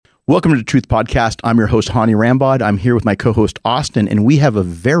Welcome to the Truth Podcast. I'm your host, Hani Rambod. I'm here with my co-host, Austin, and we have a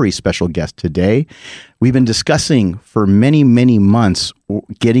very special guest today. We've been discussing for many, many months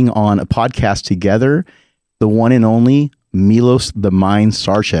getting on a podcast together, the one and only Milos the Mind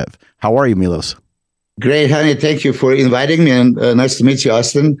Sarcev. How are you, Milos? Great, honey. Thank you for inviting me, and nice to meet you,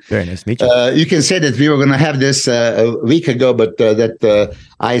 Austin. Very nice to meet you. You can say that we were going to have this a week ago, but that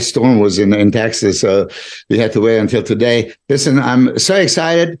ice storm was in Texas, so we had to wait until today. Listen, I'm so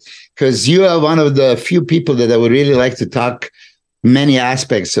excited because you are one of the few people that I would really like to talk many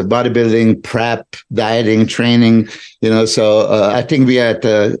aspects of bodybuilding, prep, dieting, training, so I think we are at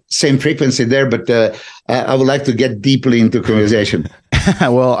the same frequency there, but I would like to get deeply into conversation.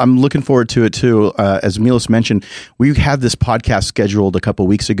 Well, I'm looking forward to it too. As Milos mentioned, we had this podcast scheduled a couple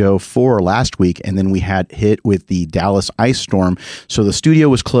weeks ago for last week, and then we had hit with the Dallas ice storm. So the studio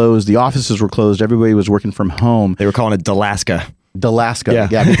was closed, the offices were closed, everybody was working from home. They were calling it Dalaska.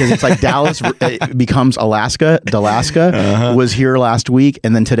 Dalaska, yeah, because it's like Dallas it becomes Alaska. Dalaska was here last week,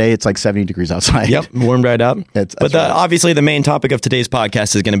 and then today it's like 70 degrees outside. Yep, warmed right up. But obviously the main topic of today's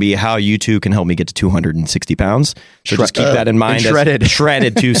podcast is going to be how you two can help me get to 260 pounds. So just keep that in mind.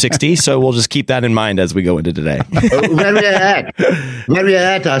 Shredded 260. So we'll just keep that in mind as we go into today. Where we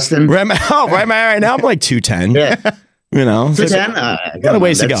at, Austin? Right now I'm like 210. Yeah. So got a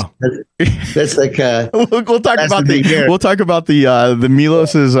ways to go. That's like we'll talk about the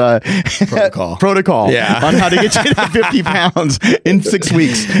Milos's protocol yeah. on how to get you to 50 pounds in 6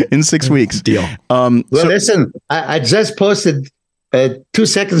 weeks. Deal. Listen, I just posted 2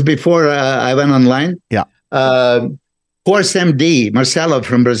 seconds before I went online. Yeah. Force MD Marcelo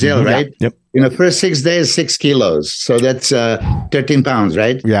from Brazil, right? Yeah. Yep. In the first 6 days, 6 kilos. So that's 13 pounds,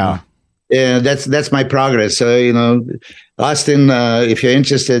 right? Yeah. That's my progress. So, Austin, if you're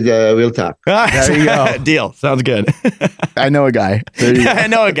interested, we'll talk. There you go. Deal. Sounds good. I know a guy. I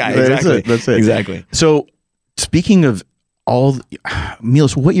know a guy. Exactly. That's it. Exactly. So speaking of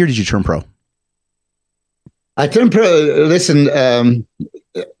Milos, what year did you turn pro? I turned pro. Listen, a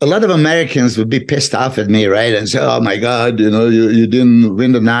lot of Americans would be pissed off at me, right? And say, oh my God, you didn't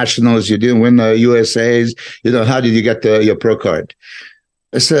win the nationals. You didn't win the USAs. How did you get your pro card?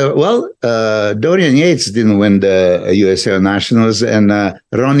 So, Dorian Yates didn't win the USA Nationals, and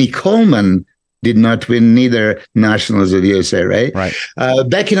Ronnie Coleman did not win neither Nationals or the USA, right? Right.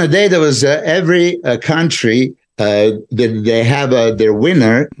 Back in the day, there was every country that they have their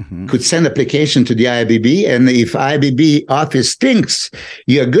winner could send application to the IBB, and if IBB office thinks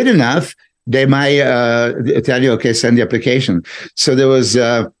you're good enough, they might tell you, okay, send the application. So there was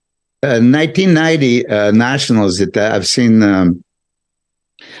 1990 Nationals that I've seen.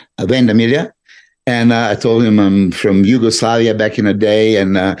 Wayne Emilia, and I told him I'm from Yugoslavia back in the day,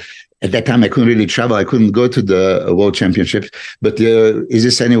 and at that time I couldn't really travel. I couldn't go to the World Championships, but is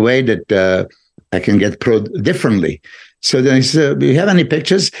this any way that I can get pro differently? So then he said, do you have any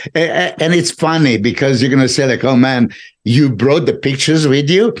pictures? And it's funny because you're going to say like, oh man, you brought the pictures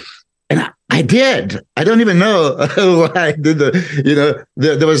with you? And I did. I don't even know why I did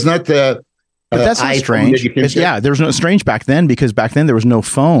there was not but that's not strange. There was no strange back then because back then there was no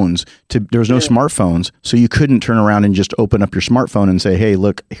phones. There was no smartphones, so you couldn't turn around and just open up your smartphone and say, "Hey,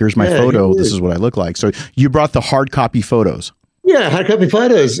 look, here's my photo. This is what I look like." So you brought the hard copy photos. Yeah, hard copy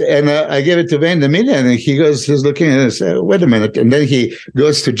photos, and I gave it to Wayne Emilia, and he's looking and said, "Wait a minute," and then he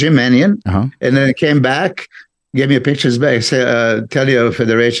goes to Jim Mannion, and then he came back. Gave me pictures back, say, tell your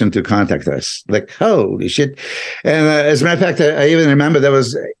federation to contact us. Like, holy shit. And as a matter of fact, I even remember there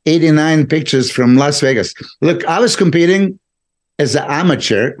was 89 pictures from Las Vegas. Look, I was competing as an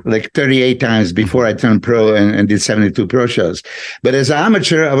amateur like 38 times before I turned pro and did 72 pro shows. But as an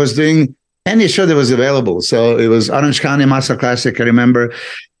amateur, I was doing any show that was available. So it was Orange County Muscle Classic, I remember.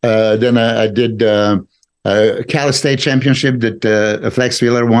 Then I did Cal State Championship that Flex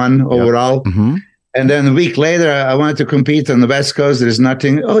Wheeler won overall. And then a week later, I wanted to compete on the West Coast. There's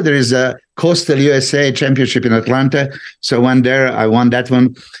nothing. Oh, there is a Coastal USA Championship in Atlanta. So I went there. I won that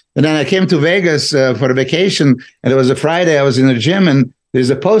one. And then I came to Vegas for a vacation. And it was a Friday. I was in the gym and there's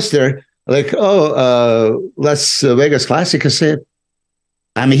a poster like, Las Vegas Classic. I said,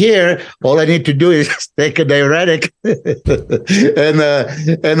 I'm here. All I need to do is take a diuretic. and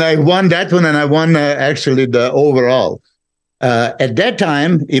I won that one. And I won actually the overall. At that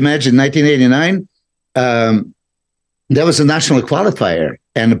time, imagine 1989, there was a national qualifier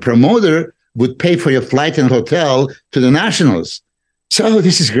and the promoter would pay for your flight and hotel to the nationals. So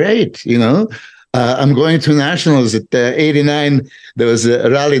this is great, I'm going to nationals at 89. There was a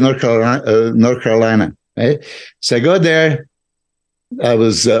Raleigh, North Carolina, right? So I go there. I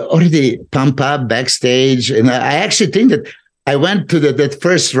was already pumped up backstage. And I actually think that I went to that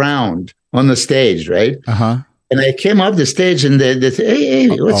first round on the stage, right? And I came off the stage and they say, hey,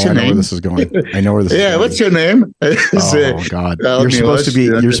 what's your name? I know where this is going. I know where this is going. Yeah, what's your name? Oh God. You're supposed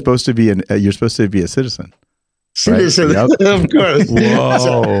to be a citizen. Citizen, right? Yep. Of course. Whoa.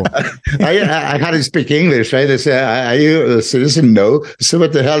 So, I had to speak English, right? They say, are you a citizen? No. So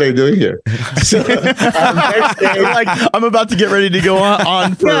what the hell are you doing here? So I'm about to get ready to go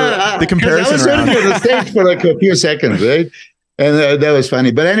on for the comparison I was round. on the stage for like a few seconds, right? And that was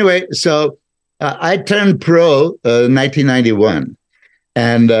funny. But anyway, so I turned pro 1991.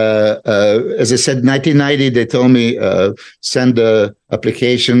 And as I said, 1990, they told me send the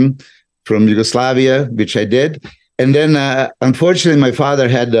application from Yugoslavia, which I did. And then, unfortunately, my father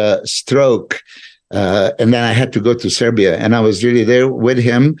had a stroke. And then I had to go to Serbia. And I was really there with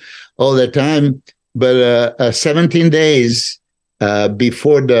him all the time. But 17 days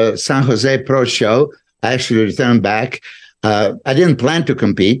before the San Jose Pro Show, I actually returned back. I didn't plan to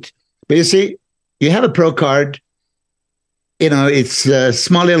compete. But you see, you have a pro card. It's a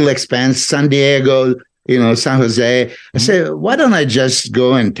small little expense, San Diego, San Jose. I said, why don't I just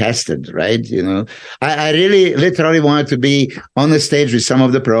go and test it, right? I really literally wanted to be on the stage with some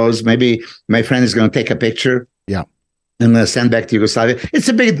of the pros. Maybe my friend is going to take a picture. Yeah. And send back to Yugoslavia. It's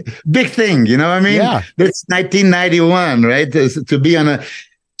a big thing, you know what I mean? Yeah. That's 1991, right? To be on a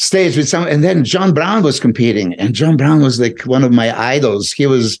stage with some, and then John Brown was competing, and John Brown was like one of my idols. He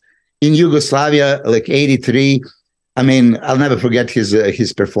was in Yugoslavia, like 83. I mean, I'll never forget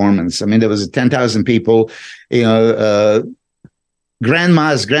his performance. I mean, there was 10,000 people,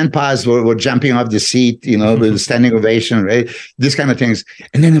 grandmas, grandpas were jumping off the seat, with a standing ovation, right? These kind of things.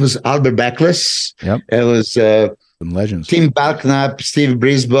 And then it was Albert Beckless. Yep. It was some legends. Tim Balknap, Steve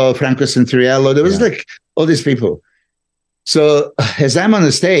Brisboe, Franco Centuriello. There was like all these people. So as I'm on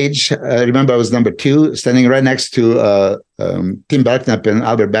the stage, I remember I was number 2, standing right next to Tim Balknap and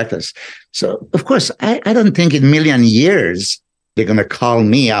Albert Beckless. So, of course, I don't think in a million years they're going to call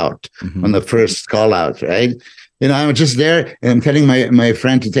me out on the first call out, right? I'm just there and I'm telling my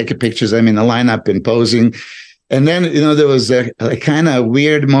friend to take pictures. I'm in the lineup and posing. And then, there was a kind of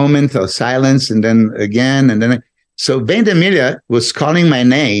weird moment of silence. And then again, and then. So Ventimiglia was calling my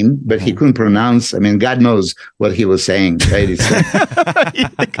name, but he couldn't pronounce. I mean, God knows what he was saying, right? You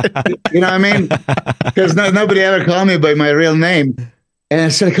know what I mean? Because nobody ever called me by my real name. And I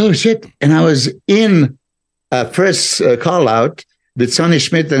said, like, oh, shit. And I was in first call out with Sonny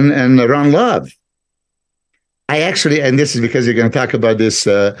Schmidt and Ron Love. I actually, and this is because you're going to talk about this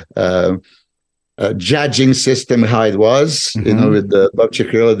judging system, how it was, with Bob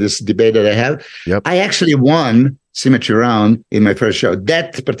Cicherillo, this debate that I have. Yep. I actually won Symmetry Round in my first show.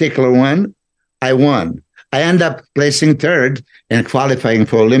 That particular one, I won. I end up placing 3rd and qualifying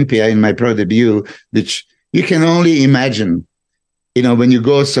for Olympia in my pro debut, which you can only imagine, when you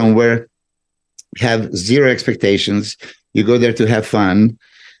go somewhere, have zero expectations, you go there to have fun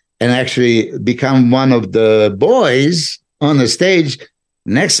and actually become one of the boys on the stage.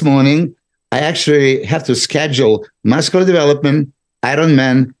 Next morning, I actually have to schedule Muscular Development,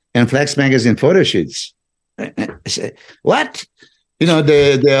 Ironman, and Flex Magazine photo shoots. I said, what?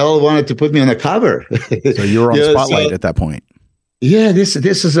 They all wanted to put me on the cover. So you were on Spotlight at that point. Yeah, this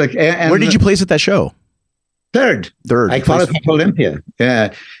is like. Where did you place at that show? 3rd. I qualified for Olympia.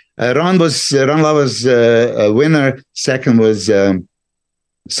 Yeah, Ron Love was a winner. 2nd was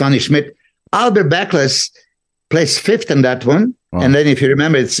Sonny Schmidt. Albert Beckless placed 5th in that one. Wow. And then, if you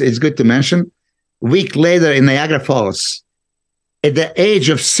remember, it's good to mention. A week later in Niagara Falls, at the age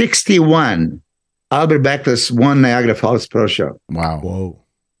of 61. Albert Beckless won Niagara Falls Pro Show. Wow. Whoa.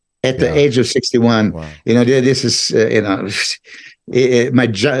 At the age of 61. Wow. This is,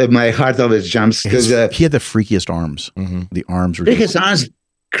 my heart always jumps. Because he had the freakiest arms. The arms were freakiest arms,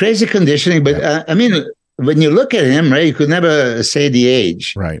 crazy conditioning. But I mean, when you look at him, right, you could never say the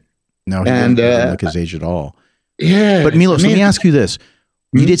age. Right. No, he didn't look his age at all. Yeah. But Milos, let me ask you this.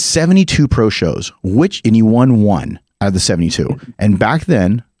 You did 72 pro shows, and you won 1 out of the 72. And back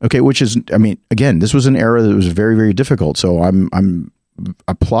then, which is, I mean, again, this was an era that was very, very difficult. So I'm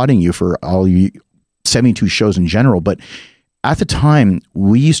applauding you for all you 72 shows in general. But at the time,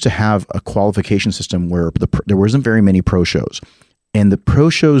 we used to have a qualification system where there wasn't very many pro shows. And the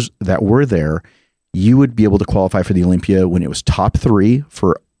pro shows that were there, you would be able to qualify for the Olympia when it was top 3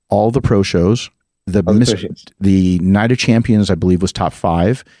 for all the pro shows. The Night of Champions, I believe, was top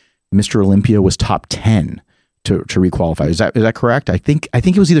 5. Mr. Olympia was top 10 to requalify. Is that correct? I think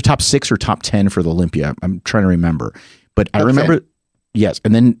it was either top 6 or top 10 for the Olympia. I'm trying to remember, but I remember. 10. Yes,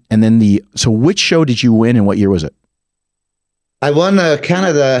 and then so which show did you win and what year was it? I won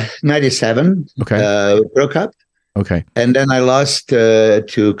Canada 97 Pro Cup. Okay. And then I lost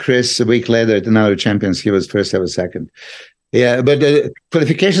to Chris a week later at another champions. He was first, I was second. Yeah, but the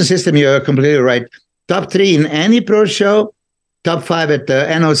qualification system, you're completely right. Top 3 in any pro show, top 5 at the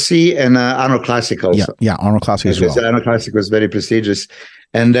NOC and Arnold Classic also. Yeah, Arnold Classic as well. Arnold Classic was very prestigious.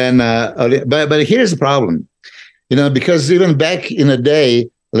 And then, but here's the problem, because even back in the day,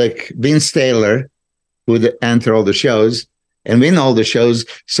 like Vince Taylor would enter all the shows and win all the shows.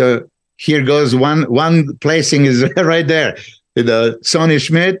 So here goes one placing is right there. Sonny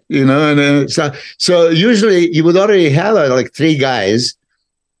Schmidt, and so usually you would already have like 3 guys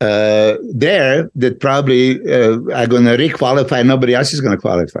there that probably are going to requalify. Nobody else is going to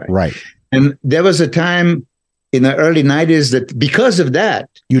qualify. Right. And there was a time in the early 90s that because of that,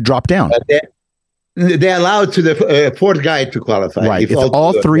 you drop down. They allowed to the 4th guy to qualify. Right. If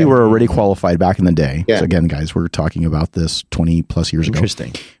all 3 were already qualified back in the day. Yeah. So again, guys, we're talking about this 20 plus years ago.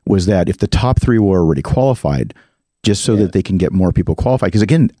 Interesting. Was that if the top 3 were already qualified, just so that they can get more people qualified. Because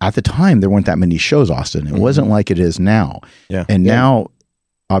again, at the time, there weren't that many shows, Austin. It wasn't like it is now. Yeah. And now,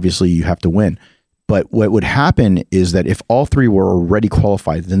 obviously, you have to win. But what would happen is that if all 3 were already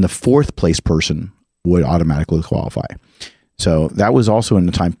qualified, then the 4th place person would automatically qualify. So that was also in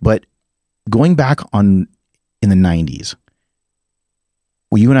the time. But going back in the 90s,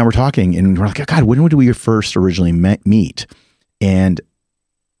 well, you and I were talking, and we're like, God, when did we first originally meet? And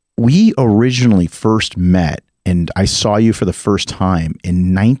we originally first met, and I saw you for the first time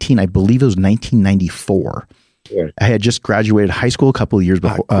in I believe it was 1994. Yeah. I had just graduated high school a couple of years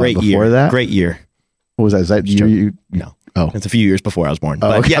before that. Great year. What was that? Is that you? No. Oh, it's a few years before I was born.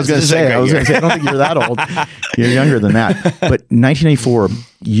 Oh, okay. I was going to say, I don't think you're that old. You're younger than that. But 1994,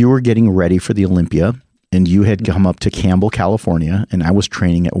 you were getting ready for the Olympia, and you had come up to Campbell, California, and I was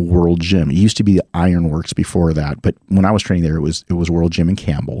training at World Gym. It used to be the Ironworks before that, but when I was training there, it was World Gym in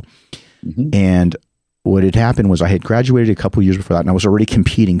Campbell. Mm-hmm. And what had happened was I had graduated a couple of years before that, and I was already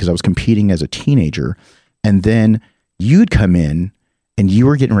competing because I was competing as a teenager. And then you'd come in, and you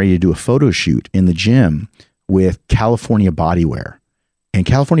were getting ready to do a photo shoot in the gym with California Bodywear. And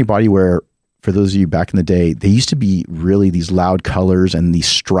California Bodywear, for those of you back in the day, they used to be really these loud colors and these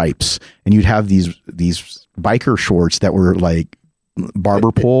stripes. And you'd have these biker shorts that were like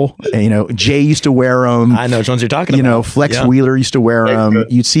barber pole. And, Jay used to wear them. I know which ones you're talking about. Flex Wheeler used to wear them.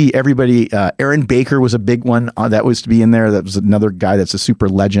 You'd see everybody. Aaron Baker was a big one that was to be in there. That was another guy that's a super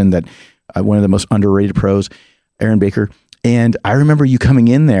legend, that one of the most underrated pros, Aaron Baker. And I remember you coming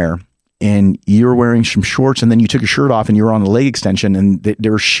in there, and you were wearing some shorts, and then you took your shirt off and you were on a leg extension, and they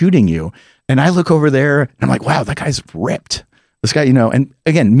were shooting you. And I look over there and I'm like, wow, that guy's ripped. This guy, and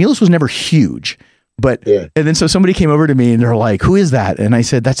again, Milos was never huge, but, and then so somebody came over to me and they're like, who is that? And I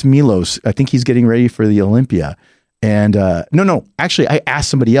said, that's Milos. I think he's getting ready for the Olympia. And no, actually I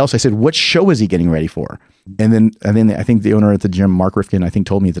asked somebody else. I said, what show is he getting ready for? And then I think the owner at the gym, Mark Rifkin, I think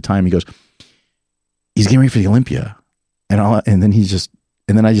told me at the time, he goes, he's getting ready for the Olympia. And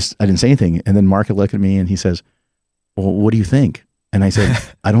then I didn't say anything. And then Mark had looked at me and he says, well, what do you think? And I said,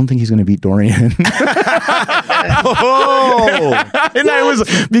 I don't think he's going to beat Dorian. Oh, and I was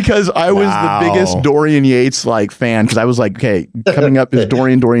the biggest Dorian Yates fan, because I was like, okay, coming up is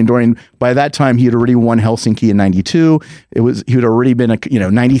Dorian. By that time, he had already won Helsinki in '92. He had already been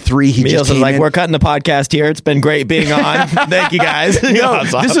 '93. He Milos was like, we're cutting the podcast here. It's been great being on. Thank you guys.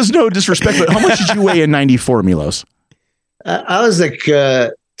 This is no disrespect, but how much did you weigh in '94, Milos? I was like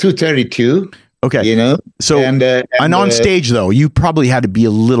 232. Okay. So and on stage though, you probably had to be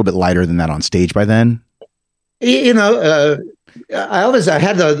a little bit lighter than that on stage by then. I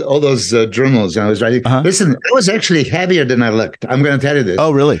had all those journals, and I was writing. Listen, I was actually heavier than I looked. I'm going to tell you this.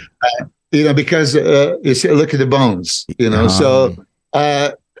 Oh, really? Because you see, look at the bones. So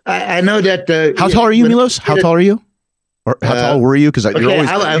I know that. How tall are you, Milos? How tall are you? Or how tall were you? Because you're always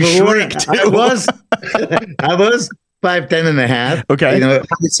shrinked. I was 5'10" and a half. Okay.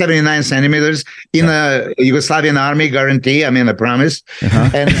 79 centimeters in a Yugoslavian army, guarantee. I promise.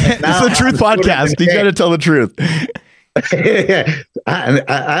 And now it's the truth podcast. You got to tell the truth.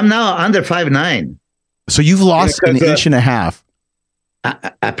 I'm now under 5'9". So you've lost an inch and a half.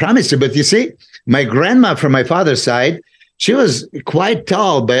 I promise you. But you see, my grandma from my father's side, she was quite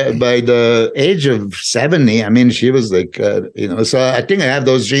tall by the age of 70. She was like, so I think I have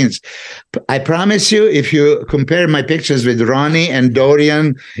those genes. I promise you, if you compare my pictures with Ronnie and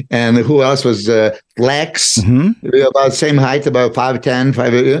Dorian and who else was Lex, about same height, about 5'10",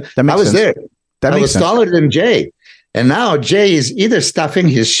 I was there. I was taller than Jay. And now Jay is either stuffing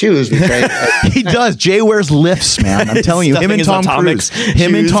his shoes, which he does. Jay wears lifts, man. I'm telling you, him and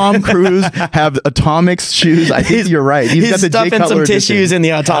Tom Cruise have Atomics shoes. I think you're right. He's got the stuffing Jay Cutler some tissues in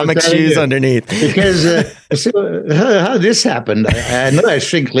the Atomics shoes underneath. Because how this happened? I know I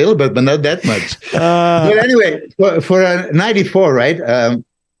shrink a little bit, but not that much. But anyway, for 94, right?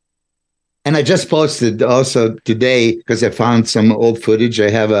 And I just posted also today because I found some old footage. I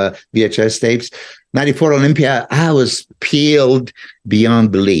have VHS tapes. 94 Olympia, I was peeled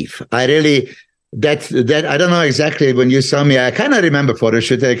beyond belief. I really, that I don't know exactly when you saw me. I kind of remember photo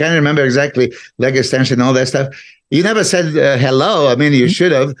shoot. I kind of remember exactly leg extension and all that stuff. You never said hello. I mean, you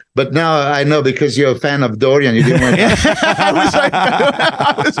should have, but now I know because you're a fan of Dorian. You didn't want to.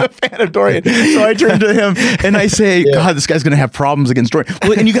 I was a fan of Dorian. So I turned to him and I say, God, this guy's going to have problems against Dorian.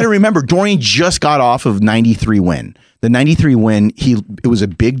 Well, and you got to remember, Dorian just got off of 93 win. The 93 win, it was a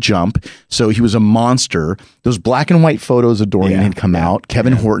big jump. So he was a monster. Those black and white photos of Dorian had come out.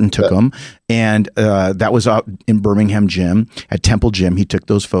 Kevin Horton took them. And that was out in Birmingham Gym, at Temple Gym. He took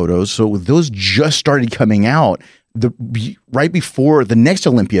those photos. So those just started coming out right before the next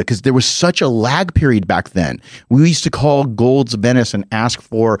Olympia, because there was such a lag period back then. We used to call Gold's Venice and ask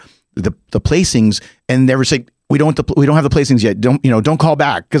for the placings, and they were saying, we don't have the placings yet. Don't call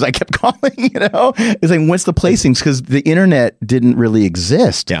back, because I kept calling. It's like, what's the placings? Because the internet didn't really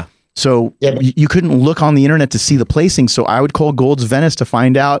exist. Yeah. So you couldn't look on the internet to see the placings. So I would call Gold's Venice to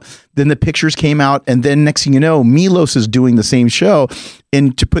find out. Then the pictures came out, and then next thing you know, Milos is doing the same show.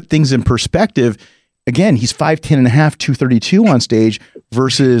 And to put things in perspective, again, he's 5'10" and a half, 232 on stage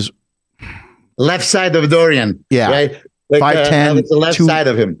versus left side of Dorian. Yeah, right. 5'10", the left side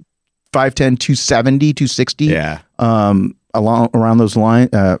of him. 5'10", 270, 260. Yeah. Around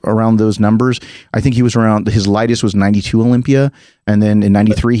those numbers. I think he was around, his lightest was 92 Olympia. And then in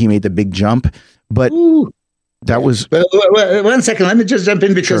 93, he made the big jump. But that was. But 1 second. Let me just jump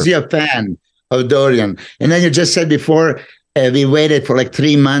in because you're a fan of Dorian. And then you just said before, we waited for like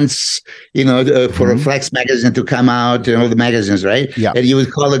 3 months, for a Flex magazine to come out and all the magazines, right? Yeah. And you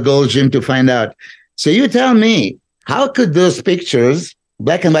would call a Gold Gym to find out. So you tell me, how could those pictures,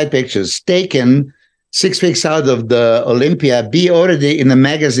 black and white pictures, taken 6 weeks out of the Olympia, be already in the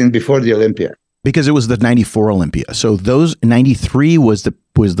magazine before the Olympia? Because it was the 94 Olympia. So those 93 was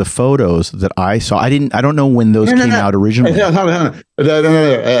the photos that I saw. I don't know when those came out originally. No.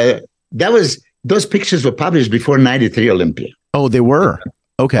 Those pictures were published before 93 Olympia. Oh, they were?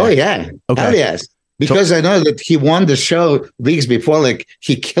 Okay. Oh, yeah. Okay. Hell yes. Because I know that he won the show weeks before, like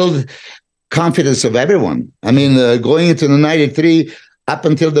he killed confidence of everyone. I mean, going into the 93, up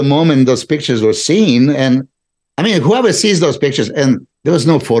until the moment those pictures were seen. And I mean, whoever sees those pictures, and there was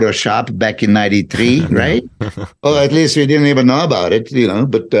no Photoshop back in 93, right? Or at least we didn't even know about it,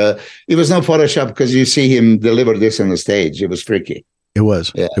 but it was no Photoshop because you see him deliver this on the stage. It was freaky. It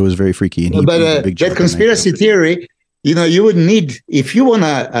was. Yeah. It was very freaky. And but that conspiracy theory, you would need, if you want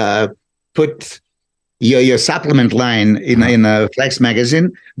to put your supplement line in a Flex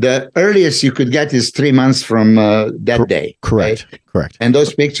magazine, the earliest you could get is 3 months from that day. Correct. Right? Correct. And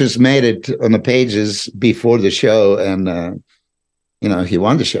those pictures made it on the pages before the show, and he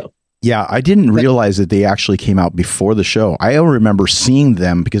won the show. Yeah, I didn't realize that they actually came out before the show. I remember seeing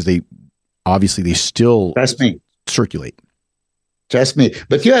them because they still circulate. Trust me.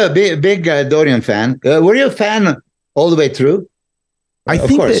 But you're a big Dorian fan. Were you a fan all the way through? I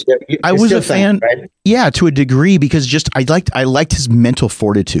think that I was a fan, right? Yeah, to a degree, because just I liked his mental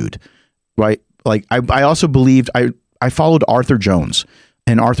fortitude, right? Like I also believed I followed Arthur Jones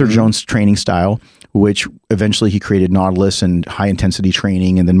and Arthur Jones' training style, which eventually he created Nautilus and high intensity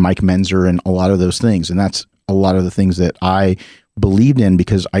training, and then Mike Menzer and a lot of those things. And that's a lot of the things that I believed in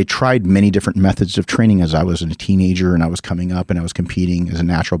because I tried many different methods of training as I was a teenager and I was coming up and I was competing as a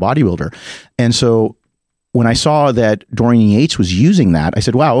natural bodybuilder. And so when I saw that Dorian Yates was using that, I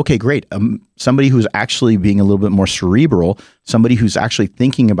said, wow, okay, great. Somebody who's actually being a little bit more cerebral, somebody who's actually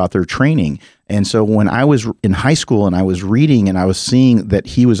thinking about their training. And so when I was in high school and I was reading and I was seeing that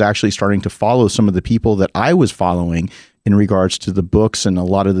he was actually starting to follow some of the people that I was following in regards to the books and a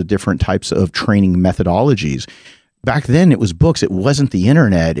lot of the different types of training methodologies. Back then, it was books. It wasn't the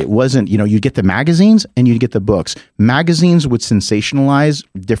internet. It wasn't, you'd get the magazines and you'd get the books. Magazines would sensationalize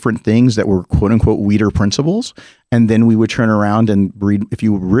different things that were quote unquote weeder principles. And then we would turn around and read, if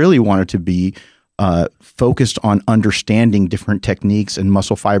you really wanted to be focused on understanding different techniques and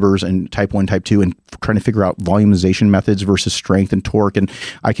muscle fibers and type 1, type 2, and trying to figure out volumization methods versus strength and torque. And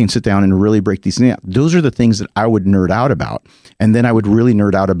I can sit down and really break these things out. Those are the things that I would nerd out about. And then I would really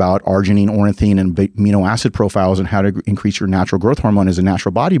nerd out about arginine, ornithine, and amino acid profiles and how to increase your natural growth hormone as a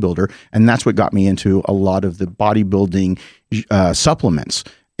natural bodybuilder. And that's what got me into a lot of the bodybuilding supplements,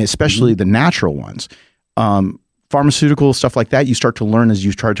 especially the natural ones. Pharmaceutical stuff like that, you start to learn as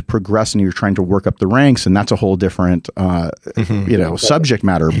you try to progress and you're trying to work up the ranks, and that's a whole different, subject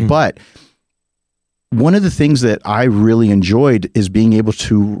matter. But one of the things that I really enjoyed is being able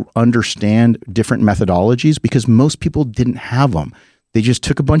to understand different methodologies, because most people didn't have them. They just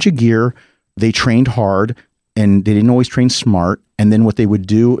took a bunch of gear, they trained hard, and they didn't always train smart. And then what they would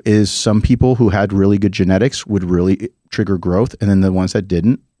do is some people who had really good genetics would really trigger growth, and then the ones that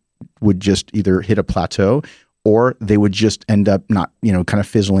didn't would just either hit a plateau, or they would just end up not, kind of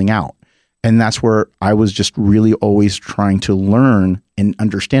fizzling out. And that's where I was just really always trying to learn and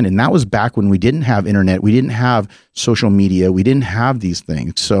understand. And that was back when we didn't have internet, we didn't have social media, we didn't have these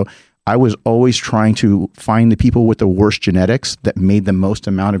things. So I was always trying to find the people with the worst genetics that made the most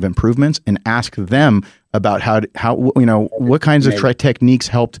amount of improvements and ask them about how what kinds of techniques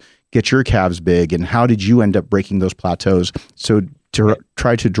helped get your calves big, and how did you end up breaking those plateaus? So to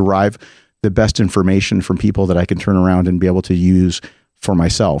try to derive the best information from people that I can turn around and be able to use for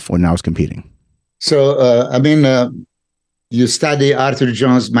myself when I was competing. So, you study Arthur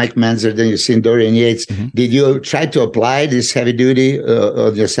Jones, Mike Manzer, then you've seen Dorian Yates. Mm-hmm. Did you try to apply this heavy duty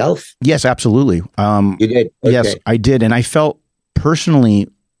on yourself? Yes, absolutely. You did? Okay. Yes, I did. And I felt personally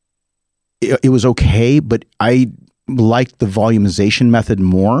it was okay, but I liked the volumization method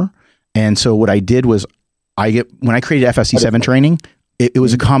more. And so what I did was when I created FSC7 training, it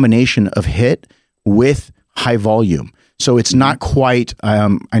was a combination of HIIT with high volume. So it's not quite,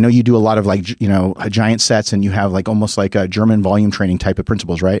 I know you do a lot of giant sets, and you have almost like a German volume training type of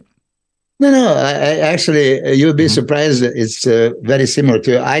principles, right? No, I actually, you'll be surprised. It's very similar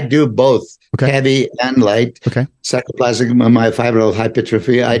to, I do both heavy and light. Okay. Sarcoplasmic myofibral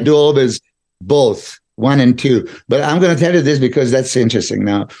hypertrophy. I do always both, 1 and 2. But I'm going to tell you this because that's interesting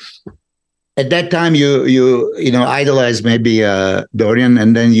now. At that time, you idolize maybe Dorian,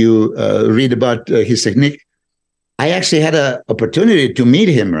 and then you read about his technique. I actually had an opportunity to meet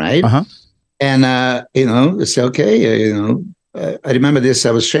him, right? Uh-huh. And it's okay. I remember this.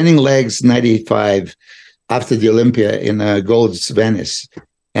 I was training legs 95 after the Olympia in Gold's Venice,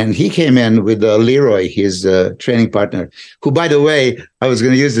 and he came in with Leroy, his training partner, who, by the way, I was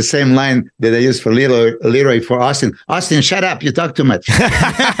going to use the same line that I used for Leroy for Austin. Austin, shut up! You talk too much.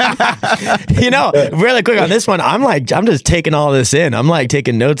 Really quick on this one, I'm just taking all this in. I'm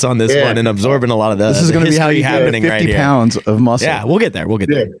taking notes on this one and absorbing a lot of this is going to be how you happening 50 right here. Pounds of muscle. Yeah, we'll get there.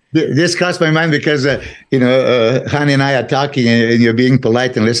 This crossed my mind because Hani and I are talking, and you're being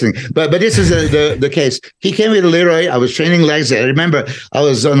polite and listening. But this is the case. He came with Leroy. I was training legs. I remember I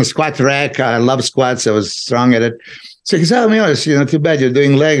was on a squat rack. I love squats. I was strong at it. So he said, honest, too bad you're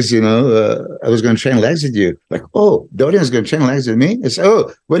doing legs, I was going to train legs with you. Dorian's going to train legs with me? It's,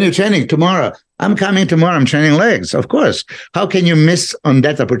 when you're training? Tomorrow. I'm coming tomorrow. I'm training legs. Of course. How can you miss on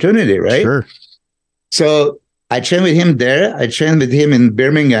that opportunity, right? Sure. So I trained with him there. I trained with him in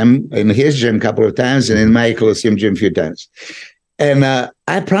Birmingham, in his gym a couple of times, and in my Colosseum gym a few times. And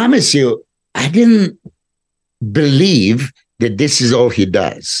I promise you, I didn't believe that this is all he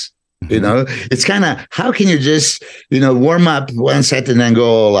does. It's kind of, how can you just, warm up one set and then go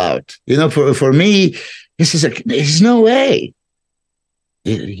all out? For me, there's no way.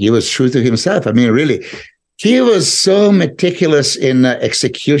 He was true to himself. I mean, really, he was so meticulous in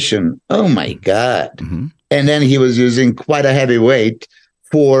execution. Oh my God. Mm-hmm. And then he was using quite a heavy weight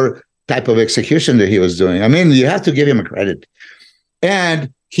for type of execution that he was doing. I mean, you have to give him a credit.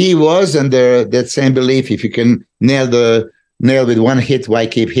 And he was under that same belief, if you can nail with one hit, why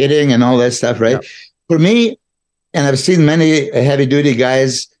keep hitting and all that stuff, right? Yep. For me, and I've seen many heavy duty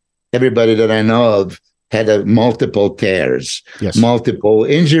guys, everybody that I know of had multiple tears, multiple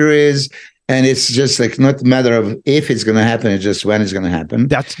injuries. And it's just not a matter of if it's going to happen, it's just when it's going to happen.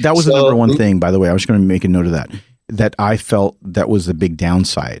 That was the number one thing, by the way. I was going to make a note of that I felt that was the big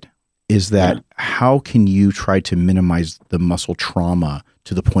downside, is that how can you try to minimize the muscle trauma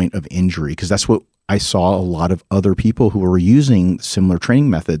to the point of injury? Because that's what I saw a lot of other people who were using similar training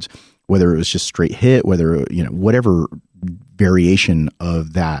methods, whether it was just straight HIIT, whether, whatever variation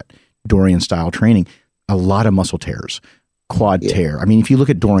of that Dorian style training, a lot of muscle tears, quad tear. I mean, if you look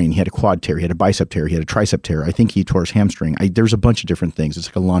at Dorian, he had a quad tear, he had a bicep tear, he had a tricep tear. I think he tore his hamstring. There's a bunch of different things. It's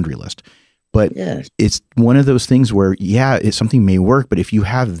like a laundry list. But it's one of those things where, something may work, but if you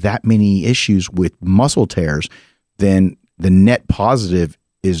have that many issues with muscle tears, then the net positive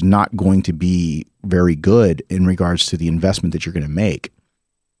is not going to be very good in regards to the investment that you're going to make.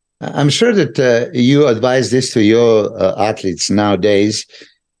 I'm sure that you advise this to your athletes nowadays.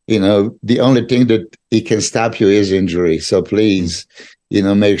 The only thing that it can stop you is injury. So please,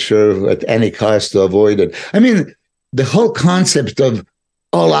 make sure at any cost to avoid it. I mean, the whole concept of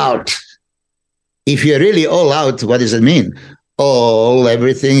all out. If you're really all out, what does it mean? All,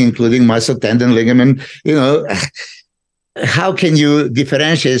 everything, including muscle, tendon, ligament, how can you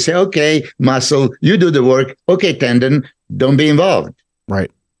differentiate? Say, okay, muscle, you do the work. Okay, tendon, don't be involved. Right.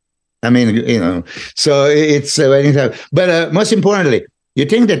 I mean, so it's but most importantly, you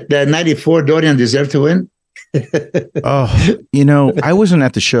think that 94 Dorian deserved to win? I wasn't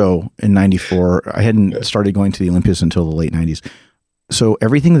at the show in 94. I hadn't started going to the Olympics until the late 90s. So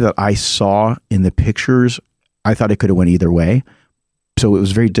everything that I saw in the pictures, I thought it could have went either way. So it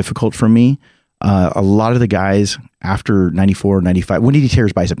was very difficult for me. A lot of the guys after 94, 95, when did he tear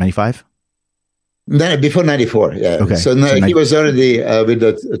his bicep? 95? Before 94, yeah. Okay. So he was already with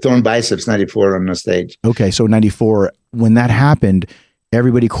the torn biceps 94 on the stage. Okay, so 94, when that happened,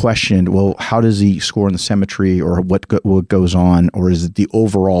 everybody questioned, well, how does he score in the symmetry, or what goes on, or is it the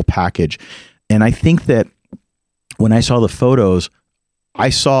overall package? And I think that when I saw the photos, I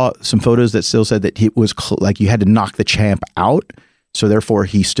saw some photos that still said that it was like you had to knock the champ out, so therefore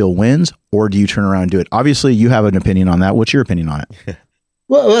he still wins, or do you turn around and do it? Obviously, you have an opinion on that. What's your opinion on it?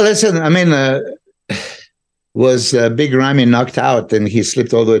 Well, listen, I mean, was Big Ramy knocked out and he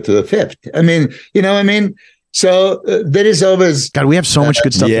slipped all the way to the fifth. I mean, so there is always... God, we have so much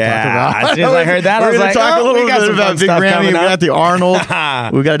good stuff to talk about. As soon as I heard that, I was like, talk a little bit about Big Ramy. We got the Arnold.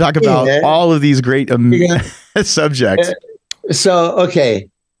 We got to talk about all of these great subjects. So, okay.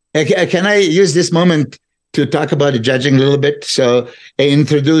 Can I use this moment to talk about the judging a little bit? So I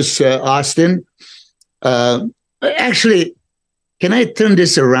introduce Austin. Actually, can I turn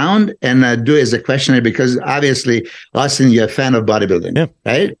this around and do it as a questionnaire? Because obviously, Austin, you're a fan of bodybuilding,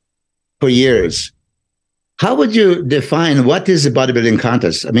 right? For years. How would you define what is a bodybuilding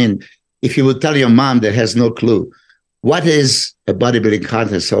contest? I mean, if you would tell your mom that has no clue, what is a bodybuilding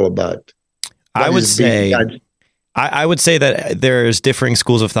contest all about? I would say that there's differing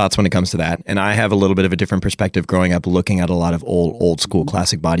schools of thoughts when it comes to that. And I have a little bit of a different perspective growing up looking at a lot of old school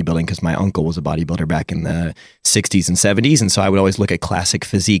classic bodybuilding, because my uncle was a bodybuilder back in the 60s and 70s. And so I would always look at classic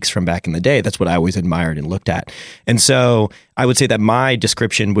physiques from back in the day. That's what I always admired and looked at. And so I would say that my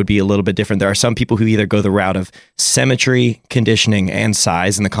description would be a little bit different. There are some people who either go the route of symmetry, conditioning, and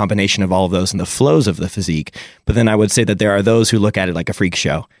size, and the combination of all of those and the flows of the physique. But then I would say that there are those who look at it like a freak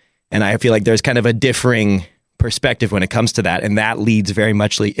show. And I feel like there's kind of a differing perspective when it comes to that, and that leads very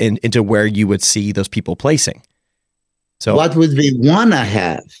much into where you would see those people placing. So what would we want to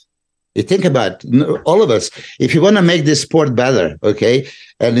have? You think about all of us. If you want to make this sport better, okay,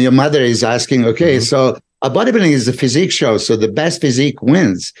 and your mother is asking, okay, so a bodybuilding is a physique show, so the best physique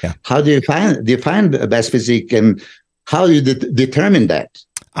wins. Yeah. How do you find the best physique, and how do you determine that?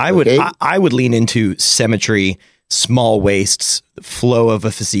 I would lean into symmetry, small waists, flow of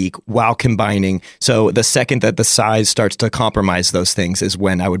a physique while combining. So the second that the size starts to compromise those things is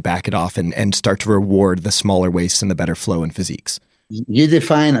when I would back it off and start to reward the smaller waists and the better flow in physiques. You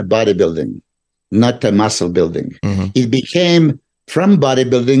define a bodybuilding, not a muscle building. It became, from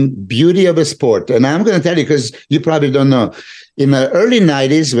bodybuilding, beauty of a sport. And I'm going to tell you, because you probably don't know, in the early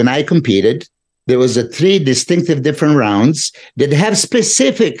 90s when I competed, there was 3 distinctive different rounds that have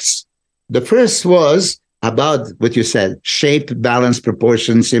specifics. The first was about what you said: shape, balance,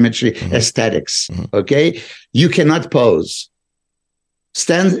 proportion, symmetry, aesthetics. Okay. You cannot pose.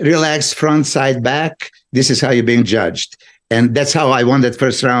 Stand, relax, front, side, back. This is how you're being judged. And that's how I won that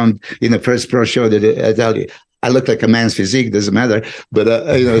first round in the first pro show that I tell you. I look like a man's physique, doesn't matter, but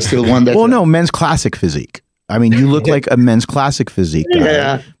still won that. Well, no, men's classic physique. I mean, you look like a men's classic physique guy.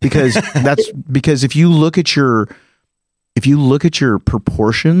 Yeah. because if you look at your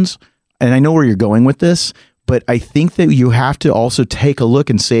proportions, and I know where you're going with this, but I think that you have to also take a look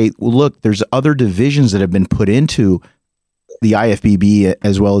and say, well, look, there's other divisions that have been put into the IFBB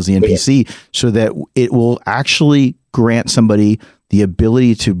as well as the NPC, so that it will actually grant somebody the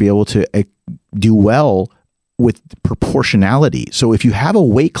ability to be able to do well with proportionality. So if you have a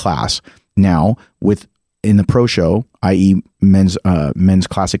weight class now in the pro show, i.e. men's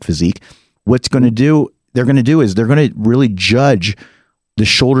classic physique, what's they're going to do is they're going to really judge the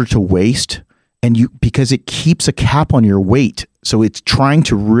shoulder to waist, because it keeps a cap on your weight. So it's trying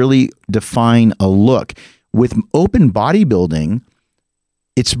to really define a look. With open bodybuilding,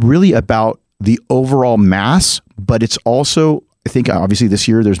 it's really about the overall mass, but it's also, I think obviously this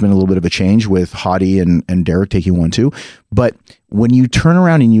year there's been a little bit of a change with Hadi and Derek taking 1-2. But when you turn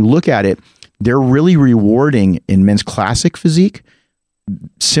around and you look at it, they're really rewarding in men's classic physique,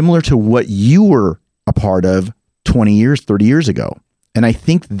 similar to what you were a part of 20 years, 30 years ago. And I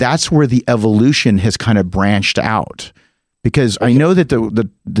think that's where the evolution has kind of branched out. Because I know that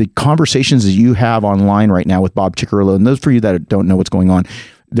the conversations that you have online right now with Bob Ciccarello, and those for you that don't know what's going on,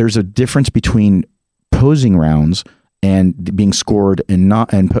 there's a difference between posing rounds and being scored and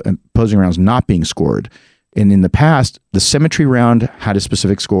posing rounds not being scored. And in the past, the symmetry round had a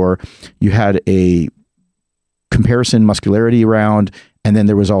specific score. You had a comparison muscularity round, and then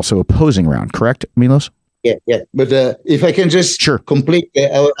there was also a posing round, correct, Milos? Yeah. But if I can just complete,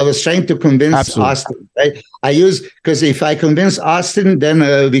 I was trying to convince Austin, right? Because if I convince Austin,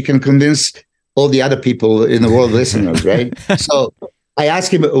 then we can convince all the other people in the world listeners, right? So I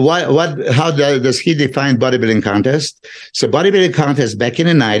asked him, how does he define bodybuilding contest? So bodybuilding contest back in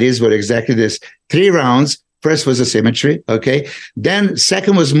the 90s were exactly this: 3 rounds. First was asymmetry, okay? Then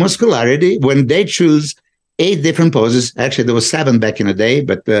second was muscularity, when they choose 8 different poses. Actually, there was 7 back in the day,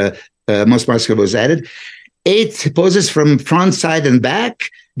 but most muscle was added. 8 poses from front, side, and back.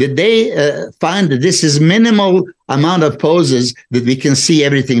 Did they find that this is minimal amount of poses that we can see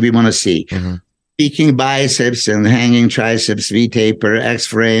everything we want to see? Mm-hmm. Peaking biceps and hanging triceps, V-taper,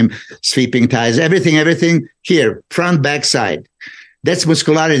 X-frame, sweeping thighs, everything here, front, back, side. That's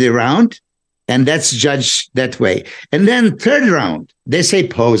muscularity round, and that's judged that way. And then third round, they say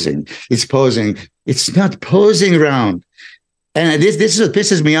posing. It's posing. It's not posing round. And this is what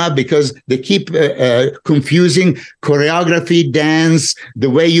pisses me off, because they keep confusing choreography, dance, the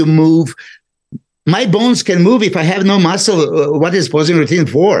way you move. My bones can move if I have no muscle. What is posing routine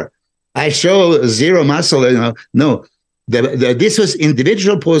for? I show 0 muscle. No. This was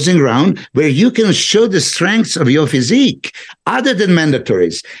individual posing round where you can show the strengths of your physique other than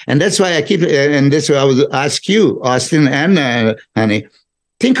mandatories. And that's why and that's why I would ask you, Austin and Hani,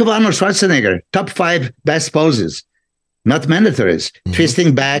 think of Arnold Schwarzenegger, top 5 best poses. Not mandatories. Mm-hmm.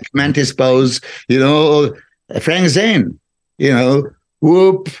 Twisting back, mantis pose, Frank Zane,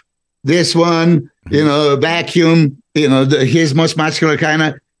 whoop, this one, vacuum, his most muscular kind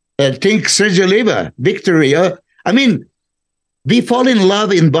of, think Sergio Oliva, victory. I mean, we fall in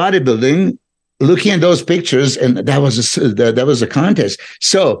love in bodybuilding looking at those pictures, and that was a contest.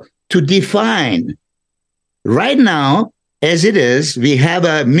 So to define right now, as it is, we have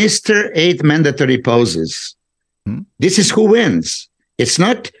a Mr. 8 mandatory poses. This is who wins. It's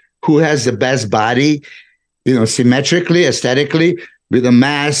not who has the best body, symmetrically, aesthetically, with a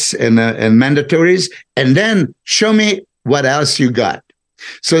mass and mandatories, and then show me what else you got.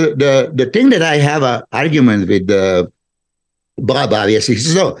 So the thing that I have an argument with Bob, obviously, he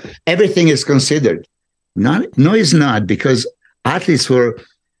says, no, everything is considered. No, it's not, because athletes were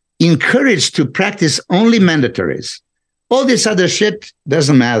encouraged to practice only mandatories. All this other shit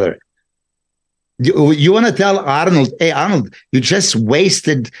doesn't matter. You want to tell Arnold, hey, Arnold, you just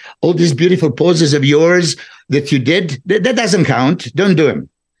wasted all these beautiful poses of yours that you did. That doesn't count. Don't do them.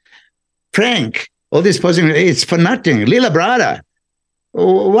 Frank, all this posing, it's for nothing. Lila Brada,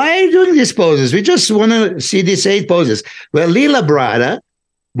 why are you doing these poses? We just want to see these 8 poses. Well, Lila Brada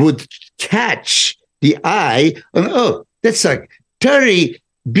would catch the eye on, that's like 30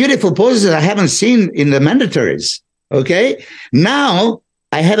 beautiful poses that I haven't seen in the mandatories. Okay? Now,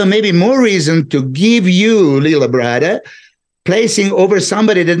 I have maybe more reason to give you Lila Brada, placing over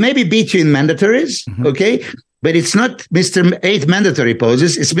somebody that maybe beat you in mandatories, okay? But it's not Mr. 8 mandatory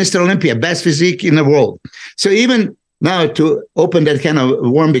poses. It's Mr. Olympia, best physique in the world. So even now, to open that kind of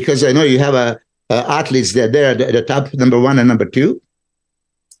worm, because I know you have athletes that they're at the top, number 1 and number 2.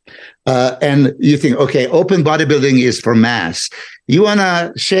 And you think, okay, open bodybuilding is for mass. You want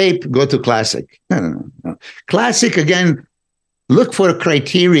to shape, go to classic. No. Classic, again, look for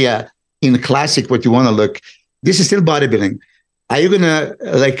criteria in classic, what you want to look. This is still bodybuilding. Are you going to,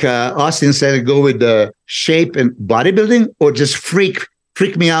 like Austin said, go with the shape and bodybuilding, or just freak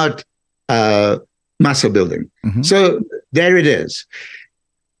me out muscle building? Mm-hmm. So there it is.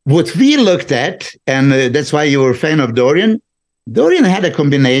 What we looked at, and that's why you were a fan of Dorian. Dorian had a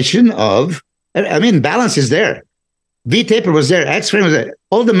combination of, balance is there. V-taper was there. X-frame was there.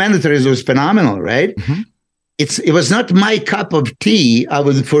 All the mandatories was phenomenal, right? Mm-hmm. It was not my cup of tea. I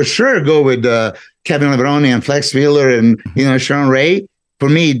would for sure go with Kevin Levrone and Flex Wheeler and Sean Ray. For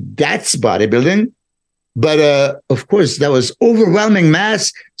me, that's bodybuilding. But of course, that was overwhelming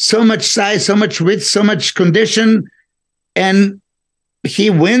mass, so much size, so much width, so much condition, and he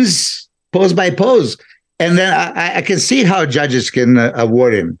wins pose by pose. And then I can see how judges can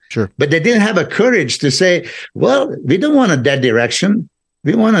award him. Sure. But they didn't have a courage to say, well, we don't want that direction.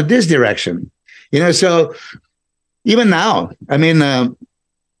 We want this direction. So even now, I mean,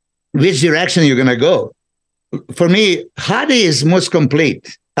 which direction you're going to go? For me, Hadi is most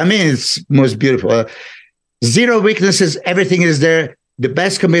complete. I mean, it's most beautiful. Zero weaknesses. Everything is there. The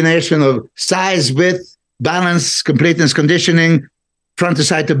best combination of size, width, balance, completeness, conditioning, front to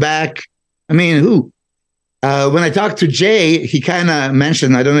side to back. I mean, when I talked to Jay, he kind of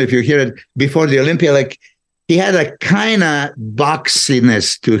mentioned, I don't know if you hear it, before the Olympia, like he had a kind of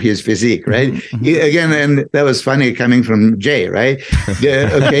boxiness to his physique, right? Mm-hmm. Again, and that was funny coming from Jay, right?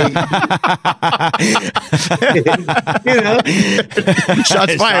 Okay.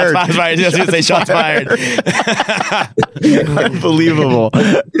 Shots fired. Shots fired. I was going to say shots fired. Unbelievable.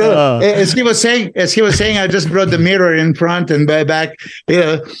 As he was saying, I just brought the mirror in front and back,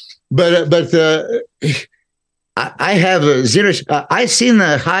 but I have zero. I seen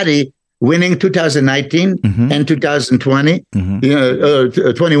Hadi winning 2019 and 2020,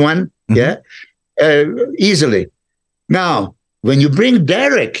 21, easily. Now, when you bring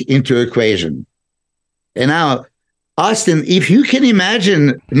Derek into equation, and now, Austin, if you can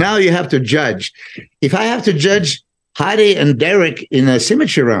imagine, now you have to judge. If I have to judge Hadi and Derek in a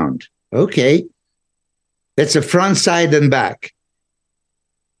symmetry round, okay, that's a front, side, and back.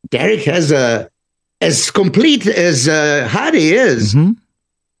 Derek has as complete as Hadi is. Mm-hmm.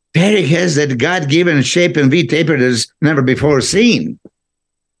 Derek has that God-given shape and V-taper that's never before seen.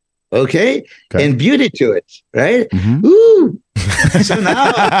 Okay? And beauty to it, right? Mm-hmm. Ooh. So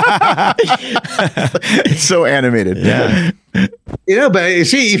now it's so animated. Yeah. But you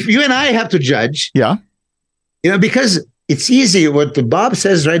see, if you and I have to judge, because it's easy. What Bob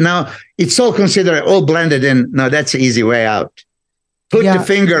says right now, it's all considered, all blended in. No, that's the easy way out. Put the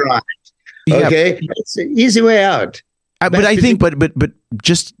finger on it. Okay? It's an easy way out. But I think, but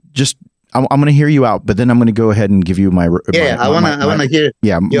just I'm going to hear you out, but then I'm going to go ahead and give you my I want to hear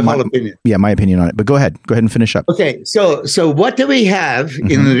your whole opinion. Yeah, my opinion on it. But go ahead and finish up. Okay, so what do we have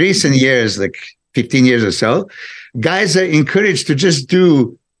in recent years, like 15 years or so? Guys are encouraged to just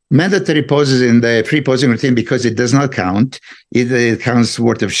do mandatory poses in the free posing routine because it does not count. It counts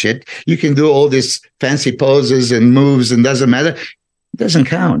worth of shit. You can do all these fancy poses and moves and doesn't matter. It doesn't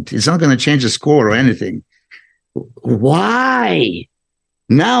count. It's not going to change the score or anything. Why?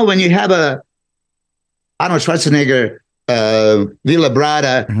 Now, when you have a Arnold Schwarzenegger, Villa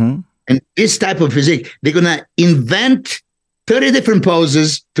Brada, and this type of physique, they're going to invent 30 different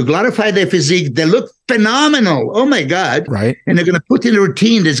poses to glorify their physique. They look phenomenal. Oh, my God. Right. And they're going to put in a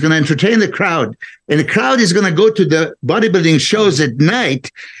routine that's going to entertain the crowd. And the crowd is going to go to the bodybuilding shows at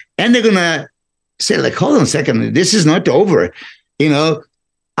night, and they're going to say, like, hold on a second, this is not over.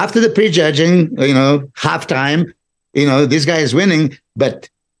 After the prejudging, halftime, this guy is winning, but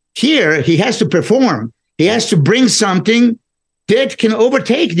here he has to perform. He has to bring something that can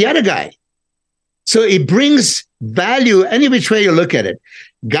overtake the other guy. So it brings value any which way you look at it.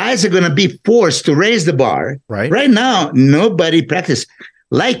 Guys are going to be forced to raise the bar. Right now, nobody practices.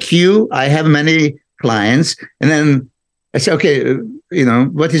 Like you, I have many clients, and then I say, okay,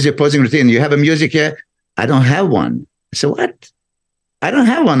 what is your posing routine? You have a music here? I don't have one. I say, what? I don't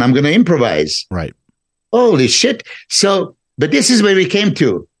have one. I'm going to improvise. Right. Holy shit. So, but this is where we came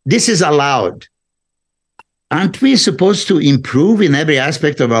to. This is allowed. Aren't we supposed to improve in every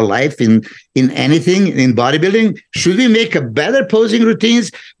aspect of our life in anything, in bodybuilding? Should we make a better posing routines,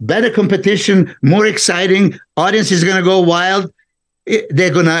 better competition, more exciting? Audience is going to go wild.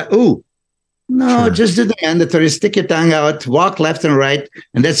 They're going to, just do the mandatory, stick your tongue out, walk left and right,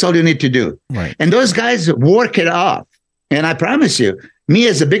 and that's all you need to do. Right. And those guys work it off. And I promise you, me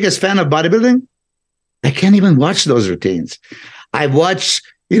as the biggest fan of bodybuilding, I can't even watch those routines. I watch,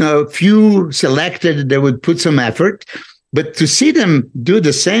 few selected that would put some effort, but to see them do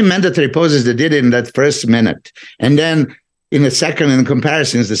the same mandatory poses they did in that first minute, and then in the second in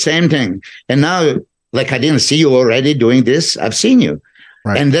comparison is the same thing. And now, like, I didn't see you already doing this. I've seen you.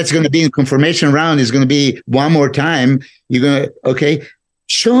 Right. And that's going to be in confirmation round. Is going to be one more time. You're going to,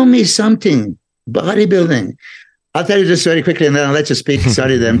 show me something. Bodybuilding. I'll tell you this very quickly, and then I'll let you speak.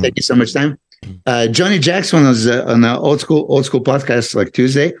 Sorry that I'm taking so much time. Johnny Jackson was on an old school podcast like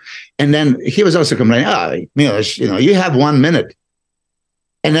Tuesday, and then he was also complaining, you have 1 minute,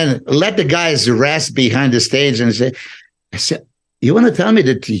 and then let the guys rest behind the stage and say, I said, you want to tell me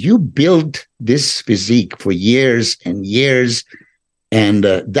that you built this physique for years and years and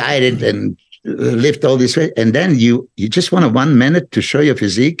dieted and lift all this weight, and then you just want 1 minute to show your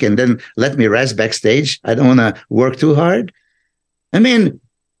physique and then let me rest backstage? I don't want to work too hard. I mean,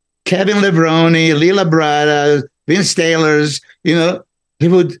 Kevin Levrone, Lila Brada, Vince Taylor's, you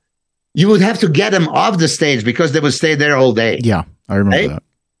would have to get them off the stage because they would stay there all day. Yeah, I remember that.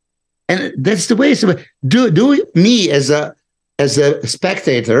 And that's the way. So do me as a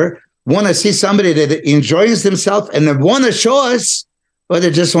spectator want to see somebody that enjoys themselves and they want to show us, or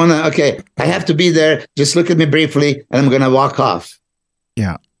they just want to, okay, I have to be there. Just look at me briefly and I'm going to walk off.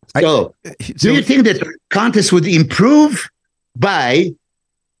 Yeah. So do you think that contest would improve by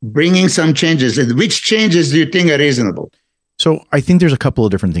bringing some changes? And which changes do you think are reasonable? So I think there's a couple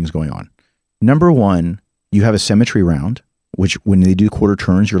of different things going on. Number one, you have a symmetry round, which when they do quarter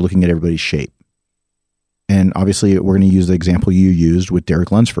turns, you're looking at everybody's shape. And obviously, we're going to use the example you used with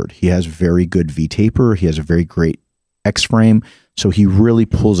Derek Lunsford. He has very good V-taper. He has a very great X-frame. So he really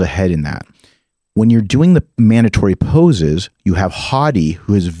pulls ahead in that. When you're doing the mandatory poses, you have Hadi,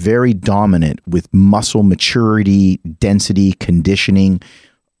 who is very dominant with muscle maturity, density, conditioning,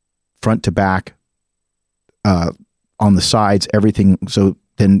 front to back, on the sides, everything. So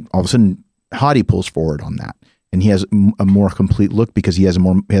then all of a sudden, Hadi pulls forward on that. And he has a more complete look because he has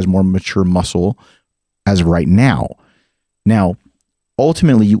more mature muscle as of right now. Now,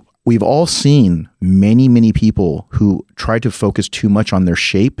 ultimately, we've all seen many, many people who try to focus too much on their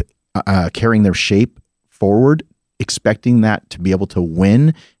shape, carrying their shape forward, expecting that to be able to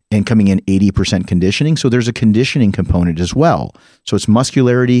win and coming in 80% conditioning. So there's a conditioning component as well. So it's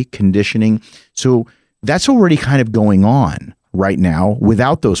muscularity, conditioning. So that's already kind of going on right now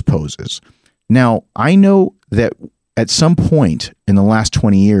without those poses. Now, I know that at some point in the last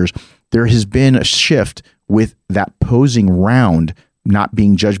 20 years, there has been a shift with that posing round not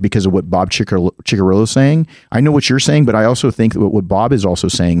being judged because of what Bob Ciccarello is saying. I know what you're saying, but I also think that what Bob is also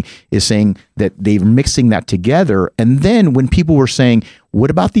saying is saying that they're mixing that together. And then when people were saying, what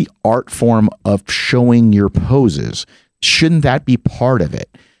about the art form of showing your poses? Shouldn't that be part of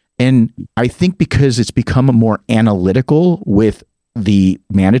it? And I think because it's become more analytical with the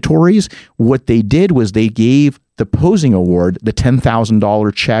mandatories, what they did was they gave the posing award, the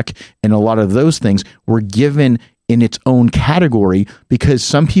 $10,000 check, and a lot of those things were given in its own category because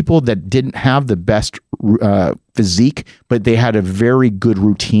some people that didn't have the best physique, but they had a very good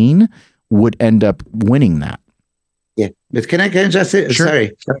routine, would end up winning that. Yeah, but can I just say, sure.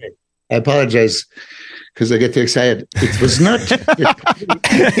 Sorry, I apologize because I get too excited. It was not.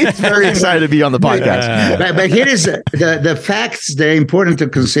 It's very excited to be on the podcast. But here is the facts that are important to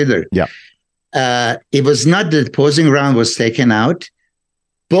consider. Yeah. It was not that posing round was taken out.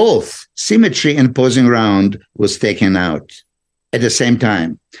 Both symmetry and posing round was taken out at the same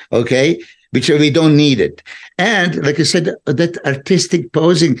time. Okay. Which we don't need it. And like I said, that artistic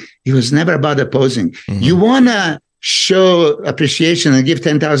posing, it was never about the posing. Mm-hmm. You want to show appreciation and give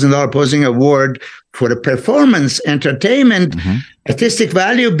 $10,000 posing award for the performance, entertainment, mm-hmm. artistic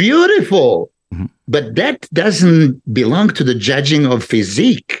value, beautiful. Mm-hmm. But that doesn't belong to the judging of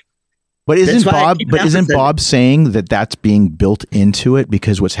physique. But isn't Bob saying that that's being built into it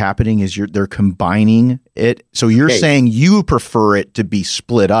because what's happening is they're combining it? So you're saying you prefer it to be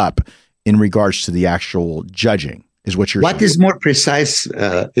split up in regards to the actual judging is what you're saying. What is more precise?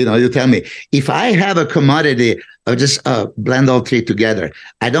 You tell me. If I have a commodity, I'll just blend all three together.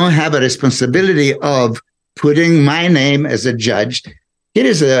 I don't have a responsibility of putting my name as a judge. It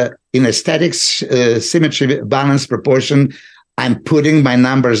is in aesthetics, symmetry, balance, proportion. I'm putting my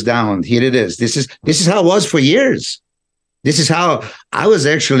numbers down. Here it is. This is how it was for years. This is how I was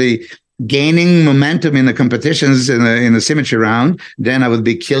actually gaining momentum in the competitions in the symmetry round. Then I would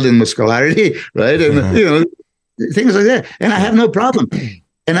be killed in muscularity, right? And things like that. And I have no problem.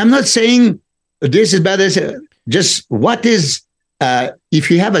 And I'm not saying this is bad. Just what is if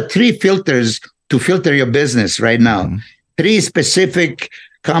you have 3 filters to filter your business right now, 3 specific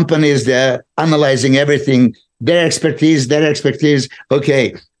companies that are analyzing everything. Their expertise.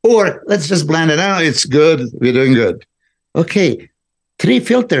 Okay. Or let's just blend it out. It's good. We're doing good. Okay. 3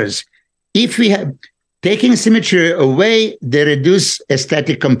 filters. If we have taking symmetry away, they reduce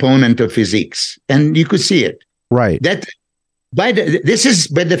aesthetic component of physiques. And you could see it. Right. This is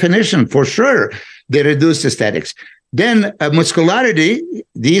by definition, for sure, they reduce aesthetics. Then muscularity,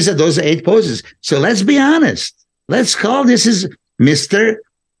 these are those 8 poses. So let's be honest. Let's call this is Mr.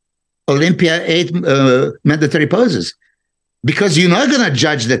 Olympia 8 mandatory poses, because you're not going to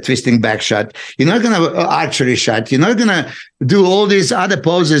judge the twisting back shot. You're not going to archery shot. You're not going to do all these other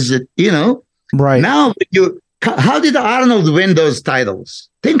poses that, Right. Now, how did Arnold win those titles?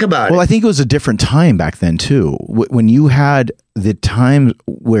 Think about it. Well, I think it was a different time back then, too. When you had the time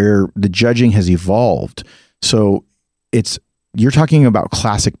where the judging has evolved. So you're talking about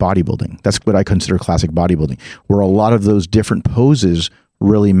classic bodybuilding. That's what I consider classic bodybuilding, where a lot of those different poses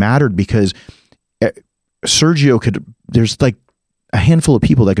really mattered because Sergio there's like a handful of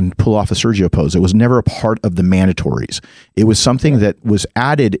people that can pull off a Sergio pose. It was never a part of the mandatories. It was something that was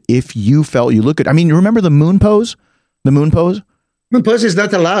added if you felt you look good. I mean, you remember the moon pose? The moon pose? Moon pose is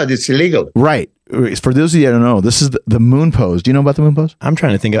not allowed. It's illegal. Right. For those of you that don't know, this is the moon pose. Do you know about the moon pose? I'm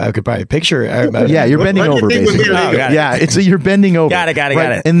trying to think. I could probably picture. Yeah, you're bending over, basically. Yeah, you're bending over. Got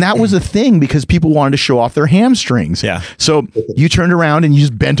it. And that was a thing because people wanted to show off their hamstrings. Yeah. So you turned around and you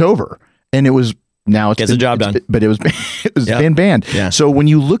just bent over, and it was. Now gets the job done, but it was been banned. Yeah. So when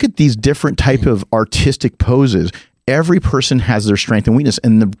you look at these different type of artistic poses, every person has their strength and weakness,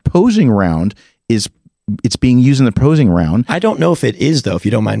 and the posing round it's being used in the posing round. I don't know if it is though, if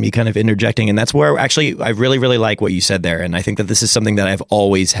you don't mind me kind of interjecting. And that's where actually I really, really like what you said there. And I think that this is something that I've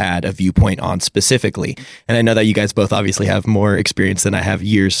always had a viewpoint on specifically. And I know that you guys both obviously have more experience than I have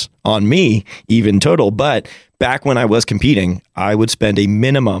years on me, even total. But back when I was competing, I would spend a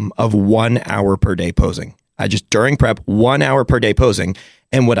minimum of 1 hour per day posing. I just during prep, 1 hour per day posing.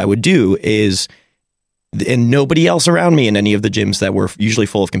 And what I would do is, and nobody else around me in any of the gyms that were usually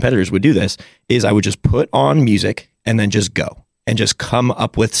full of competitors would do this, is I would just put on music and then just go and just come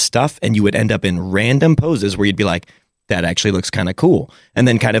up with stuff. And you would end up in random poses where you'd be like, that actually looks kind of cool. And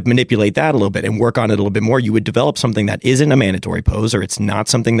then kind of manipulate that a little bit and work on it a little bit more. You would develop something that isn't a mandatory pose, or it's not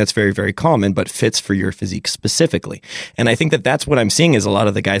something that's very, very common, but fits for your physique specifically. And I think that that's what I'm seeing is a lot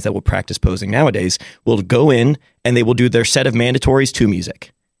of the guys that will practice posing nowadays will go in and they will do their set of mandatories to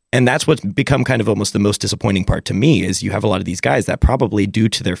music. And that's what's become kind of almost the most disappointing part to me is you have a lot of these guys that probably due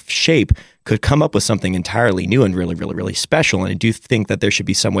to their shape could come up with something entirely new and really, really, really special. And I do think that there should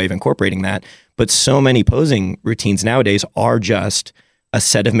be some way of incorporating that. But so many posing routines nowadays are just a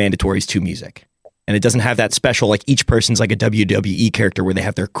set of mandatories to music. And it doesn't have that special, like each person's like a WWE character where they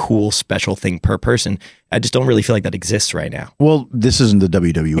have their cool special thing per person. I just don't really feel like that exists right now. Well, this isn't the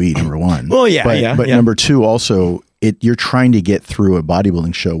WWE, number one. Well, yeah, but number two, also, you're trying to get through a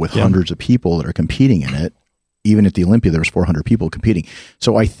bodybuilding show with hundreds of people that are competing in it. Even at the Olympia, there was 400 people competing.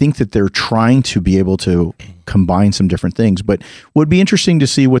 So I think that they're trying to be able to combine some different things. But would be interesting to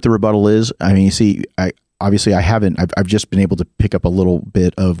see what the rebuttal is. I mean, you see, I've just been able to pick up a little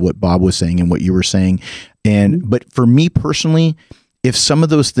bit of what Bob was saying and what you were saying. But for me personally, if some of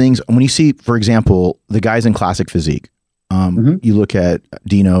those things, when you see, for example, the guys in classic physique, you look at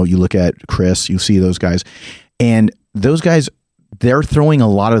Dino, you look at Chris, you see those guys, and those guys, they're throwing a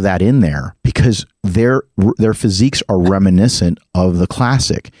lot of that in there because their physiques are reminiscent of the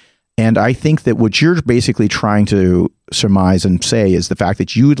classic. And I think that what you're basically trying to surmise and say is the fact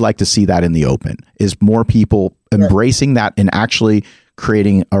that you would like to see that in the open, is more people embracing that and actually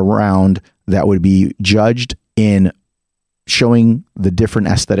creating a round that would be judged in showing the different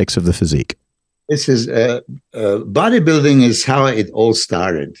aesthetics of the physique. This is bodybuilding is how it all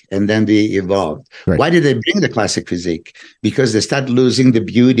started, and then they evolved. Right. Why did they bring the classic physique? Because they started losing the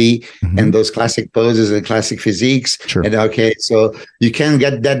beauty and those classic poses and classic physiques. Sure. And okay, so you can't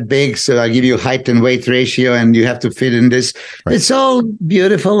get that big, so I give you height and weight ratio, and you have to fit in this. Right. It's all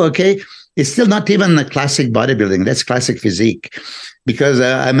beautiful, okay? It's still not even a classic bodybuilding. That's classic physique. Because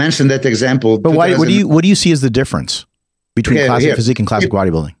I mentioned that example. But why? What do you see as the difference between classic physique and classic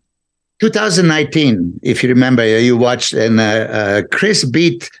bodybuilding? 2019, if you remember, you watched, and Chris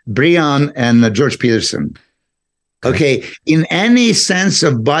beat Breon and George Peterson. Okay, in any sense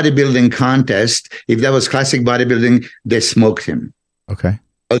of bodybuilding contest, if that was classic bodybuilding, they smoked him.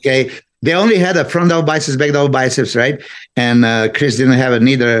 Okay, they only had a front double biceps, back double biceps, right? And Chris didn't have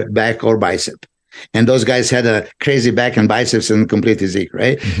neither back or bicep. And those guys had a crazy back and biceps and complete physique,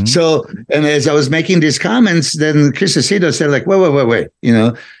 right? So, and as I was making these comments, then Chris Aceto said, like, wait, you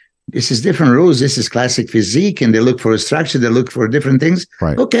know, this is different rules. This is classic physique, and they look for a structure. They look for different things.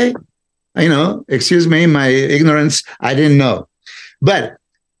 Right. Okay. You know, excuse me, my ignorance. I didn't know. But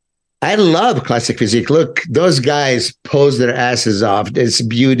I love classic physique. Look, those guys pose their asses off. It's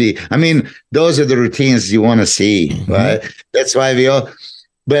beauty. I mean, those are the routines you want to see. Right? That's why we all...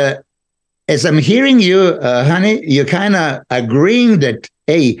 But as I'm hearing you, honey, you're kind of agreeing that,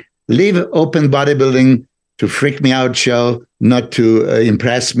 hey, leave open bodybuilding to freak me out show, not to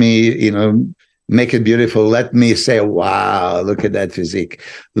impress me, you know, make it beautiful. Let me say, wow, look at that physique.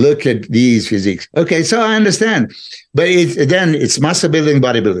 Look at these physiques. Okay, so I understand. But it's muscle building,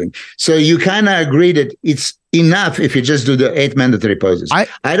 bodybuilding. So you kind of agree that it's enough if you just do the 8 mandatory poses.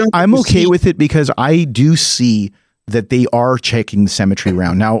 I'm okay with it because I do see that they are checking the symmetry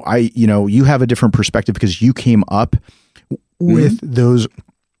round. Now, you have a different perspective because you came up with those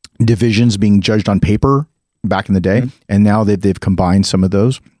divisions being judged on paper back in the day, and now they've combined some of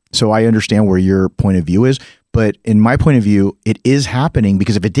those. So I understand where your point of view is, But in my point of view, it is happening,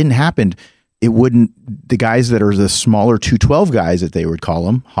 because if it didn't happen, it wouldn't, the guys that are the smaller 212 guys that they would call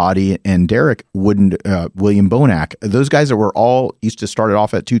them, Hadi and Derek, wouldn't, William Bonac, those guys that were all used to start it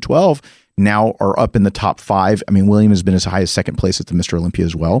off at 212 now are up in the top 5. I mean, William has been as high as second place at the Mr. Olympia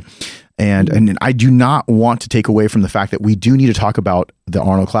as well. And I do not want to take away from the fact that we do need to talk about the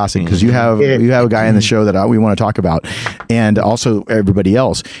Arnold Classic, because you have a guy in the show that we want to talk about, and also everybody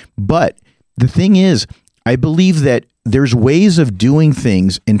else. But the thing is, I believe that there's ways of doing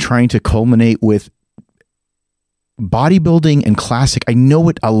things and trying to culminate with bodybuilding and classic. I know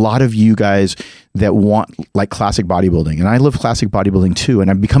what a lot of you guys that want like classic bodybuilding, and I love classic bodybuilding too. And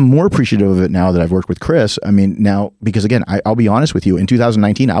I've become more appreciative of it now that I've worked with Chris. I mean, now, because again, I'll be honest with you, in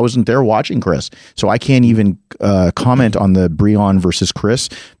 2019, I wasn't there watching Chris. So I can't even comment on the Breon versus Chris,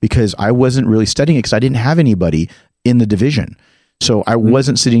 because I wasn't really studying it, because I didn't have anybody in the division. So I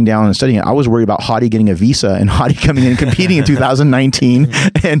wasn't sitting down and studying it. I was worried about Hadi getting a visa and Hadi coming in and competing in 2019.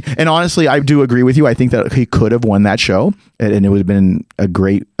 And honestly, I do agree with you. I think that he could have won that show, and it would have been a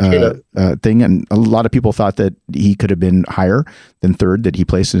great thing. And a lot of people thought that he could have been higher than third, that he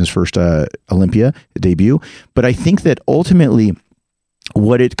placed in his first Olympia debut. But I think that ultimately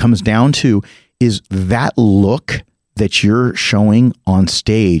what it comes down to is that look that you're showing on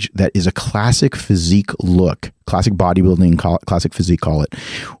stage, that is a classic physique look, classic bodybuilding, classic physique, call it.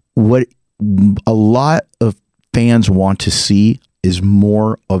 What a lot of fans want to see is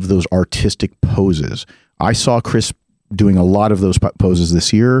more of those artistic poses. I saw Chris doing a lot of those poses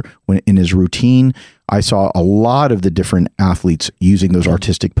this year when in his routine. I saw a lot of the different athletes using those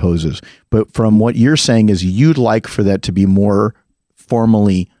artistic poses. But from what you're saying is you'd like for that to be more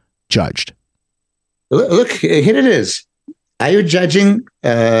formally judged. Look, here it is. Are you judging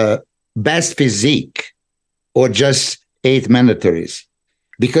best physique or just 8 mandatories?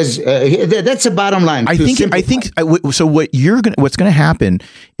 Because that's the bottom line. I think so. What's going to happen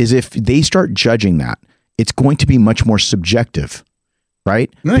is if they start judging that, it's going to be much more subjective,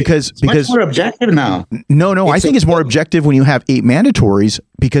 right? No, because much more objective now. No, I think it's more objective when you have 8 mandatories,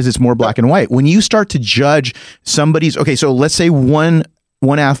 because it's more black and white. When you start to judge somebody's, okay, so let's say one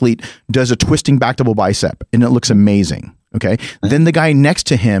athlete does a twisting back double bicep and it looks amazing. Okay. Then the guy next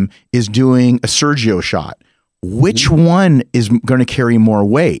to him is doing a Sergio shot. Which one is going to carry more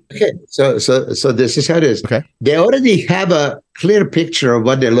weight? Okay. So this is how it is. Okay. They already have a clear picture of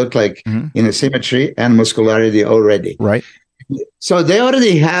what they look like in a symmetry and muscularity already. Right. So they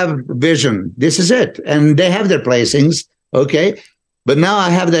already have vision. This is it. And they have their placings. Okay. But now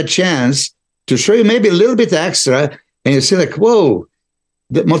I have that chance to show you maybe a little bit extra, and you see like, whoa,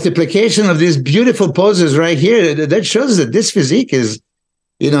 the multiplication of these beautiful poses right here, that shows that this physique is,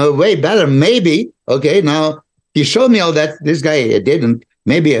 way better. Maybe, okay, now he showed me all that. This guy didn't.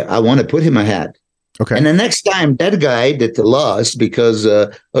 Maybe I want to put him ahead. Okay. And the next time that guy that lost because,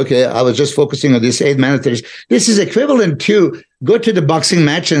 I was just focusing on these 8 mandatories. This is equivalent to go to the boxing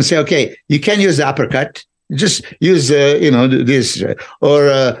match and say, okay, you can use the uppercut. Just use, this, or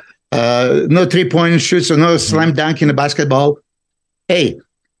no 3-point shoots or no slam dunk in the basketball. Hey,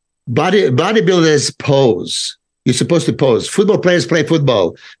 bodybuilders pose. You're supposed to pose. Football players play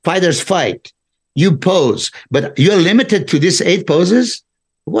football. Fighters fight. You pose. But you're limited to these 8 poses?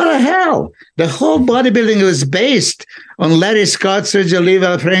 What the hell? The whole bodybuilding was based on Larry Scott, Sergio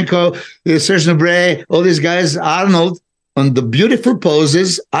Oliva, Franco, Serge Nubret, all these guys, Arnold, on the beautiful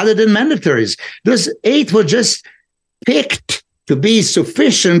poses other than mandatories. Those 8 were just picked to be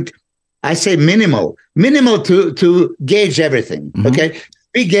sufficient. I say minimal to gauge everything. Okay.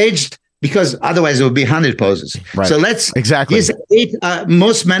 Be gauged, because otherwise it would be 100 poses. Right. So let's use 8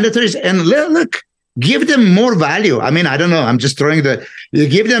 most mandatories and look, give them more value. I mean, I don't know. I'm just throwing you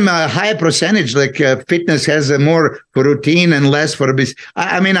give them a higher percentage, like fitness has more for routine and less for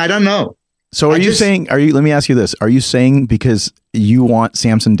I mean, I don't know. So let me ask you this. Are you saying because you want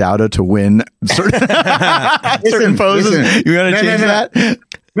Samson Dauda to win certain poses, you're going to change that?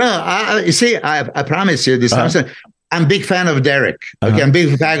 No, you see, I promise you this. I'm a big fan of Derek. Okay, I'm a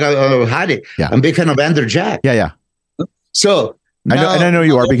big fan of Hadi. Yeah. I'm a big fan of Andrew Jack. Yeah. So I know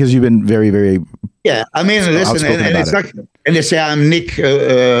you are, because you've been very, very. Yeah, I mean, listen, and it's not, and they say I'm Nick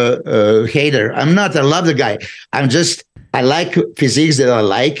hater. I'm not. I love the guy. I like physiques that I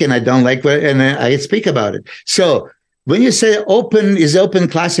like, and I don't like, and I speak about it. So when you say open is open,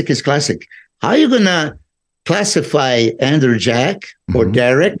 classic is classic, how are you gonna classify Andrew Jack or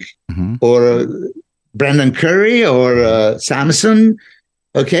Derek or Brandon Curry or Samson?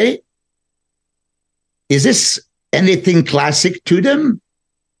 Okay, is this anything classic to them?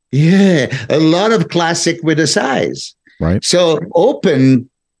 Yeah, a lot of classic with a size. Right. So open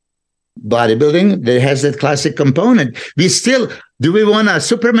bodybuilding that has that classic component. Do we want a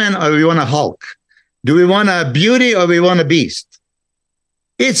Superman or we want a Hulk? Do we want a beauty or we want a beast?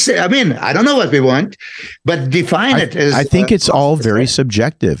 I don't know what we want, but define it as... I think it's all very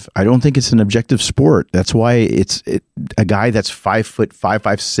subjective. I don't think it's an objective sport. That's why a guy that's 5'5",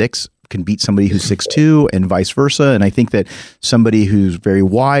 5'6" can beat somebody who's 6'2", and vice versa. And I think that somebody who's very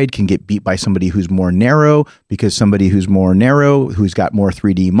wide can get beat by somebody who's more narrow, because somebody who's more narrow, who's got more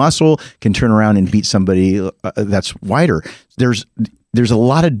 3D muscle, can turn around and beat somebody that's wider. There's a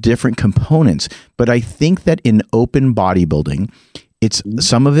lot of different components, but I think that in open bodybuilding,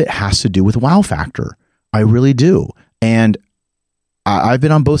 some of it has to do with wow factor. I really do. And I've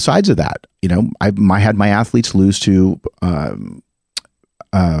been on both sides of that. You know, I had my athletes lose to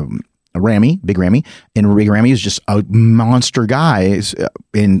Big Ramy, and Big Ramy is just a monster guy.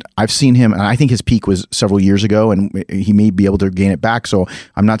 And I've seen him, and I think his peak was several years ago, and he may be able to gain it back. So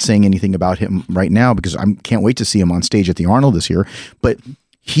I'm not saying anything about him right now, because I can't wait to see him on stage at the Arnold this year. But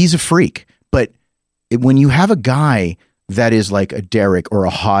he's a freak. But when you have a guy that is like a Derek or a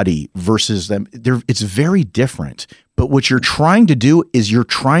Hadi versus them, it's very different. But what you're trying to do is you're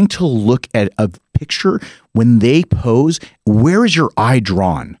trying to look at a picture when they pose. Where is your eye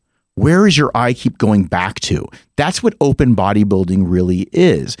drawn? Where is your eye keep going back to? That's what open bodybuilding really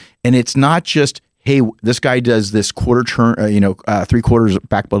is. And it's not just, hey, this guy does this quarter turn, 3/4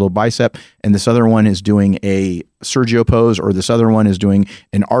 back bundle bicep, and this other one is doing a Sergio pose, or this other one is doing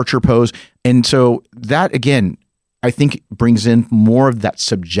an Archer pose. And so that, again, I think brings in more of that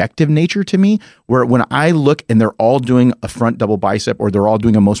subjective nature to me, where when I look and they're all doing a front double bicep, or they're all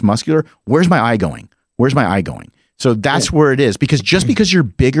doing a most muscular, where's my eye going? Where's my eye going? So that's where it is, because just because you're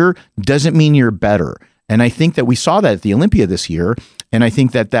bigger doesn't mean you're better. And I think that we saw that at the Olympia this year, and I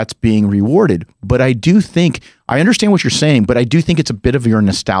think that that's being rewarded. But I understand what you're saying, but I do think it's a bit of your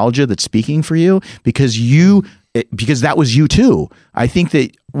nostalgia that's speaking for you, because that was you too. I think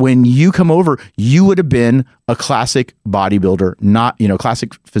that when you come over, you would have been a classic bodybuilder, not,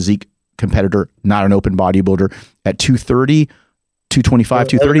 classic physique competitor, not an open bodybuilder at 230, 225,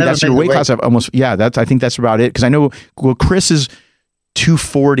 230. That's your weight class. I think that's about it. Cause I know, Chris is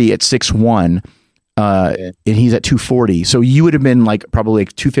 240 at 6'1", and he's at 240. So you would have been like probably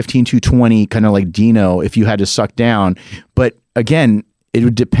like 215, 220, kind of like Dino if you had to suck down. But again, it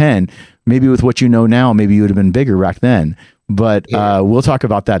would depend. Maybe with what you know now, maybe you would have been bigger back then. But we'll talk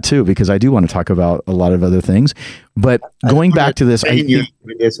about that too, because I do want to talk about a lot of other things. But going back to this,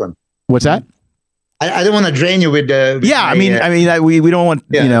 with this one. What's that? I don't want to drain you with the. We don't want.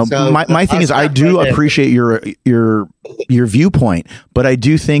 So, my thing is, I do appreciate your viewpoint, but I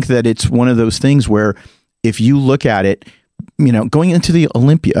do think that it's one of those things where, if you look at it, going into the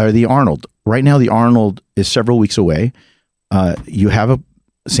Olympia or the Arnold right now, the Arnold is several weeks away. You have a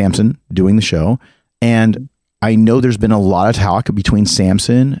Samson doing the show, and I know there's been a lot of talk between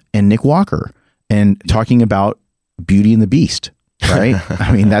Samson and Nick Walker, and talking about Beauty and the Beast. Right.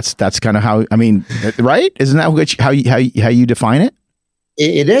 I mean, that's kind of how, right? Isn't that how you define it?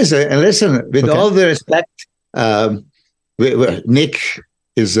 It is. And listen, with all the respect, Nick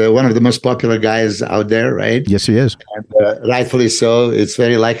is one of the most popular guys out there, right? Yes, he is. And, rightfully so. It's a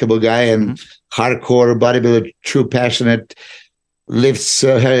very likable guy and hardcore bodybuilder, true passionate, lifts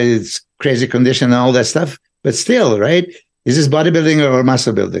his crazy condition and all that stuff. But still, right? Is this bodybuilding or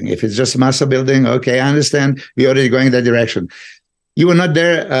muscle building? If it's just muscle building, okay, I understand. We're already going in that direction. You were not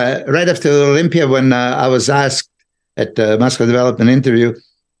there right after Olympia when I was asked at the muscle development interview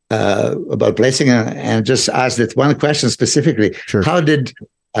about placing, and just asked that one question specifically. Sure. How did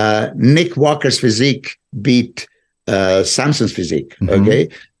Nick Walker's physique beat Samson's physique? Mm-hmm. Okay.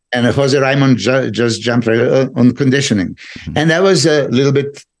 And Jose Raymond just jumped right on conditioning. Mm-hmm. And that was a little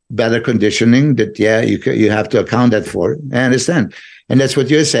bit better conditioning that, you have to account that for. I understand. And that's what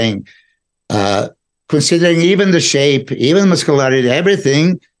you're saying. Considering even the shape, even muscularity,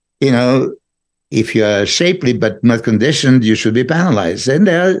 everything, if you are shapely but not conditioned, you should be penalized. And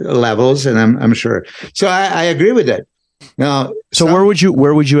there are levels, and I'm sure. So I agree with that. Now, so where would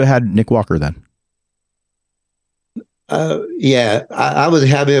you have had Nick Walker then? I would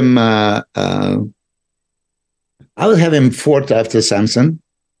have him. I would have him fourth after Samson,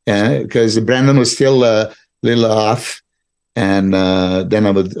 because Brandon was still a little off. And then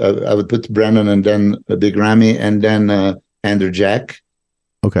I would put Brandon, and then Big Ramy, and then Andrew Jack.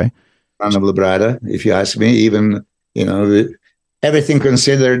 Okay. Son of Labrada, if you ask me. Even, everything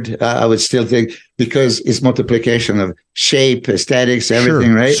considered, I would still think, because it's multiplication of shape, aesthetics,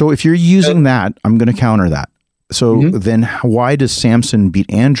 everything, right? So if you're using that, I'm going to counter that. So then why does Samson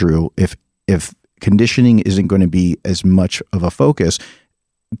beat Andrew if conditioning isn't going to be as much of a focus?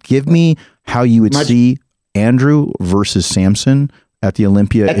 give me how you would see Andrew versus Samson at the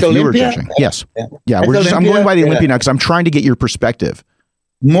Olympia if you were judging. Yes. Yeah. I'm going by the Olympia now because I'm trying to get your perspective.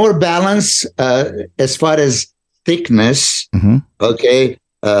 More balance as far as thickness. Okay.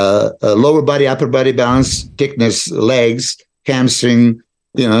 Lower body, upper body balance, thickness, legs, hamstring,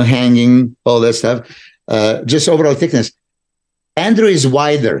 hanging, all that stuff. Just overall thickness. Andrew is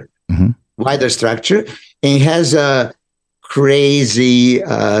wider structure, and he has a crazy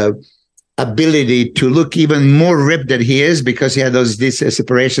ability to look even more ripped than he is because he had this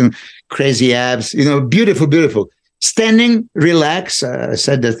separation, crazy abs, beautiful. Standing relaxed. I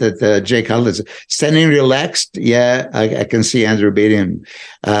said that Jake Cutler, standing relaxed. Yeah, I can see Andrew beating him.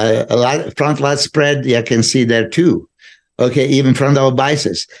 A lot front lat spread. Yeah, I can see there too. Okay, even front double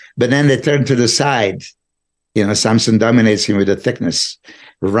biceps. But then they turn to the side. Samson dominates him with the thickness,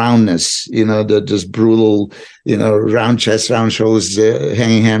 roundness. This brutal. Round chest, round shoulders,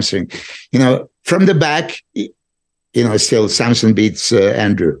 hanging hamstring. From the back. Still Samson beats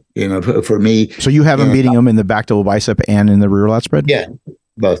Andrew, for me. So you have him beating him in the back double bicep and in the rear lat spread? Yeah,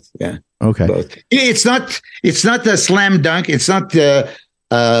 both. Yeah. Okay. Both. It's not a slam dunk. It's not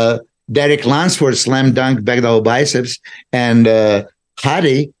Derek Lansford slam dunk back double biceps and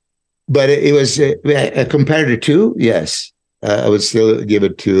Hadi, but it was compared to two. Yes, I would still give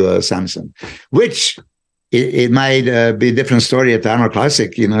it to Samson, which it might be a different story at the Armor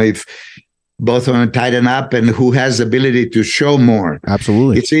Classic. If both of them tighten up and who has the ability to show more.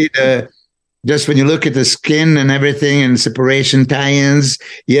 Absolutely. You see, just when you look at the skin and everything and separation tie-ins,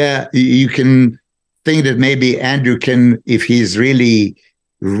 you can think that maybe Andrew can, if he's really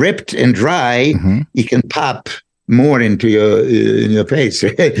ripped and dry, he can pop more into your face.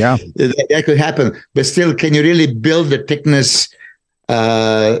 Yeah. That could happen. But still, can you really build the thickness,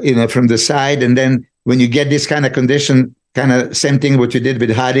 from the side? And then when you get this kind of condition, kind of same thing what you did with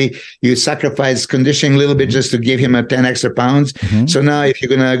Hadi, you sacrifice conditioning a little bit just to give him 10 extra pounds. So now if you're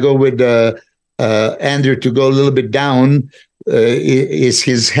going to go with Andrew to go a little bit down, is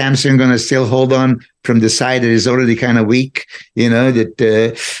his hamstring going to still hold on from the side that is already kind of weak?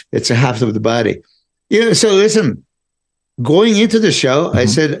 That it's a half of the body. So listen, going into the show, I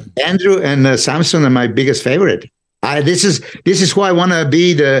said Andrew and Samson are my biggest favorite. This is who I want to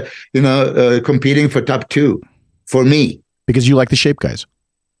be competing for top two for me. Because you like the shape guys.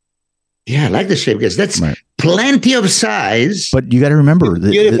 Yeah, I like the shape guys. That's plenty of size. But you got to remember,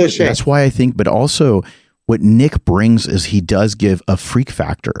 shape. That's why I think, but also what Nick brings is he does give a freak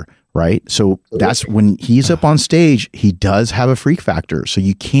factor, right? So that's when he's up on stage, he does have a freak factor. So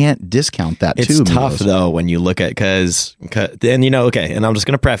you can't discount that too. It's tough though when you look at, because and and I'm just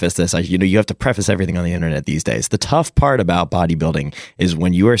going to preface this. You have to preface everything on the internet these days. The tough part about bodybuilding is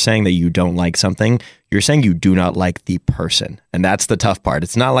when you are saying that you don't like something, you're saying you do not like the person. And that's the tough part.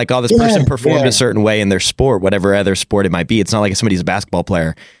 It's not like, this person performed a certain way in their sport, whatever other sport it might be. It's not like somebody's a basketball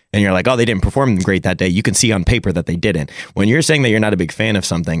player and you're like, they didn't perform great that day. You can see on paper that they didn't. When you're saying that you're not a big fan of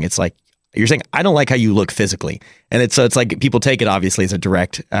something, it's like, you're saying, I don't like how you look physically. And it's like people take it obviously as a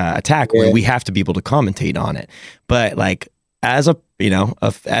direct attack when we have to be able to commentate on it. But like as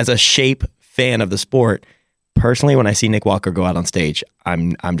a shape fan of the sport, personally, when I see Nick Walker go out on stage,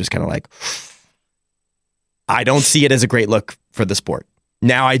 I'm just kind of like, I don't see it as a great look for the sport.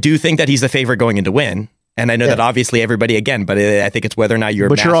 Now, I do think that he's the favorite going in to win. And I know that obviously everybody again, but I think it's whether or not you're.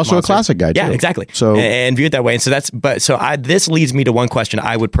 But you're also monster. A classic guy, too. Yeah, exactly. So and view it that way. And so this leads me to one question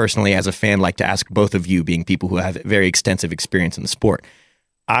I would personally, as a fan, like to ask both of you, being people who have very extensive experience in the sport.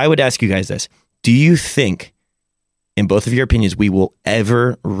 I would ask you guys this: do you think, in both of your opinions, we will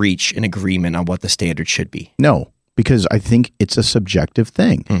ever reach an agreement on what the standard should be? No. Because I think it's a subjective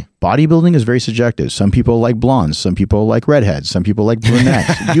thing. Bodybuilding is very subjective. Some people like blondes. Some people like redheads. Some people like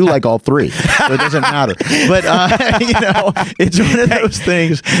brunettes. You like all three, so it doesn't matter. But it's one of those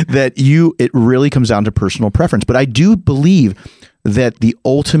things that it really comes down to personal preference. But I do believe that the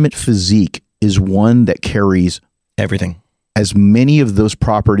ultimate physique is one that carries everything, as many of those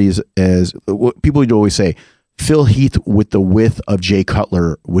properties as people would always say. Phil Heath with the width of Jay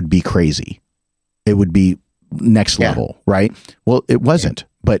Cutler would be crazy. It would be next level, right? Well, it wasn't,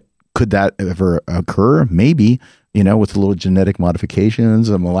 but could that ever occur? Maybe, with a little genetic modifications,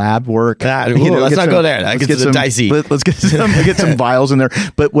 some lab work. Let's not go there. Let's get some dicey. Let's get some vials in there.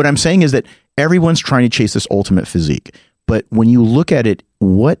 But what I'm saying is that everyone's trying to chase this ultimate physique. But when you look at it,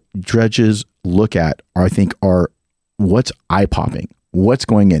 what judges look at, I think, are what's eye popping. what's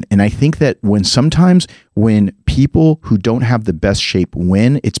going in. And I think that sometimes when people who don't have the best shape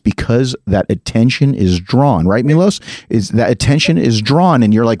win, it's because that attention is drawn, right, Milos? Is that attention is drawn,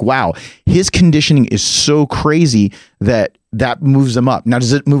 and you're like, wow, his conditioning is so crazy that moves them up. Now,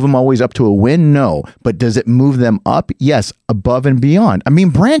 does it move them always up to a win? No. But does it move them up? Yes, above and beyond. I mean,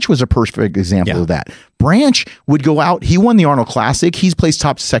 Branch was a perfect example of that. Branch would go out. He won the Arnold Classic. He's placed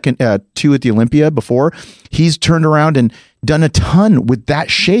top 2 at the Olympia before. He's turned around and done a ton with that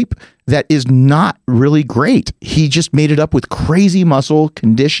shape that is not really great. He just made it up with crazy muscle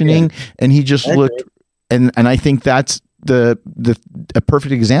conditioning, and he just looked. And I think that's a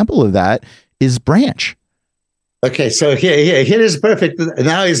perfect example of that is Branch. Okay, so here is perfect.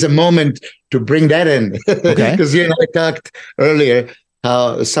 Now is the moment to bring that in. Okay. Because you and I talked earlier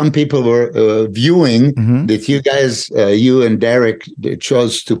how some people were viewing that you guys, you and Derek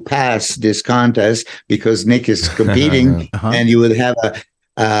chose to pass this contest because Nick is competing, and you would have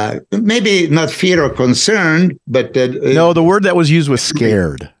a maybe not fear or concern, but no, the word that was used was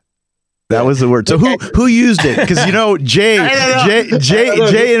scared. That was the word. So who used it? Because Jay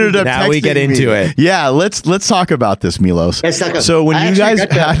ended up. Now we get into it. Yeah, let's talk about this, Milos. So when you guys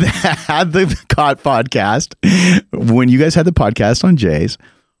had the podcast, when you guys had the podcast on Jay's,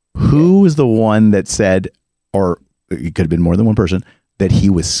 who was the one that said, or it could have been more than one person, that he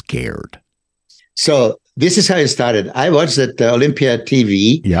was scared? So this is how it started. I watched at Olympia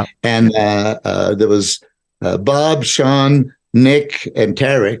TV, and there was Bob, Sean, Nick, and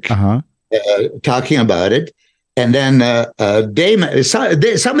Tarek. Talking about it, and then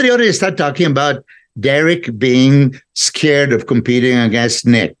somebody already started talking about Derek being scared of competing against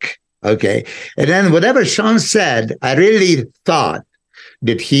Nick. Okay, and then whatever Sean said, I really thought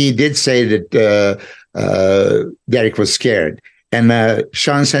that he did say that Derek was scared, and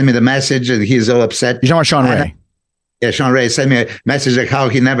Sean sent me the message, and he's all upset. You're talking about Sean Ray? Yeah, Sean Ray sent me a message like how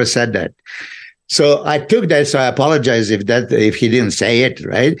he never said that. So I took that. So I apologize if he didn't say it,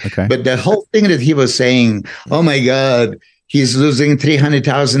 right? Okay. But the whole thing that he was saying, oh my God, he's losing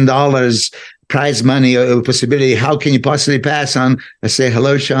 $300,000 prize money possibility. How can you possibly pass on? I say,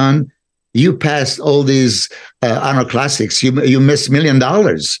 hello, Sean. You passed all these Arnold Classics. You missed $1 million.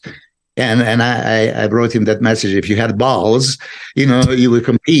 And I wrote him that message. If you had balls, you would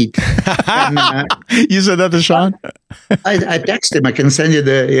compete. And, you said that to Sean? I texted him. I can send you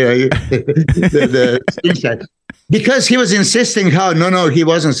the screenshot. Because he was insisting no, he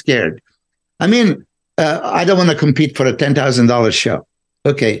wasn't scared. I mean, I don't want to compete for a $10,000 show.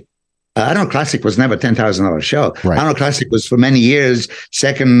 Okay. Arnold Classic was never a $10,000 show. Right. Arnold Classic was for many years,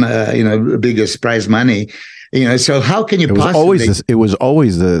 second, biggest prize money. So how can you possibly? It was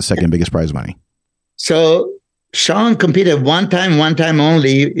always the second biggest prize money. So Sean competed one time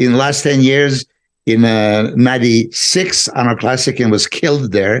only in the last 10 years in 96 Arnold Classic and was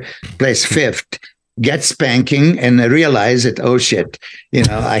killed there, placed 5th, get spanking and realize that, oh shit,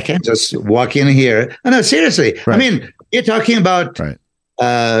 I can't just walk in here. Oh, no, seriously. Right. I mean, you're talking about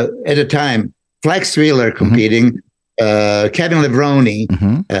at the time, Flex Wheeler competing, Kevin Levrone,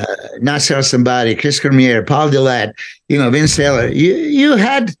 Nasser Al-Sambari, Chris Cormier, Paul Dillette, Vince Taylor. You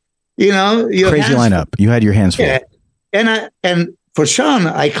had, your crazy lineup. You had your hands full. Yeah. And for Sean,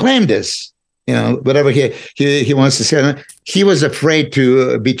 I claim this. Whatever he wants to say, he was afraid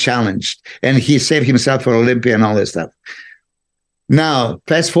to be challenged, and he saved himself for Olympia and all this stuff. Now,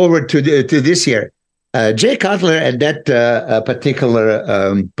 fast forward to this year. Jay Cutler at that particular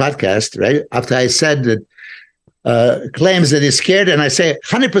podcast, right after I said that. Claims that he's scared, and I say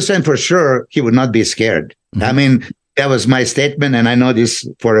 100% for sure he would not be scared. I mean, that was my statement, and I know this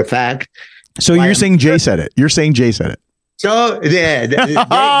for a fact. So you're saying Jay said it? You're saying Jay said it? So Jay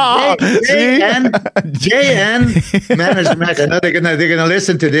and management, I know they're gonna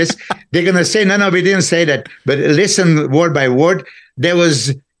listen to this. They're gonna say, no, we didn't say that. But listen word by word. There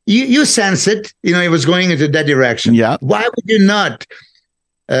was you sense it. It was going into that direction. Yeah. Why would you not?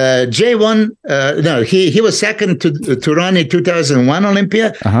 Jay won. No, he was second to Ronnie 2001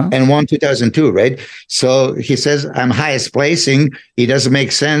 Olympia and won 2002, right? So he says, I'm highest placing. It doesn't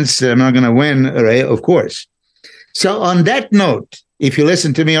make sense. I'm not going to win, right? Of course. So on that note, if you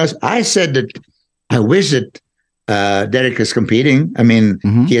listen to me, I said that I wish that Derek is competing. I mean,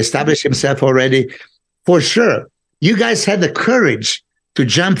 he established himself already. For sure. You guys had the courage to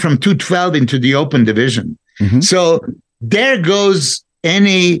jump from 212 into the open division. So there goes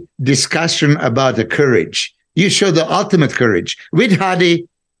any discussion about the courage. You show the ultimate courage with Hadi,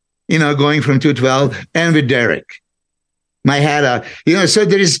 going from 212 and with Derek. My hat, so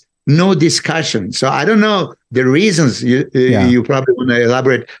there is no discussion. So I don't know the reasons you probably want to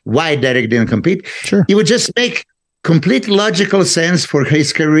elaborate why Derek didn't compete. Sure. He would just make complete logical sense for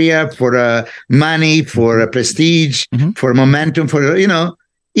his career, for money, for prestige, for momentum, for,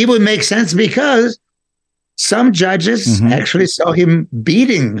 it would make sense because some judges actually saw him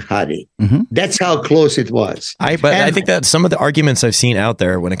beating Hadi. That's how close it was. I think that some of the arguments I've seen out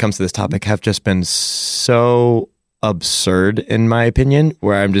there when it comes to this topic have just been so absurd, in my opinion,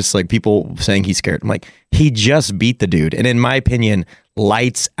 where I'm just like, people saying he's scared. I'm like, he just beat the dude. And in my opinion,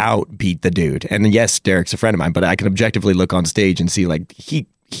 lights out beat the dude. And yes, Derek's a friend of mine, but I can objectively look on stage and see like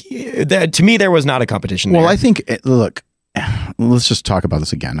to me, there was not a competition there. Well, I think, look, let's just talk about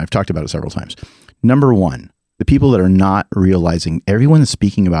this again. I've talked about it several times. Number one, the people that are not realizing, everyone that's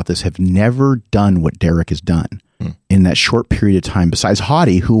speaking about this have never done what Derek has done in that short period of time, besides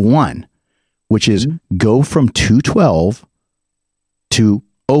Hadi, who won, which is go from 212 to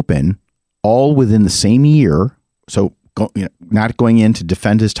open all within the same year. So not going in to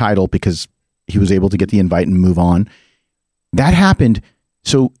defend his title because he was able to get the invite and move on. That happened.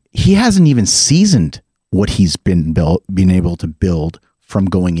 So he hasn't even seasoned what he's been able to build from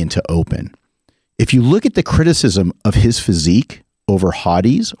going into open. If you look at the criticism of his physique over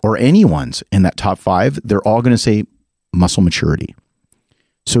Hadi's or anyone's in that top 5, they're all going to say muscle maturity.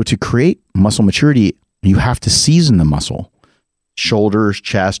 So to create muscle maturity, you have to season the muscle, shoulders,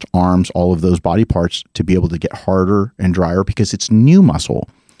 chest, arms, all of those body parts to be able to get harder and drier because it's new muscle.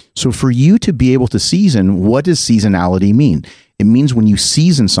 So for you to be able to season, what does seasonality mean? It means when you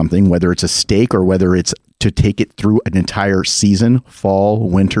season something, whether it's a steak or whether it's to take it through an entire season, fall,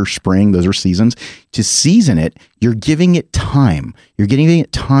 winter, spring, those are seasons. To season it, you're giving it time. You're giving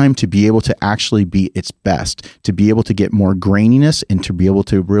it time to be able to actually be its best, to be able to get more graininess and to be able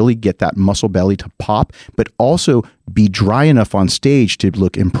to really get that muscle belly to pop, but also be dry enough on stage to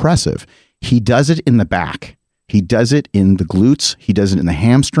look impressive. He does it in the back. He does it in the glutes. He does it in the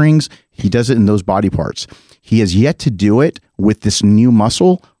hamstrings. He does it in those body parts. He has yet to do it with this new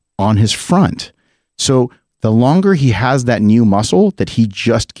muscle on his front. So the longer he has that new muscle that he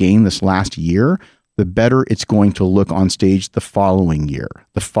just gained this last year, the better it's going to look on stage the following year,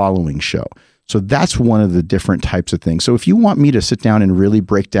 the following show. So that's one of the different types of things. So if you want me to sit down and really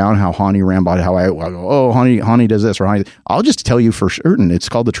break down how Hany Rambod, how I go, Hany does this, or Hany, I'll just tell you for certain. It's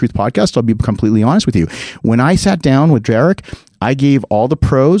called The Truth Podcast. I'll be completely honest with you. When I sat down with Derek, I gave all the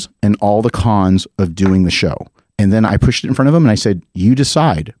pros and all the cons of doing the show. And then I pushed it in front of him and I said, you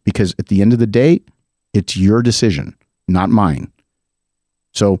decide, because at the end of the day, it's your decision, not mine.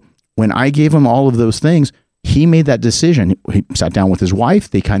 So when I gave him all of those things, he made that decision. He sat down with his wife.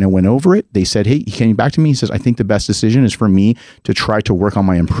 They kind of went over it. They said, hey, he came back to me. He says, I think the best decision is for me to try to work on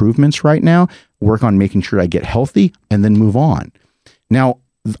my improvements right now, work on making sure I get healthy, and then move on. Now,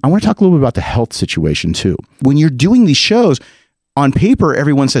 I want to talk a little bit about the health situation too. When you're doing these shows, on paper,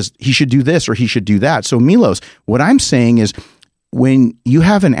 everyone says he should do this or he should do that. So Milos, what I'm saying is when you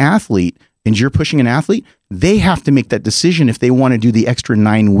have an athlete and you're pushing an athlete, they have to make that decision if they want to do the extra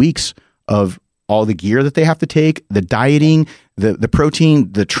 9 weeks of all the gear that they have to take, the dieting, the protein,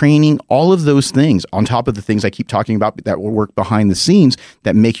 the training, all of those things on top of the things I keep talking about that will work behind the scenes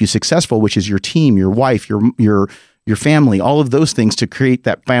that make you successful, which is your team, your wife, your family, all of those things to create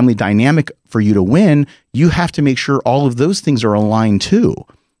that family dynamic for you to win. You have to make sure all of those things are aligned too.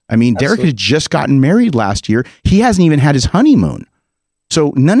 I mean, Absolutely. Derek had just gotten married last year. He hasn't even had his honeymoon.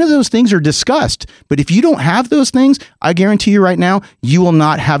 So none of those things are discussed. But if you don't have those things, I guarantee you right now, you will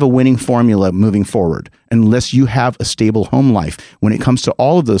not have a winning formula moving forward unless you have a stable home life when it comes to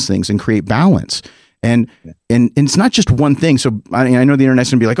all of those things and create balance. And it's not just one thing. So I know the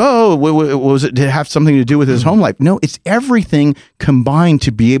internet's gonna be like, oh, was it to have something to do with his home life? No, it's everything combined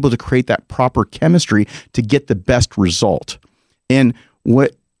to be able to create that proper chemistry to get the best result. And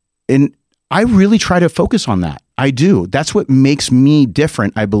I really try to focus on that. I do. That's what makes me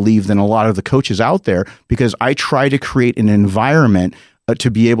different, I believe, than a lot of the coaches out there, because I try to create an environment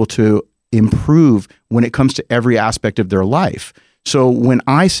to be able to improve when it comes to every aspect of their life. So when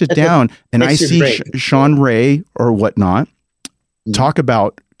I sit down and I see Sean Ray or whatnot talk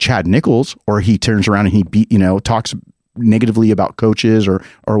about Chad Nichols, or he turns around and he talks negatively about coaches or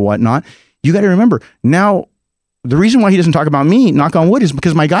whatnot, you got to remember now the reason why he doesn't talk about me, knock on wood, is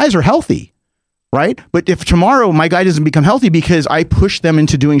because my guys are healthy. Right. But if tomorrow my guy doesn't become healthy because I push them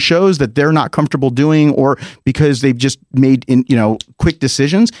into doing shows that they're not comfortable doing, or because they've just made quick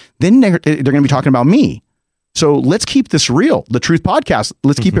decisions, then they're going to be talking about me. So let's keep this real. The Truth Podcast.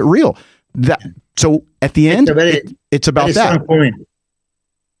 Let's keep it real. So at the end, it's about that. Point.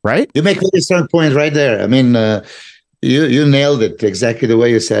 Right. You make a very strong point right there. I mean, you nailed it exactly the way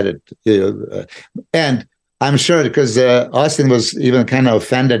you said it. And I'm sure because Austin was even kind of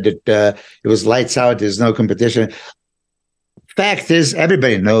offended that it was lights out. There's no competition. Fact is,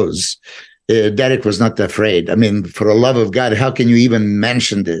 everybody knows Derek was not afraid. I mean, for the love of God, how can you even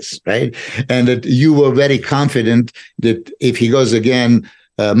mention this, right? And that you were very confident that if he goes again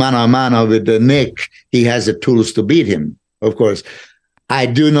mano a mano with Nick, he has the tools to beat him. Of course, I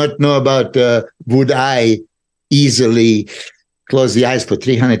do not know about would I easily close the eyes for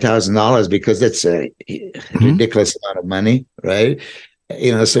 $300,000 because that's a ridiculous amount of money, right?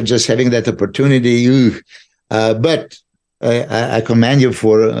 So just having that opportunity, but I commend you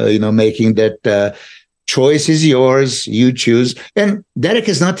for making that choice is yours. You choose, and Derek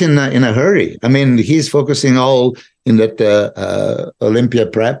is not in a hurry. I mean, he's focusing all in that Olympia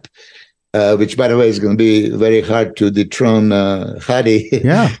prep. Which, by the way, is going to be very hard to dethrone Hadi.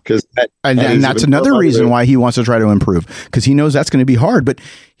 Yeah, because and that's another reason why he wants to try to improve, because he knows that's going to be hard. But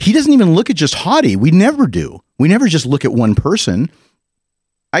he doesn't even look at just Hadi. We never do. We never just look at one person.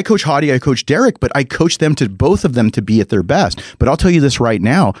 I coach Hadi, I coach Derek, but I coach them to both of them to be at their best. But I'll tell you this right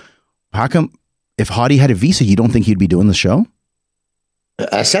now: how come if Hadi had a visa, you don't think he'd be doing the show?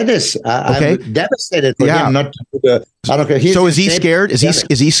 I said this. I'm devastated for him not to do the. I don't care. So is he scared? Is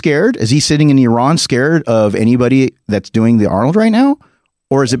he scared? Is he sitting in Iran scared of anybody that's doing the Arnold right now?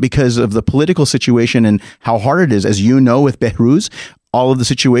 Or is it because of the political situation and how hard it is, as you know, with Behruz, all of the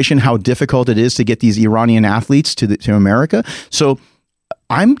situation, how difficult it is to get these Iranian athletes to America? So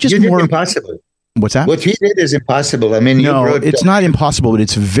I'm just more impossible. What's that? What he did is impossible. I mean, it's not impossible, but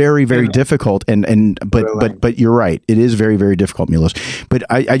it's very, very difficult. But you're right. It is very, very difficult, Milos. But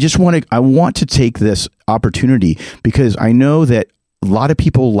I want to take this opportunity because I know that a lot of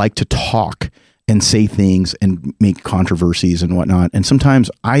people like to talk and say things and make controversies and whatnot. And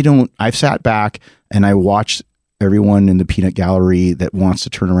sometimes I've sat back and I watched everyone in the peanut gallery that wants to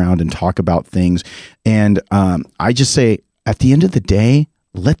turn around and talk about things. And I just say, at the end of the day,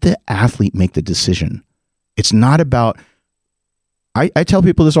 let the athlete make the decision. It's not about, I tell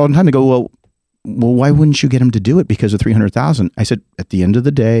people this all the time. They go, well, why wouldn't you get him to do it because of 300,000? I said, at the end of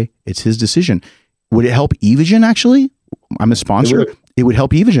the day, it's his decision. Would it help Evagen actually? I'm a sponsor. It would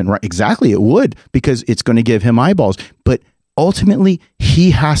help Evagen, right? Exactly. It would, because it's going to give him eyeballs. But ultimately,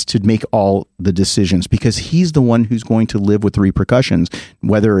 he has to make all the decisions because he's the one who's going to live with the repercussions,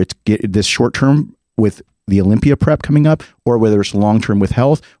 whether it's this short term with the Olympia prep coming up, or whether it's long-term with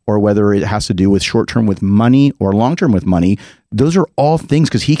health, or whether it has to do with short-term with money or long-term with money. Those are all things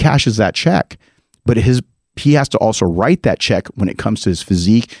because he cashes that check, but he has to also write that check when it comes to his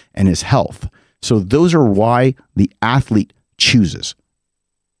physique and his health. So those are why the athlete chooses,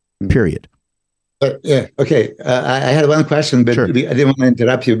 period. Yeah. Okay. I had one question, but sure. I didn't want to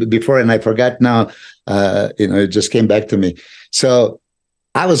interrupt you before, and I forgot now. It just came back to me. So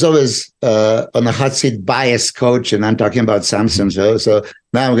I was always on a hot seat biased coach, and I'm talking about Samson. So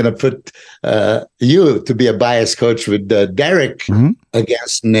now I'm going to put you to be a biased coach with Derek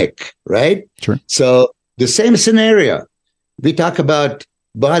against Nick, right? Sure. So the same scenario. We talk about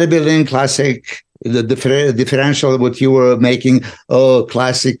bodybuilding, classic, the differential, what you were making. Oh,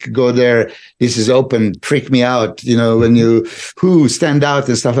 classic, go there. This is open. Freak me out. When you stand out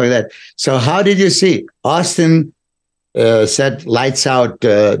and stuff like that. So how did you see Austin? Said lights out,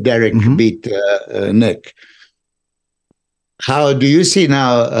 Derek beat Nick. How do you see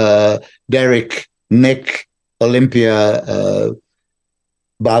now Derek, Nick, Olympia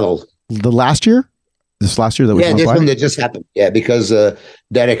battle? This last year that was this one that just happened. Yeah, because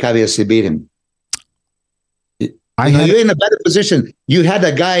Derek obviously beat him. You're in a better position. You had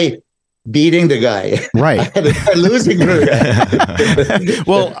a guy beating the guy. Right. Losing the guy.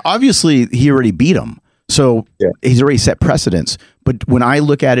 Well, obviously he already beat him. So he's already set precedents. But when I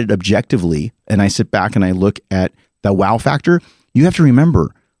look at it objectively and I sit back and I look at the wow factor, you have to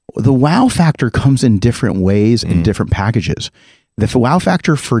remember the wow factor comes in different ways in different packages. The wow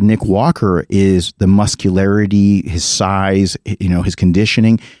factor for Nick Walker is the muscularity, his size, his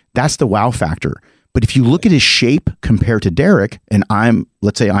conditioning. That's the wow factor. But if you look at his shape compared to Derek, and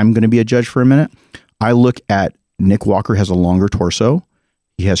let's say I'm going to be a judge for a minute, I look at Nick Walker has a longer torso.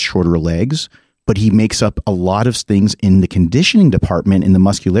 He has shorter legs. But he makes up a lot of things in the conditioning department, in the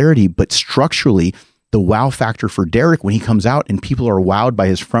muscularity, but structurally, the wow factor for Derek when he comes out and people are wowed by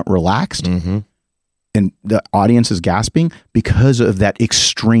his front relaxed and the audience is gasping because of that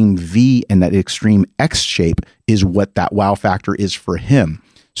extreme V and that extreme X shape is what that wow factor is for him.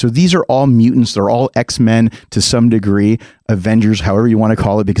 So these are all mutants. They're all X-Men to some degree, Avengers, however you want to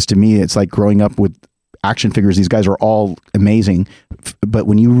call it, because to me, it's like growing up with action figures. These guys are all amazing. But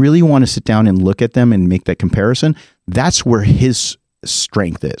when you really want to sit down and look at them and make that comparison, that's where his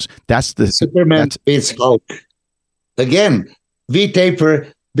strength is. That's the Superman beats Hulk. Again, V taper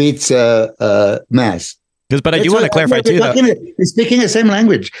beats mass. But I do want to clarify too. He's speaking the same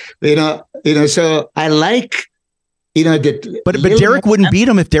language, So I like, that. But Derek wouldn't beat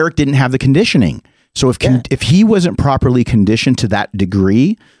him if Derek didn't have the conditioning. So if he wasn't properly conditioned to that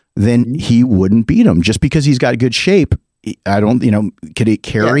degree, then he wouldn't beat him. Just because he's got good shape, could it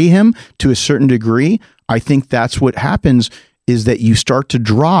carry him to a certain degree? I think that's what happens, is that you start to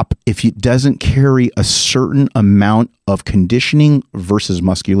drop if it doesn't carry a certain amount of conditioning versus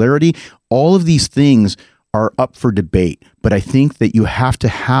muscularity. All of these things are up for debate, but I think that you have to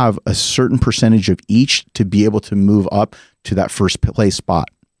have a certain percentage of each to be able to move up to that first place spot.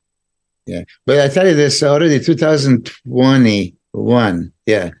 Yeah, but I tell you this, already 2021,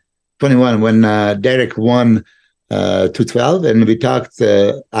 21, when Derek won 212, and we talked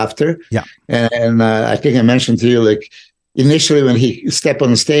after. Yeah, and I think I mentioned to you, like, initially when he stepped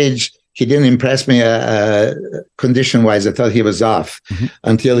on the stage, he didn't impress me condition-wise. I thought he was off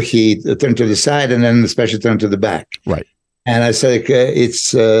until he turned to the side, and then especially turned to the back. Right. And I said,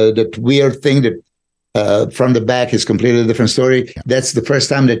 it's that weird thing that from the back is completely different story. Yeah. That's the first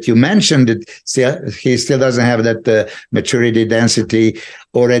time that you mentioned it. He still doesn't have that maturity density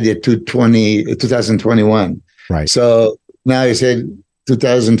already at 2021. Right. So now he said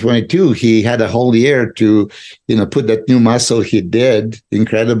 2022, he had a whole year to, put that new muscle. He did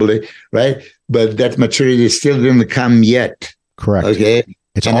incredibly, right? But that maturity still didn't come yet. Correct. Okay.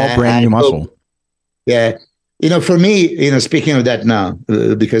 It's all brand new muscle. Yeah. For me, speaking of that now,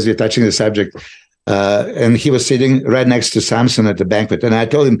 because you're touching the subject, and he was sitting right next to Samson at the banquet. And I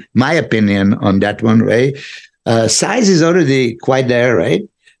told him my opinion on that one, right? Size is already quite there, right?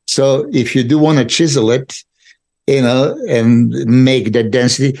 So if you do want to chisel it, and make that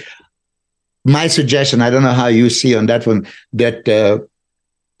density, my suggestion, I don't know how you see on that one, that,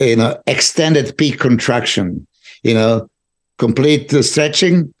 extended peak contraction, complete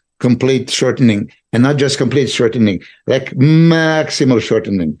stretching, complete shortening, and not just complete shortening, like maximal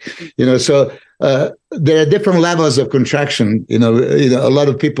shortening, so there are different levels of contraction. A lot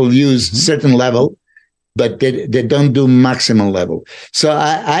of people use certain level, but they don't do maximum level. So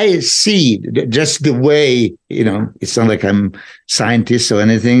I see just the way, it's not like I'm scientist or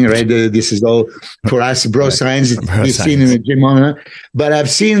anything, right? This is all for us, bro science. You've seen in the gym owner. But I've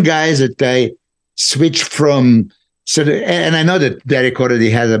seen guys that they switch from, and I know that Derek already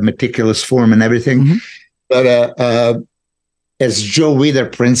has a meticulous form and everything, but as Joe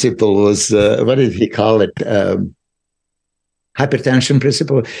Weider principle was, what did he call it? Hypertension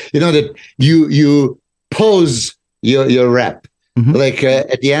principle. That you pose your rep, like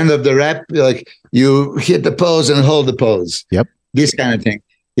at the end of the rep, like you hit the pose and hold the pose. Yep, this kind of thing.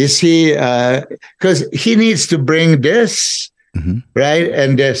 Is he? Because he needs to bring this right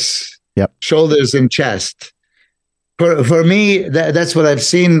and this. Yep, shoulders and chest. For me, that's what I've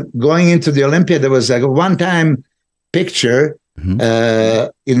seen going into the Olympia. There was like a one-time picture in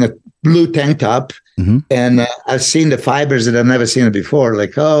a blue tank top. And I've seen the fibers that I've never seen it before.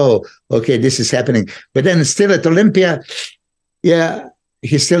 Like, oh, okay, this is happening. But then still at Olympia,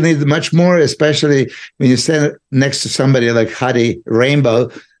 he still needs much more, especially when you stand next to somebody like Hadi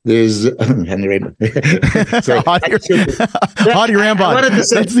Rainbow. There's Hadi Rainbow. Hadi Rainbow.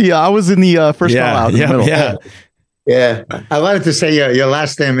 I was in the first call out in the middle. Yeah, I wanted to say your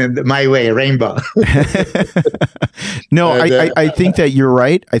last name in my way, Rainbow. No, I think that you're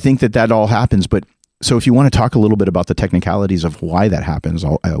right. I think that all happens, but. So if you want to talk a little bit about the technicalities of why that happens,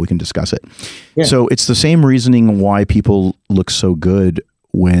 we can discuss it. Yeah. So it's the same reasoning why people look so good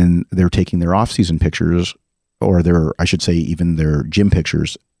when they're taking their off-season pictures, or even their gym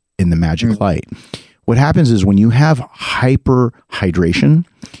pictures in the magic light. What happens is when you have hyperhydration,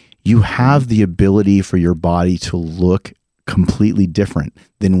 you have the ability for your body to look completely different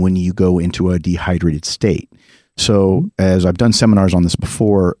than when you go into a dehydrated state. So as I've done seminars on this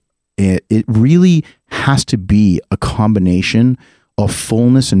before, it really has to be a combination of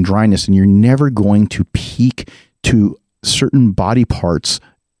fullness and dryness, and you're never going to peak to certain body parts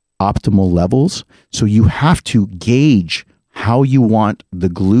optimal levels. So you have to gauge how you want the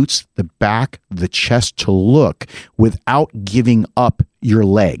glutes, the back, the chest to look without giving up your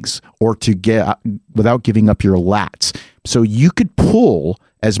legs or without giving up your lats. So you could pull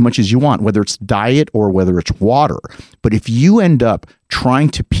as much as you want, whether it's diet or whether it's water. But if you end up trying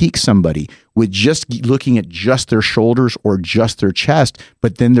to peak somebody with just looking at just their shoulders or just their chest,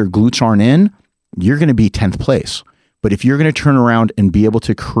 but then their glutes aren't in, you're going to be 10th place. But if you're going to turn around and be able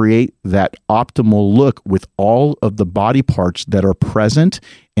to create that optimal look with all of the body parts that are present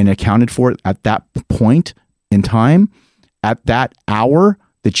and accounted for at that point in time, at that hour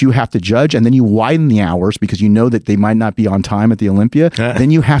that you have to judge, and then you widen the hours because you know that they might not be on time at the Olympia, then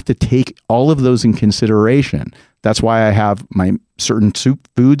you have to take all of those in consideration. That's why I have my certain soup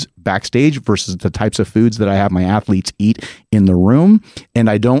foods backstage versus the types of foods that I have my athletes eat in the room. And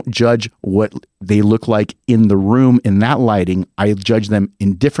I don't judge what they look like in the room in that lighting. I judge them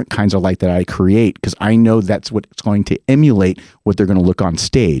in different kinds of light that I create because I know that's what's going to emulate what they're going to look on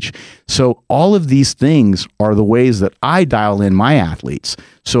stage. So all of these things are the ways that I dial in my athletes.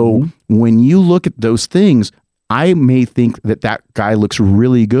 So when you look at those things, I may think that that guy looks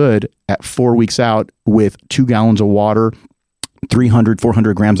really good at 4 weeks out with 2 gallons of water, 300,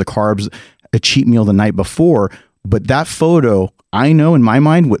 400 grams of carbs, a cheat meal the night before. But that photo, I know in my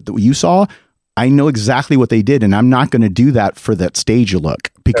mind, what you saw, I know exactly what they did. And I'm not going to do that for that stage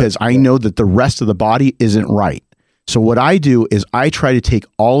look because I know that the rest of the body isn't right. So what I do is I try to take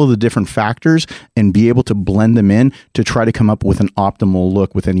all of the different factors and be able to blend them in to try to come up with an optimal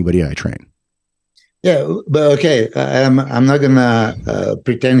look with anybody I train. Yeah, but okay, I'm not gonna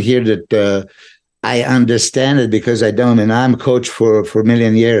pretend here that I understand it because I don't, and I'm coach for a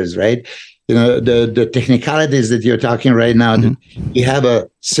million years, right? You know, the technicalities that you're talking right now. That you have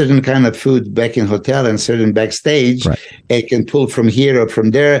a certain kind of food back in hotel and certain backstage. Right. It can pull from here or from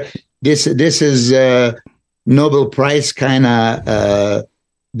there. This is Nobel Prize kind of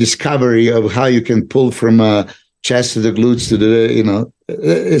discovery of how you can pull from chest to the glutes to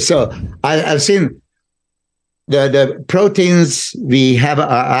the So I've seen. The proteins we have our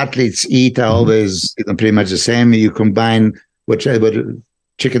athletes eat are always pretty much the same. You combine whatever,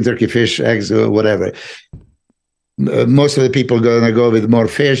 chicken, turkey, fish, eggs, or whatever. Most of the people are going to go with more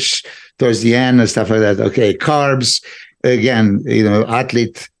fish towards the end and stuff like that. Okay, carbs. Again,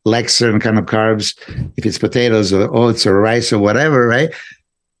 athlete likes certain kind of carbs. If it's potatoes or oats or rice or whatever, right?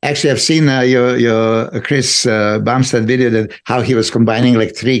 Actually, I've seen your Chris Bumstead video that how he was combining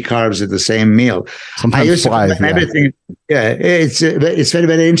like 3 carbs at the same meal. Sometimes I used 5, to combine everything. Yeah, it's very,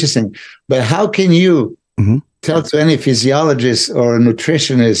 very interesting. But how can you tell to any physiologist or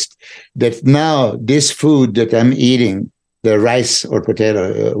nutritionist that now this food that I'm eating, the rice or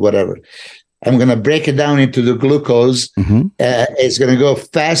potato, whatever, I'm going to break it down into the glucose. It's going to go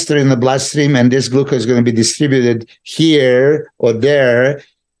faster in the bloodstream, and this glucose is going to be distributed here or there.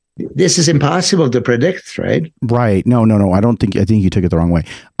 This is impossible to predict, right? Right. No. I think you took it the wrong way.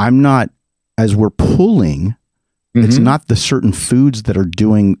 I'm not, as we're pulling, it's not the certain foods that are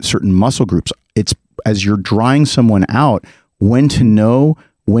doing certain muscle groups. It's as you're drying someone out, when to know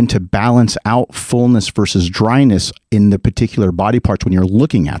when to balance out fullness versus dryness in the particular body parts when you're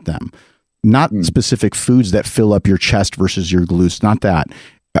looking at them. Not specific foods that fill up your chest versus your glutes, not that.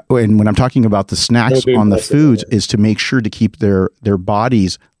 And when I'm talking about the snacks on the foods is to make sure to keep their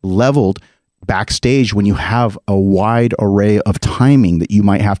bodies leveled backstage when you have a wide array of timing that you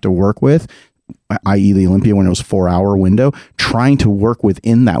might have to work with, i.e. the Olympia when it was 4-hour window, trying to work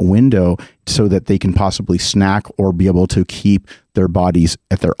within that window so that they can possibly snack or be able to keep their bodies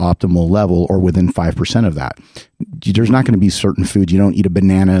at their optimal level or within 5% of that. There's not going to be certain foods. You don't eat a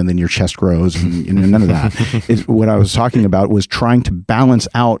banana and then your chest grows and none of that. What I was talking about was trying to balance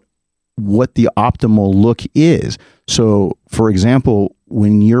out what the optimal look is. So, for example,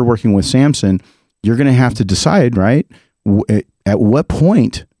 when you're working with Samson, you're going to have to decide, right, at what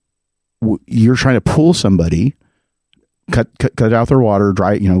point you're trying to pull somebody, cut out their water,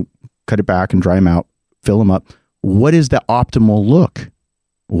 dry, cut it back and dry them out, fill them up. What is the optimal look?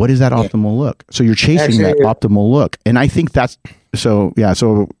 What is that optimal look? So you're chasing that optimal look. And I think that's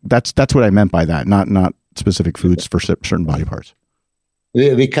what I meant by that, not specific foods for certain body parts.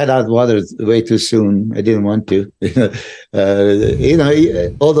 We cut out water way too soon. I didn't want to.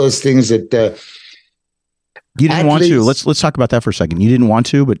 All those things that you didn't want to. Let's talk about that for a second. You didn't want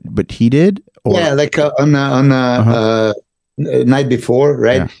to, but he did. Or? Yeah, like on night before,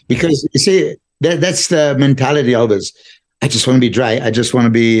 right? Yeah. Because you see, that's the mentality always. I just want to be dry. I just want to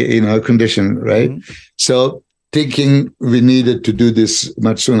be, conditioned, right? So thinking we needed to do this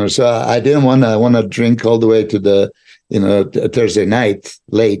much sooner. So I didn't want to drink all the way to the, Thursday night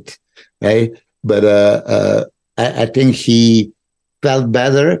late, right? But I think he felt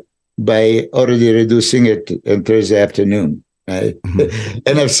better by already reducing it on Thursday afternoon, right?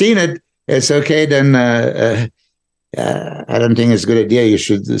 And I've seen it. It's okay. Then I don't think it's a good idea. You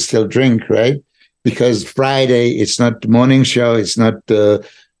should still drink, right? Because Friday, it's not the morning show. It's not the,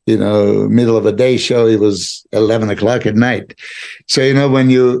 middle of a day show. It was 11 o'clock at night. So, when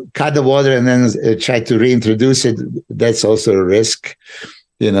you cut the water and then try to reintroduce it, that's also a risk,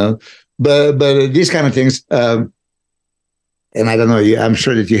 but these kind of things, and I don't know, I'm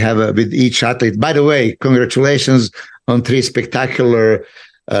sure that you have with each athlete. By the way, congratulations on three spectacular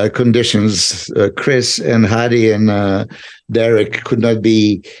conditions. Chris and Hadi and Derek could not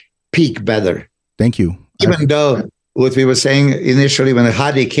be peak better. Thank you. Even though what we were saying initially when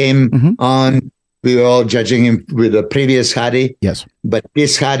Hadi came on, we were all judging him with the previous Hadi. Yes. But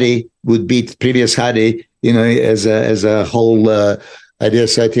this Hadi would beat previous Hadi, as a whole idea.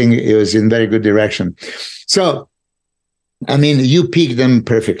 So I think it was in very good direction. So, I mean, you peaked them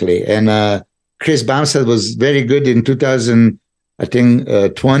perfectly. And Chris Bumstead was very good in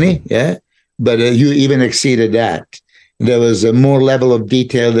 2020. Yeah. But you even exceeded that. There was a more level of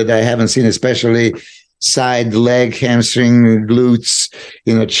detail that I haven't seen, especially side, leg, hamstring, glutes,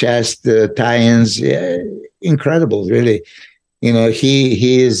 chest, tie-ins. Yeah, incredible, really.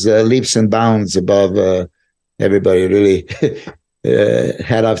 He is leaps and bounds above everybody, really.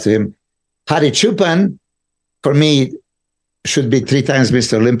 Head off to him. Hadi Choopan, for me, should be 3 times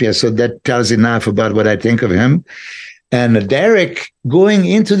Mr. Olympia, so that tells enough about what I think of him. And Derek, going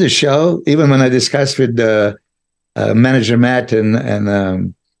into the show, even when I discussed with manager Matt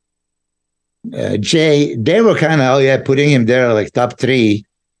and Jay, they were kind of, putting him there like top 3.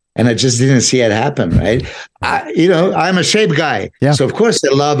 And I just didn't see it happen, right? I'm a shape guy. Yeah. So, of course,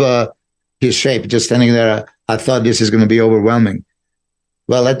 I love his shape. Just standing there, I thought this is going to be overwhelming.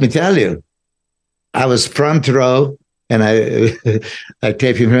 Well, let me tell you, I was front row, and I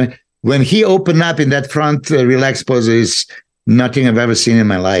taped him. When he opened up in that front relaxed pose, is nothing I've ever seen in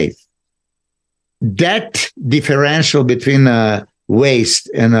my life. That differential between waist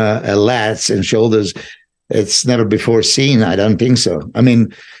and lats and shoulders, it's never before seen. I don't think so. I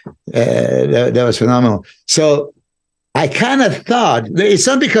mean, that was phenomenal. So I kind of thought, it's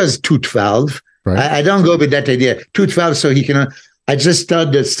not because 212. Right. I don't go with that idea. 212, so he can. I just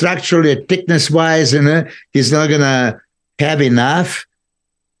thought that structurally, thickness-wise, he's not going to have enough.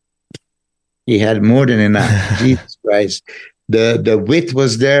 He had more than enough. Jesus Christ. The width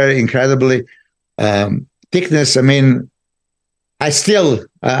was there incredibly. Thickness, I mean,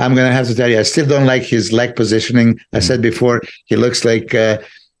 I'm going to have to tell you, I still don't like his leg positioning. I said before, he looks like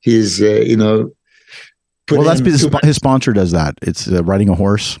he's, well, that's because his sponsor does that. It's riding a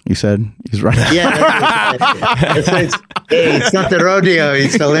horse, you said? He's riding. Yeah. It's not the rodeo,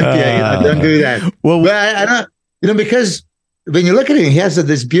 it's Olympia. Don't do that. Well, I don't, because when you look at him, he has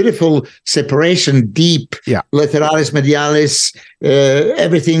this beautiful separation, deep, lateralis, medialis,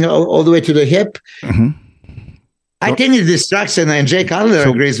 everything all the way to the hip. Mm-hmm. I think it's distraction, and Jay Cutler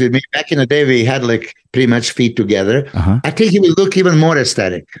agrees with me. Back in the day, we had like pretty much feet together. Uh-huh. I think he will look even more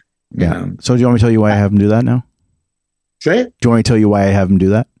aesthetic. Yeah. So do you want me to tell you why I have him do that now? Say? Do you want me to tell you why I have him do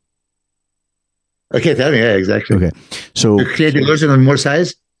that? Okay, tell me. Yeah, exactly. Okay. So to create the illusion of more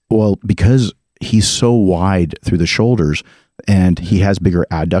size? Well, because he's so wide through the shoulders and he has bigger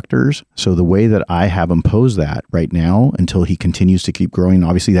adductors. So the way that I have him pose that right now until he continues to keep growing,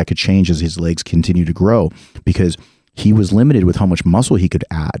 obviously that could change as his legs continue to grow because he was limited with how much muscle he could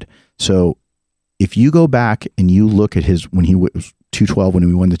add. So if you go back and you look at his, when he was 212, when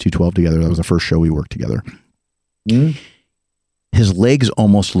we won the 212 together, that was the first show we worked together. Mm. His legs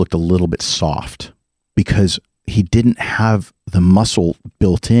almost looked a little bit soft because he didn't have the muscle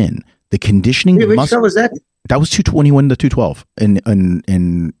built in. The conditioning. Wait, which show was that? That was 2021 to 212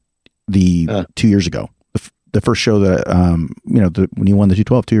 in the 2 years ago. The first show that when he won the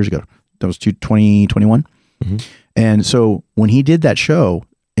 212 2 years ago. That was 2021. Mm-hmm. And so when he did that show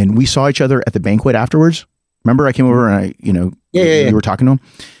and we saw each other at the banquet afterwards, remember I came over and you were talking to him.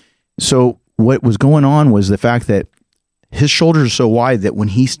 So what was going on was the fact that his shoulders are so wide that when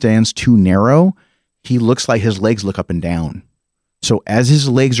he stands too narrow, he looks like his legs look up and down. So as his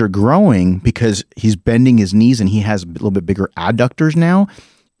legs are growing, because he's bending his knees and he has a little bit bigger adductors now,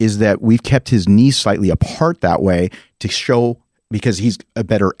 is that we've kept his knees slightly apart that way to show, because he's a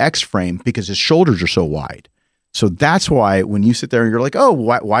better X frame because his shoulders are so wide. So that's why when you sit there and you're like, oh,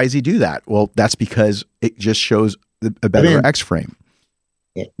 why does he do that? Well, that's because it just shows a better X frame.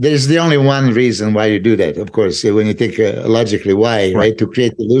 There's the only one reason why you do that, of course, when you think logically why, right? To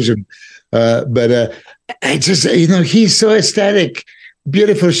create illusion. But I just, he's so aesthetic,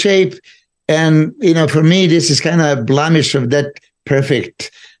 beautiful shape. And, for me, this is kind of a blemish of that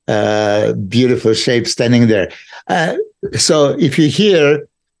perfect, beautiful shape standing there. So if you hear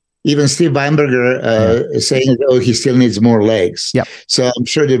even Steve Weinberger saying, he still needs more legs. Yep. So I'm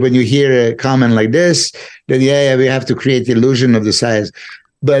sure that when you hear a comment like this, then we have to create the illusion of the size.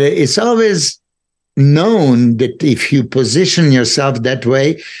 But it's always known that if you position yourself that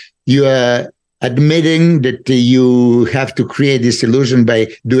way, you admitting that you have to create this illusion by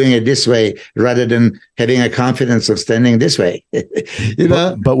doing it this way rather than having a confidence of standing this way.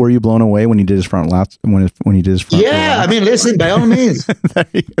 But were you blown away when he did his front lats? When he did his front? Yeah, I mean, listen, by all means,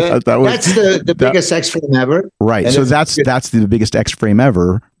 that's the biggest X frame ever. Right. And so that's the biggest X frame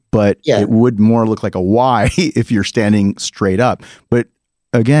ever. But it would more look like a Y if you're standing straight up. But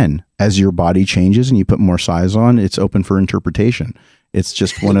again, as your body changes and you put more size on, it's open for interpretation. It's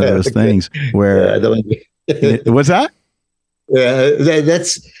just one of those things where what's that?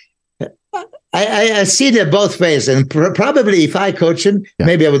 That's I see that both ways, and probably if I coach him,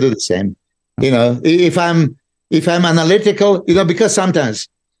 maybe I would do the same. If I'm analytical, because sometimes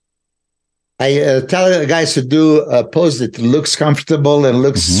I tell guys to do a pose that looks comfortable and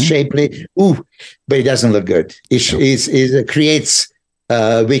looks shapely, but it doesn't look good. It creates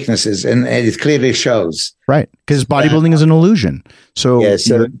weaknesses, and it clearly shows. Right, because bodybuilding is an illusion. So,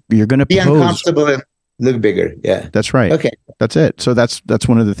 you're going to be uncomfortable and look bigger. Yeah, that's right. Okay, that's it. So that's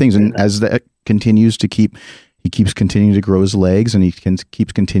one of the things. And as that continues to he keeps continuing to grow his legs, and he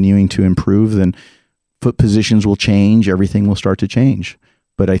keeps continuing to improve, then foot positions will change. Everything will start to change.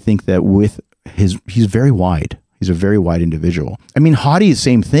 But I think that he's very wide. He's a very wide individual. I mean, Hadi is the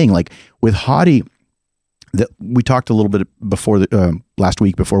same thing. Like with Hadi, that we talked a little bit before last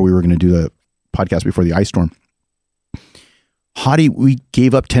week before we were going to do the podcast before the ice storm. Hadi, we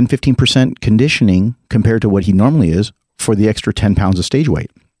gave up 10-15% conditioning compared to what he normally is for the extra 10 pounds of stage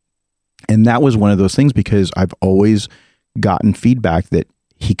weight. And that was one of those things because I've always gotten feedback that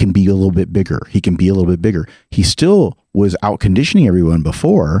he can be a little bit bigger. He still was out conditioning everyone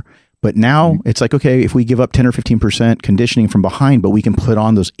before, but now it's like, okay, if we give up 10 or 15% conditioning from behind, but we can put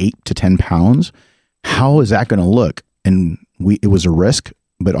on those 8 to 10 pounds, how is that going to look? And it was a risk,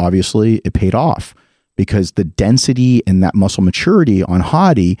 but obviously it paid off because the density and that muscle maturity on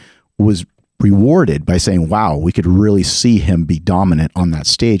Hadi was rewarded by saying, wow, we could really see him be dominant on that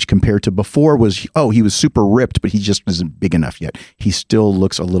stage compared to before he was super ripped, but he just isn't big enough yet. He still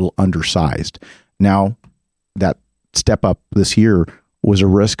looks a little undersized. Now that step up this year was a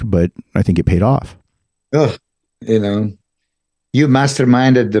risk, but I think it paid off. Oh, you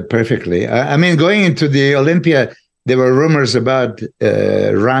masterminded perfectly. I mean, going into the Olympia, there were rumors about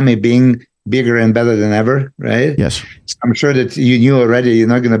Ramy being bigger and better than ever, right? Yes. So I'm sure that you knew already you're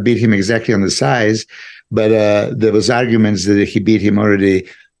not going to beat him exactly on the size, but there was arguments that he beat him already,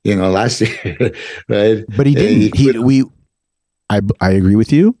 last year, right? But he didn't. I agree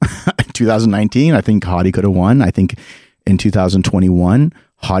with you. 2019, I think Hadi could have won. I think in 2021,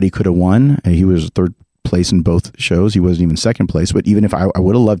 Hadi could have won. He was third place in both shows. He wasn't even second place, but even if I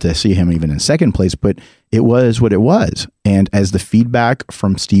would have loved to see him even in second place, but it was what it was. And as the feedback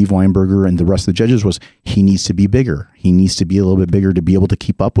from Steve Weinberger and the rest of the judges was, he needs to be bigger. He needs to be a little bit bigger to be able to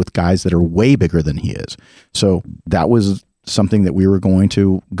keep up with guys that are way bigger than he is. So that was something that we were going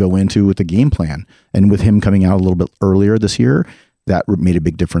to go into with the game plan. And with him coming out a little bit earlier this year, that made a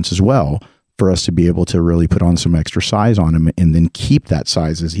big difference as well for us to be able to really put on some extra size on him and then keep that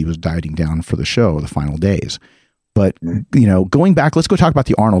size as he was dieting down for the show, the final days. But, going back, let's go talk about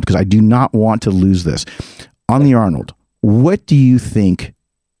the Arnold because I do not want to lose this. On the Arnold, what do you think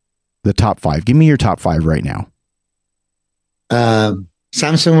the top 5? Give me your top 5 right now.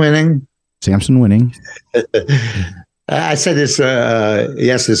 Samson winning. I said this,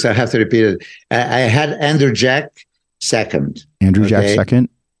 yes, I have to repeat it. I had Andrew Jack second. Jack second.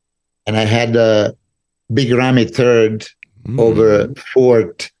 And I had Big Ramy third over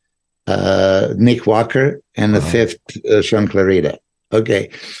fourth Nick Walker and the fifth Sean Clarida. Okay.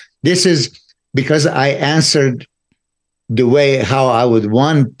 This is because I answered the way how I would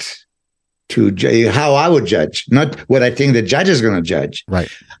want to how I would judge, not what I think the judge is going to judge. Right.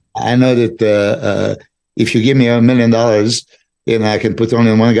 I know that if you give me $1 million, I can put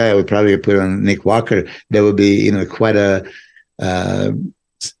only one guy. I would probably put on Nick Walker. That would be, quite a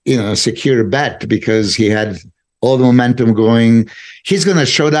secure bet because he had all the momentum going. He's going to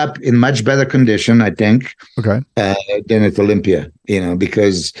show up in much better condition, I think, than at Olympia,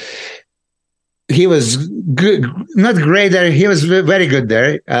 because he was good, not great there. He was very good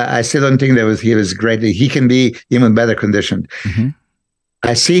there. I still don't think he was great. He can be even better conditioned. Mm-hmm.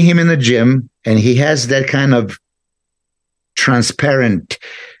 I see him in the gym and he has that kind of transparent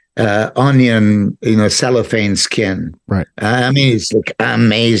onion, cellophane skin. Right. I mean, it's like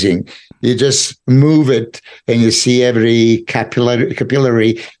amazing. You just move it and you see every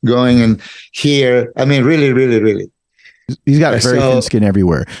capillary going in here. I mean, really, really, really. He's got very thin skin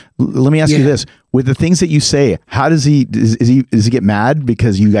everywhere. Let me ask you this: with the things that you say, how does does he get mad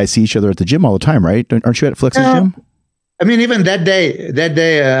because you guys see each other at the gym all the time, right? Aren't you at Flex's gym? I mean, even that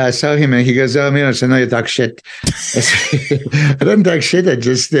day, I saw him and he goes, "Oh, man, so now you talk shit." I don't talk shit. I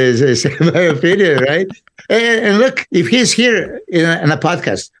just say my opinion, right? And look, if he's here in a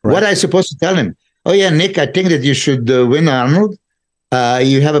podcast, what I supposed to tell him? Oh yeah, Nick, I think that you should win Arnold.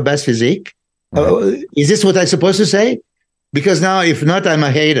 You have a best physique. Is this what I'm supposed to say? Because now, if not, I'm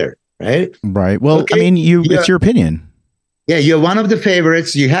a hater, right? Right. Well, okay. I mean, it's your opinion. Yeah, you're one of the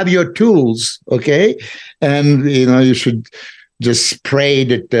favorites. You have your tools, okay? And, you should just pray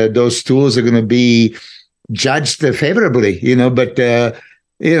that those tools are going to be judged favorably, But,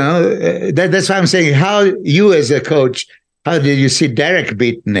 that's why I'm saying, how you as a coach, how did you see Derek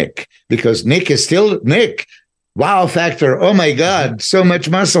beat Nick? Because Nick is still Nick. Wow factor. Oh, my God, so much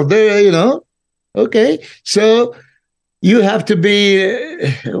muscle there, Okay, so you have to be,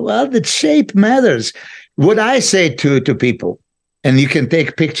 the shape matters. What I say to people, and you can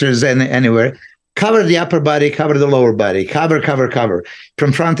take pictures anywhere, cover the upper body, cover the lower body, cover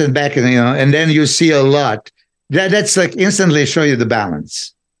from front and back, and then you see a lot. That's like instantly show you the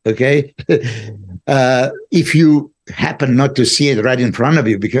balance. Okay, if you happen not to see it right in front of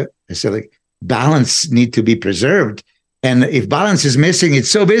you, because I said like balance need to be preserved, and if balance is missing,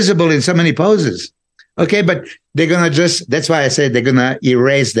 it's so visible in so many poses. Okay, but they're going to that's why I said they're going to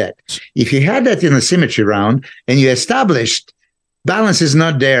erase that. If you had that in a symmetry round and you established balance is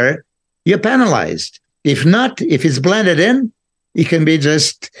not there, you're penalized. If not, if it's blended in, it can be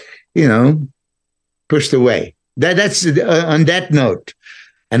just, pushed away. That's on that note.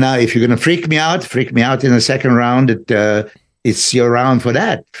 And now if you're going to freak me out in the second round, it's your round for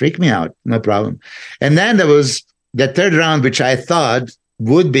that. Freak me out, no problem. And then there was the third round, which I thought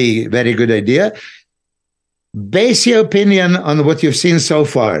would be a very good idea. Base your opinion on what you've seen so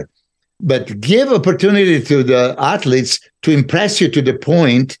far, but give opportunity to the athletes to impress you to the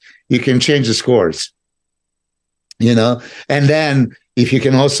point you can change the scores, and then if you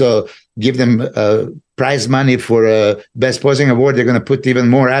can also give them prize money for a best posing award, they're going to put even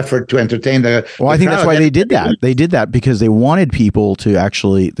more effort to entertain the I think that's why they did that. They did that because they wanted people to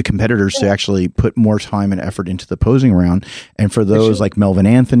the competitors to actually put more time and effort into the posing round. And for those like Melvin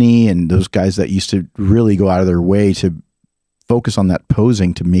Anthony and those guys that used to really go out of their way to focus on that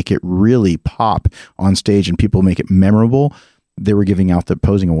posing to make it really pop on stage and people make it memorable, they were giving out the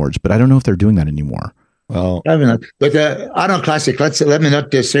posing awards. But I don't know if they're doing that anymore. Well, but Arnold Classic. Let me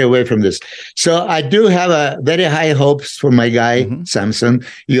not stray away from this. So I do have a very high hopes for my guy Samson.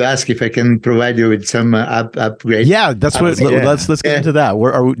 You ask if I can provide you with some upgrade. Yeah, that's what. Let's get into that.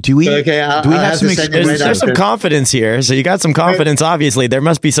 Do we have some? There's some confidence here. So you got some confidence. Obviously, there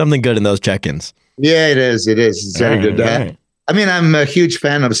must be something good in those check-ins. Yeah, it is. It's very good. Right. I mean, I'm a huge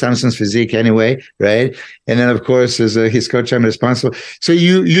fan of Samson's physique anyway, right? And then, of course, as his coach, I'm responsible. So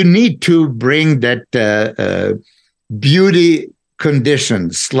you need to bring that beauty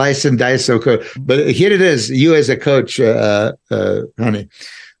condition, slice and dice. But here it is, you as a coach, honey,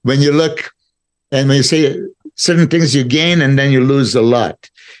 when you look and when you say certain things, you gain and then you lose a lot.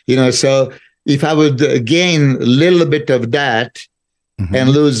 So if I would gain a little bit of that,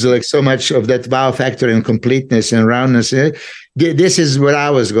 and lose like so much of that wow factor and completeness and roundness. This is where I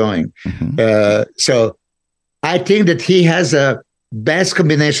was going. So I think that he has a best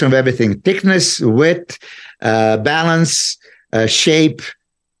combination of everything: thickness, width, balance, shape,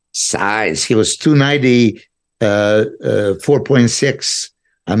 size. He was 290, 4.6.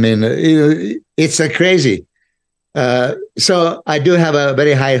 I mean, it's a crazy. So I do have a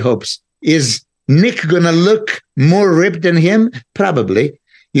very high hopes. Is Nick gonna look more ripped than him? Probably.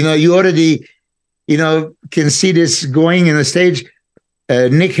 You already, can see this going in the stage.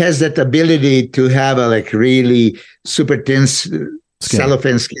 Nick has that ability to have a really super thin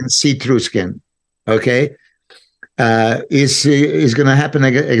cellophane skin, see-through skin. Okay. Is going to happen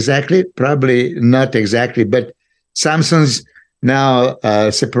exactly? Probably not exactly. But Samson's now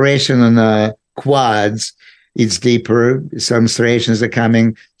separation on quads. It's deeper. Some striations are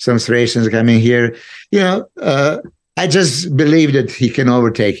coming. Some striations are coming here. I just believe that he can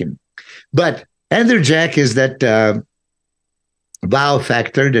overtake him. But Andrew Jack is that wow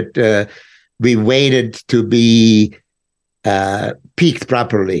factor that we waited to be peaked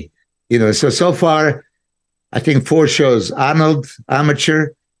properly. So far, I think 4 shows. Arnold, amateur,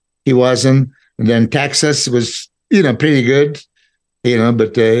 he wasn't. And then Texas was, pretty good.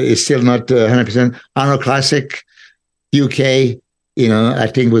 But it's still not 100%. Arnold Classic, UK, I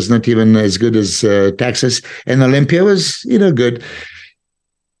think was not even as good as Texas. And Olympia was, good.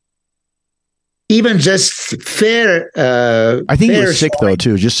 Even just fair. I think he was sick though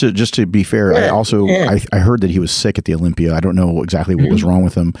too. Just to be fair, I heard that he was sick at the Olympia. I don't know exactly what was wrong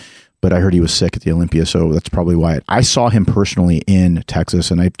with him, but I heard he was sick at the Olympia, so that's probably why. I saw him personally in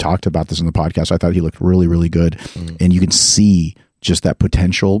Texas, and I've talked about this in the podcast. I thought he looked really, really good, and you can see just that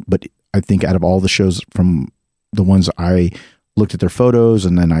potential. But I think out of all the shows, from the ones I looked at their photos,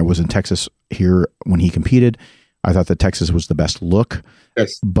 and then I was in Texas here when he competed, I thought that Texas was the best look.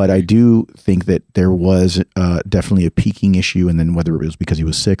 Yes. But I do think that there was definitely a peaking issue, and then whether it was because he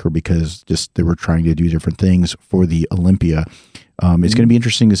was sick or because just they were trying to do different things for the Olympia, it's going to be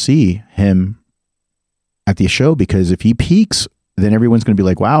interesting to see him at the show, because if he peaks, then everyone's going to be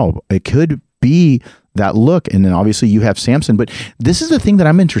like, wow, it could be that look. And then obviously you have Samson, but this is the thing that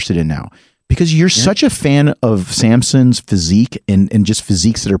I'm interested in now, because you're such a fan of Samson's physique and just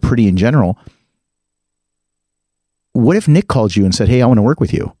physiques that are pretty in general. What if Nick called you and said, hey, I want to work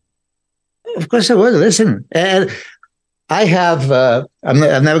with you? Of course I would. Listen, I have, I'm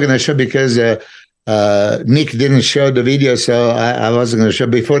never going to show because Nick didn't show the video, so I wasn't going to show.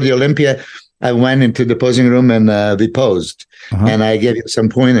 Before the Olympia, I went into the posing room and we posed, and I gave him some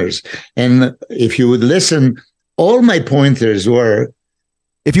pointers. And if you would listen, all my pointers were...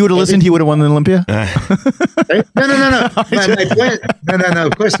 If you would have listened, he would have won the Olympia? No. My point, no,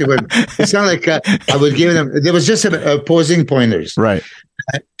 of course he would. It's not like I would give them... There was just posing pointers. Right.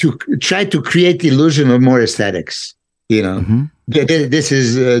 To try to create the illusion of more aesthetics. You know, this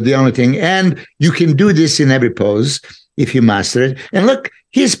is the only thing. And you can do this in every pose if you master it. And look,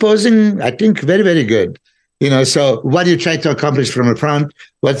 he's posing, I think, very, very good. You know, so what do you try to accomplish from the front?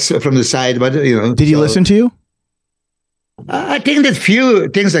 What's from the side? What, you know? Did he listen to you? I think that few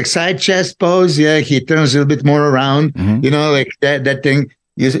things like side chest pose, he turns a little bit more around. You know, like that thing.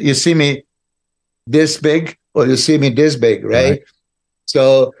 You see me this big, or you see me this big, right?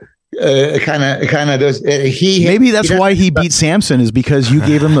 So kind of does. Maybe that's why he beat Samson, is because you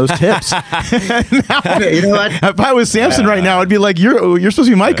gave him those tips. Now, you know what? If I was Samson right now, I'd be like, you're supposed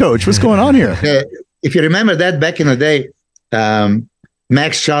to be my coach. What's going on here? If you remember that back in the day,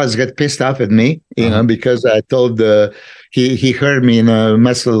 Max Charles got pissed off at me, you know, because I told he heard me in a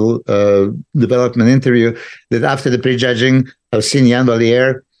muscle development interview that after the prejudging, I've seen Jan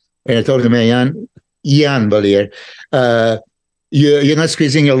Valliere, and I told him, hey, Jan Valliere, you're not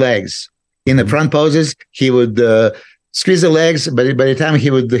squeezing your legs. In the front poses, he would squeeze the legs, but by the time he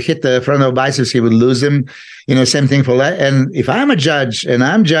would hit the frontal biceps, he would lose them. You know, same thing for leg. And if I'm a judge and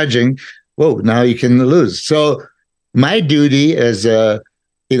I'm judging, whoa, now you can lose. So my duty as a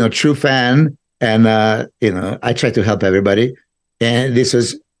true fan, and I try to help everybody. And this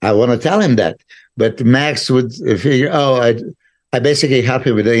was, I want to tell him that, but Max would figure, I basically help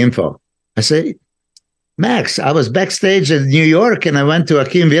him with the info. I say, Max, I was backstage in New York, and I went to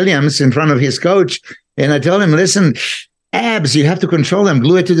Akeem Williams in front of his coach, and I told him, listen, abs, you have to control them,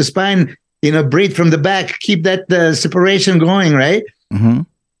 glue it to the spine, breathe from the back, keep that separation going, right?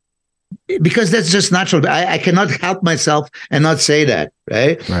 Because that's just natural. I cannot help myself and not say that,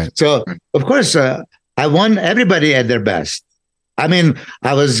 right? So, of course, I want everybody at their best. I mean,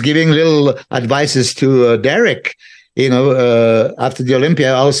 I was giving little advices to Derek, after the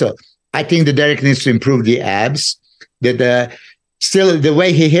Olympia also. I think that Derek needs to improve the abs. That still the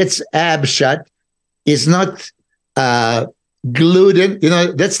way he hits ab shot is not glued in.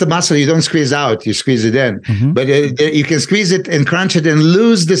 That's the muscle you don't squeeze out; you squeeze it in. But you can squeeze it and crunch it and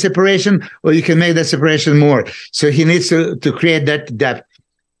lose the separation, or you can make that separation more. So he needs to create that depth.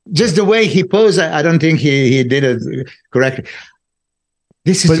 Just the way he posed, I don't think he did it correctly.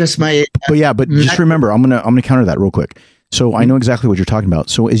 This is just my. But just remember, I'm gonna counter that real quick. So I know exactly what you're talking about.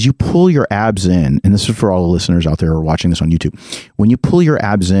 So as you pull your abs in, and this is for all the listeners out there who are watching this on YouTube, when you pull your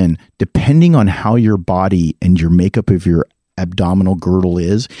abs in, depending on how your body and your makeup of your abdominal girdle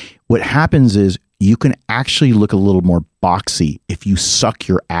is, what happens is you can actually look a little more boxy. If you suck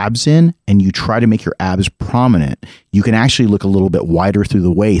your abs in and you try to make your abs prominent, you can actually look a little bit wider through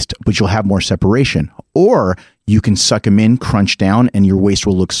the waist, but you'll have more separation. Or you can suck them in, crunch down, and your waist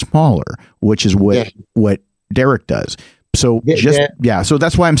will look smaller, which is what Derek does. So so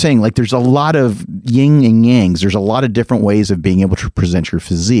that's why I'm saying, like, there's a lot of yin and yangs. There's a lot of different ways of being able to present your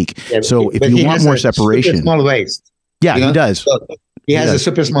physique. So if you want more separation, super small waist. Yeah, he does. So he has a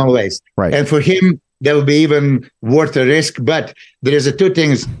super small waist, right? And for him, that would be even worth the risk. But there is two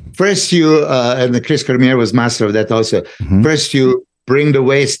things. First, you and Chris Cormier was master of that also. First, you bring the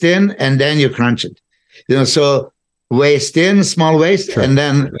waist in, and then you crunch it. So waist in, small waist, and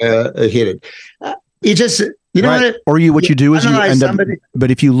then hit it. You just. What you do is you end up.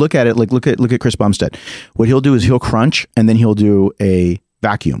 But if you look at it, like look at Chris Bumstead, what he'll do is he'll crunch and then he'll do a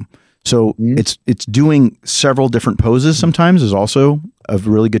vacuum. So it's doing several different poses. Sometimes is also a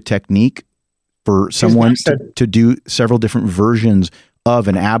really good technique for someone to do several different versions of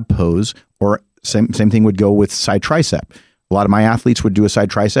an ab pose, or same thing would go with side tricep. A lot of my athletes would do a side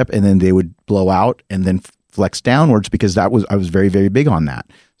tricep and then they would blow out and then flex downwards, because I was very, very big on that.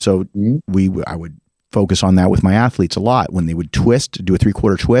 So I would focus on that with my athletes a lot when they would twist, do a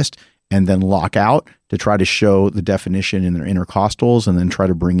 3/4 twist, and then lock out to try to show the definition in their intercostals, and then try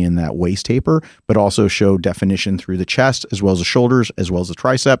to bring in that waist taper, but also show definition through the chest as well as the shoulders, as well as the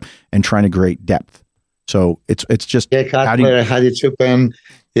tricep, and trying to create depth. So it's just how do you chip in?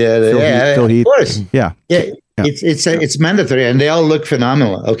 Phil Heath. Of course. Yeah. It's mandatory, and they all look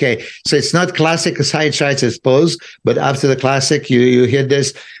phenomenal. Okay, so it's not classic side tricep pose, but after the classic, you hit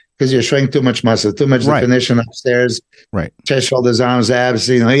this because you're showing too much muscle, too much definition upstairs. Right. Chest, shoulders, arms, abs.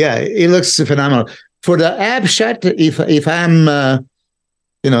 It looks phenomenal. For the ab shot, if I'm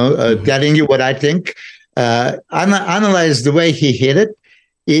telling you what I think, analyze the way he hit it.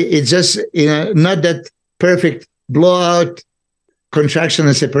 It's just not that perfect blowout, contraction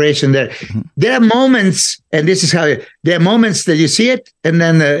and separation there. There are moments, and this is how there are moments that you see it and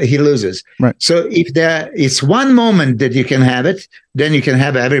then he loses. Right. So if it's one moment that you can have it, then you can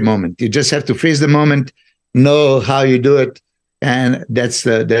have every moment. You just have to freeze the moment, know how you do it, and that's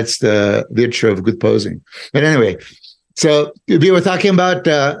the virtue of good posing. But anyway, so we were talking about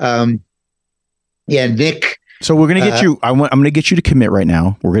Nick. So we're gonna get you. I'm gonna get you to commit right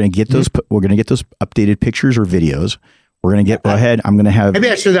now. We're gonna get those. We're gonna get those updated pictures or videos. We're going to go ahead. I'm going to have.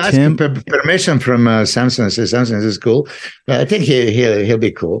 Maybe I should ask permission from Samson. Say, Samson, this is cool. I think he'll be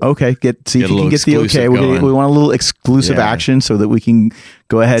cool. Okay, see if you can get the okay. We want a little exclusive action so that we can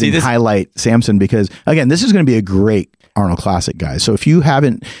go ahead and highlight Samson, because again, this is going to be a great Arnold Classic, guys. So if you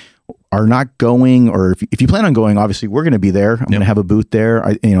are not going, or if you plan on going, obviously we're going to be there. I'm going to have a booth there.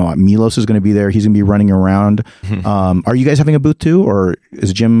 Milos is going to be there. He's going to be running around. Are you guys having a booth too, or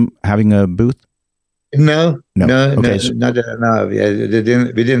is Jim having a booth? No. Okay, no. Yeah,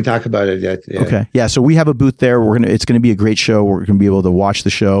 we didn't talk about it yet. Yeah. Okay. Yeah. So we have a booth there. It's going to be a great show. We're going to be able to watch the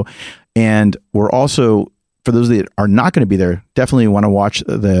show. And we're also, for those that are not going to be there, definitely want to watch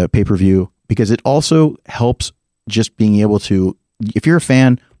the pay-per-view, because it also helps just being able to, if you're a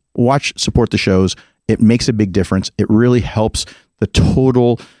fan, support the shows. It makes a big difference. It really helps the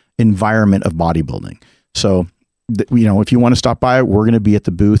total environment of bodybuilding. So, if you want to stop by, we're going to be at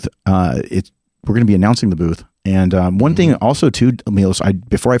the booth. We're going to be announcing the booth. And one thing also too, Milos,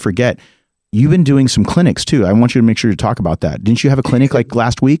 before I forget, you've been doing some clinics too. I want you to make sure to talk about that. Didn't you have a clinic like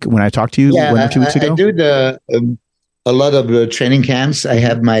last week when I talked to you 1 or 2 weeks ago? I do a lot of training camps. I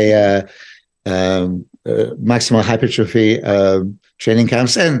have my maximal hypertrophy training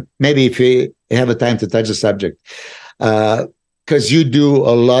camps. And maybe if you have a time to touch the subject, because you do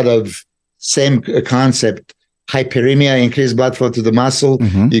a lot of same concept, hyperemia, increased blood flow to the muscle.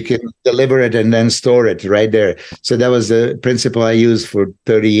 You can deliver it and then store it right there. So that was the principle I used for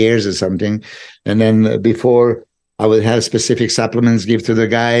 30 years or something. And then before, I would have specific supplements give to the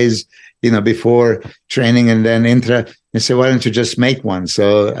guys, before training, and then intra. And say, why don't you just make one?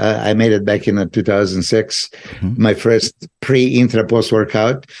 So I made it back in 2006, my first pre-intra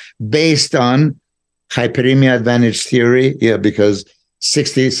post-workout, based on hyperemia advantage theory. Yeah, because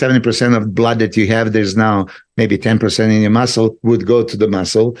 60-70% of blood that you have, there's now maybe 10% in your muscle would go to the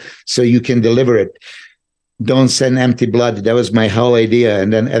muscle, so you can deliver it. Don't send empty blood. That was my whole idea.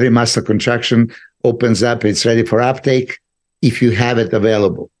 And then every muscle contraction opens up. It's ready for uptake if you have it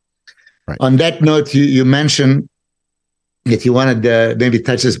available. Right. On that note, you mentioned that you wanted to maybe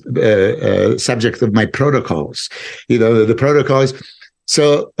touch this subject of my protocols. The protocols.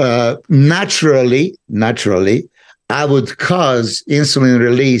 So naturally, I would cause insulin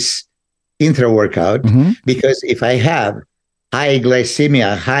release intra-workout, because if I have high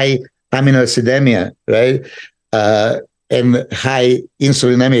glycemia, high aminoacidemia, right, and high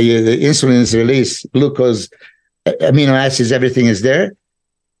insulinemia, the insulin is released, glucose, amino acids, everything is there.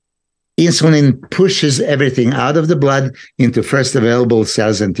 Insulin pushes everything out of the blood into first available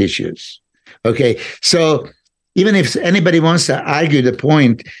cells and tissues. Okay, so even if anybody wants to argue the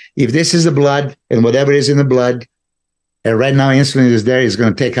point, if this is the blood and whatever is in the blood, and right now insulin is there, it's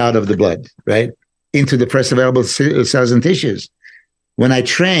going to take out of the blood, right, into the first available cells and tissues. When I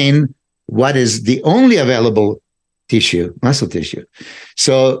train, what is the only available tissue? Muscle tissue.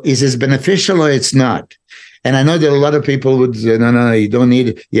 So is this beneficial or it's not? And I know that a lot of people would say, no, you don't need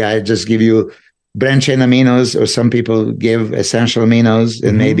it. Yeah, I just give you branched chain aminos, or some people give essential aminos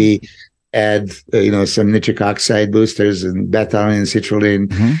and maybe add, some nitric oxide boosters and beta-alanine, citrulline,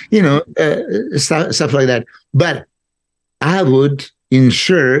 stuff like that. But I would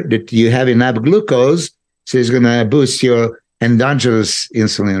ensure that you have enough glucose, so it's going to boost your endogenous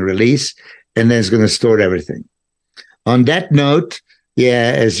insulin release, and then it's going to store everything. On that note,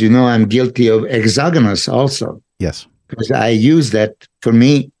 yeah, as you know, I'm guilty of exogenous also. Yes. Because I use that. For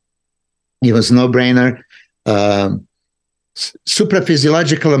me, it was no-brainer.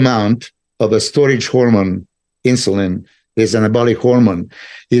 Supraphysiological amount of a storage hormone, insulin, is anabolic hormone.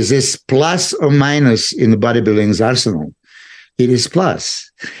 Is this plus or minus in the bodybuilding's arsenal? It is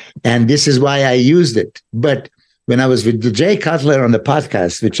plus. And this is why I used it. But when I was with Jay Cutler on the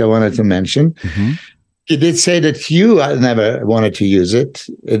podcast, which I wanted to mention, he did say that you never wanted to use it,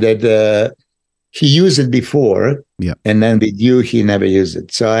 that he used it before, and then with you, he never used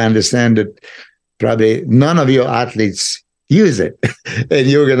it. So I understand that probably none of your athletes use it, and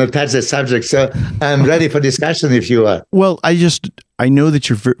you're going to touch the subject. So I'm ready for discussion if you are. Well, I know that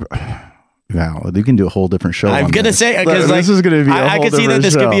you're Wow, you can do a whole different show. I'm going to say, because this is going to be I can see that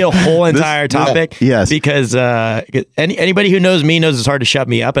this could be a whole entire topic. Yes. Because anybody who knows me knows it's hard to shut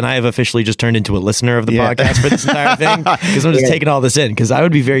me up, and I have officially just turned into a listener of the podcast for this entire thing, because I'm just taking all this in, because I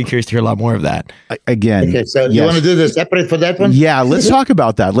would be very curious to hear a lot more of that. Again. Okay, so you want to do this separate for that one? Yeah, let's talk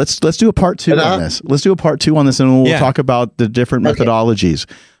about that. Let's do a part 2 on this. Let's do a part 2 on this, and we'll talk about the different methodologies.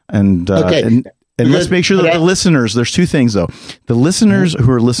 And let's make sure that the listeners, there's 2 things though. The listeners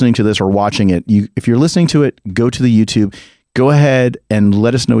who are listening to this or watching it, if you're listening to it, go to the YouTube, go ahead and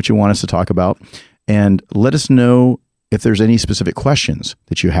let us know what you want us to talk about, and let us know if there's any specific questions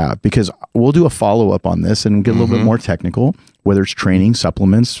that you have, because we'll do a follow-up on this and get a little bit more technical, whether it's training,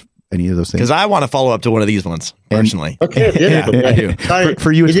 supplements, any of those things. Because I want to follow up to one of these ones, personally. Okay, I do. Sorry,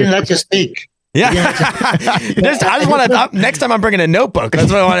 for you, he didn't let you speak. Yeah. I just want to, next time I'm bringing a notebook.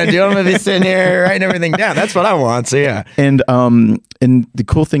 That's what I want to do. I'm going to be sitting here writing everything down. That's what I want. So yeah. And the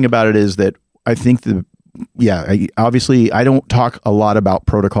cool thing about it is that I think obviously I don't talk a lot about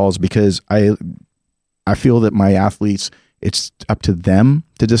protocols, because I feel that my athletes, it's up to them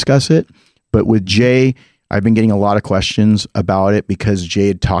to discuss it. But with Jay, I've been getting a lot of questions about it, because Jay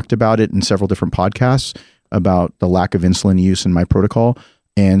had talked about it in several different podcasts about the lack of insulin use in my protocol,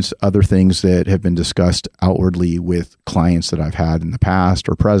 and other things that have been discussed outwardly with clients that I've had in the past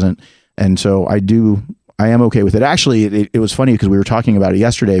or present. And so I am okay with it. Actually, it was funny because we were talking about it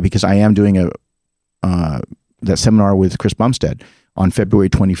yesterday, because I am doing that seminar with Chris Bumstead on February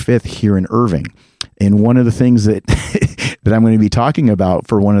 25th here in Irving. And one of the things that that I'm going to be talking about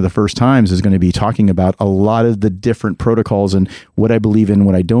for one of the first times is going to be talking about a lot of the different protocols and what I believe in,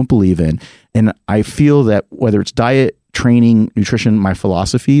 what I don't believe in. And I feel that whether it's diet, training, nutrition, my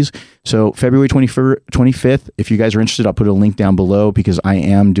philosophies. So February 25th, if you guys are interested, I'll put a link down below, because I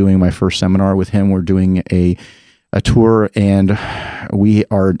am doing my first seminar with him. We're doing a tour, and we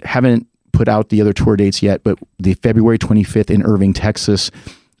haven't put out the other tour dates yet, but the February 25th in Irving, Texas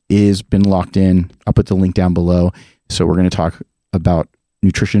is been locked in. I'll put the link down below. So we're going to talk about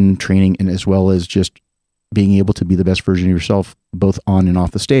nutrition, training, and as well as just being able to be the best version of yourself, both on and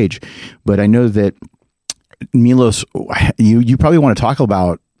off the stage. But I know that Milos, you probably want to talk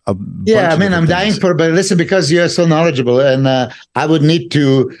about I'm dying for, but listen, because you're so knowledgeable, and I would need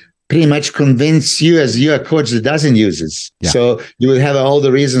to pretty much convince you, as you're a coach that doesn't use it. Yeah. So you would have all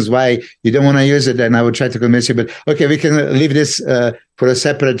the reasons why you don't want to use it, and I would try to convince you. But okay, we can leave this for a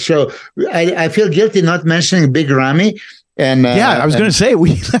separate show. I feel guilty not mentioning Big Ramy. And I was going to say,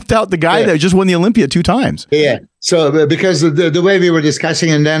 we left out the guy that just won the Olympia 2 times. Yeah. So because the way we were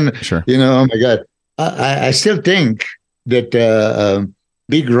discussing, and then, oh my God, I still think that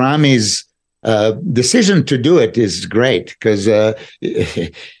Big Ramy's decision to do it is great, because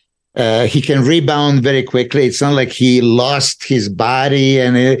he can rebound very quickly. It's not like he lost his body,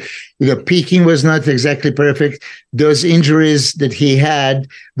 and the peaking was not exactly perfect. Those injuries that he had,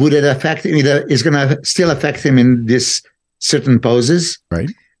 would it affect him? Is going to still affect him in this certain poses, right?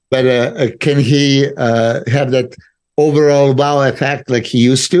 But can he have that overall wow effect like he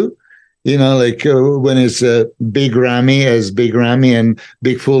used to? Like when it's Big Ramy as Big Ramy and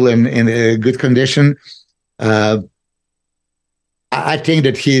Big Fool in a good condition. I think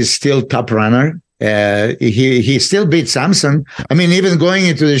that he's still top runner. He still beat Samson. I mean, even going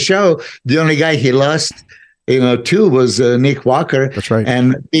into the show, the only guy he lost, to was Nick Walker. That's right.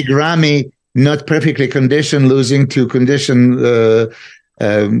 And Big Ramy, not perfectly conditioned, losing to conditioned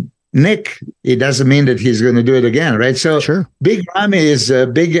Nick. It doesn't mean that he's going to do it again, right? So Big Ramy is a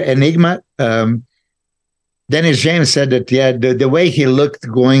big enigma. Dennis James said that, the way he looked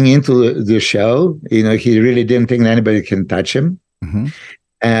going into the show, he really didn't think anybody can touch him. Mm-hmm.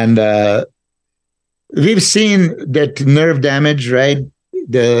 And we've seen that nerve damage, right?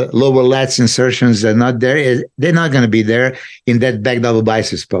 The lower lats insertions are not there. They're not going to be there in that back double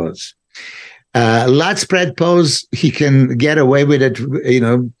biceps pose. Lat spread pose, he can get away with it,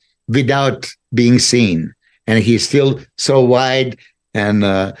 without being seen. And he's still so wide and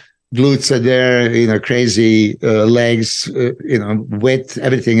glutes are there, crazy legs, width,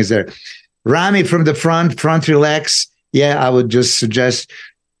 everything is there. Ramy from the front relax. Yeah, I would just suggest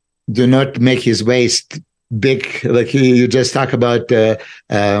do not make his waist big, like you just talk about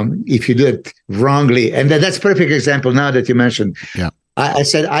if you do it wrongly. And that's a perfect example now that you mentioned. Yeah, I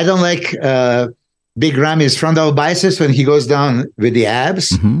said I don't like big Ramy's frontal biceps when he goes down with the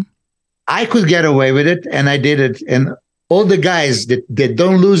abs. Mm-hmm. I could get away with it, and I did it. And all the guys that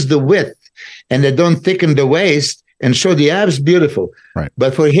don't lose the width and they don't thicken the waist and show the abs, beautiful. Right.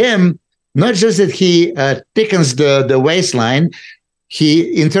 But for him, not just that he thickens the waistline,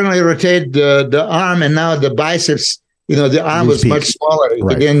 he internally rotated the arm, and now the biceps, the arm was much smaller.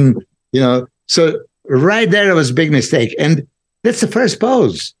 Right. He didn't, so right there was a big mistake. And that's the first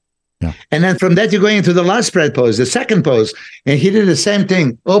pose. Yeah. And then from that, you're going into the lat spread pose, the second pose. And he did the same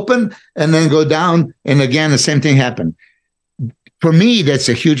thing, open and then go down. And again, the same thing happened. For me, that's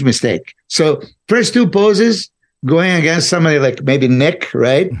a huge mistake. So first two poses, going against somebody like maybe Nick,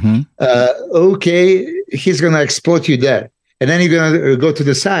 right? Mm-hmm. Okay, he's going to exploit you there. And then you're going to go to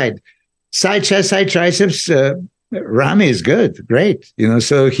the side. Side chest, side triceps. Ramy is good, great.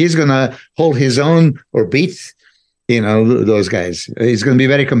 So he's going to hold his own or beat, those guys. He's going to be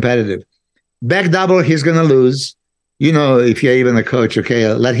very competitive. Back double, he's going to lose. If you're even a coach,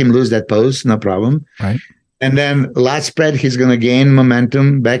 okay, let him lose that pose, no problem. Right. And then lat spread, he's going to gain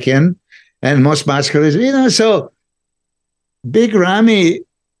momentum back in. And most muscular, so big Ramy,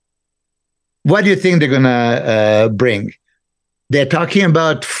 what do you think they're going to bring? They're talking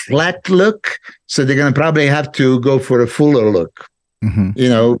about flat look, so they're going to probably have to go for a fuller look.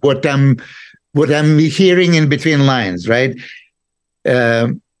 Mm-hmm. What I'm hearing in between lines, right?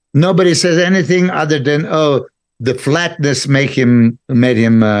 Nobody says anything other than, the flatness made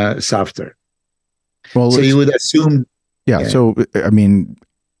him softer. Well, so you would assume. Yeah. So, I mean,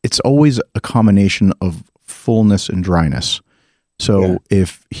 it's always a combination of fullness and dryness. So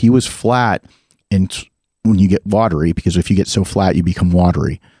if he was flat and when you get watery, because if you get so flat, you become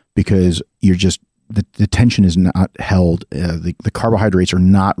watery because you're just, the tension is not held. The carbohydrates are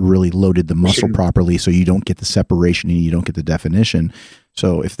not really loaded the muscle properly. So you don't get the separation and you don't get the definition.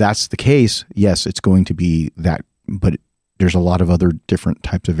 So if that's the case, yes, it's going to be that, but there's a lot of other different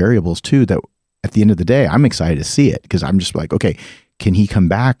types of variables too, that at the end of the day, I'm excited to see it because I'm just like, okay, can he come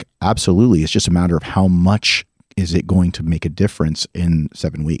back? Absolutely. It's just a matter of how much is it going to make a difference in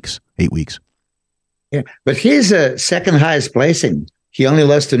 7 weeks, 8 weeks. Yeah, but he's second highest placing. He only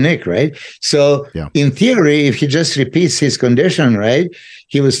lost to Nick, right? So in theory, if he just repeats his condition, right,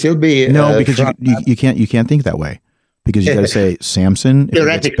 he would still be because you can't think that way because you got to say Samson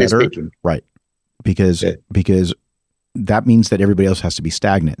theoretically better, speaking, right? Because that means that everybody else has to be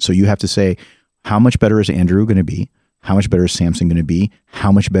stagnant. So you have to say how much better is Andrew going to be? How much better is Samson going to be?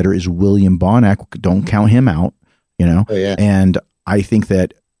 How much better is William Bonac? Don't count him out, And I think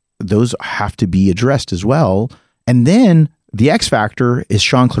that those have to be addressed as well. And then the X factor is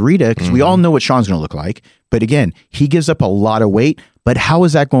Sean Clarita, because we all know what Sean's going to look like. But again, he gives up a lot of weight. But how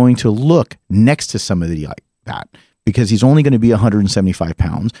is that going to look next to somebody like that? Because he's only going to be 175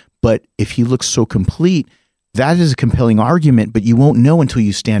 pounds. But if he looks so complete, that is a compelling argument, but you won't know until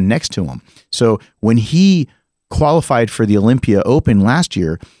you stand next to him. So when he qualified for the Olympia Open last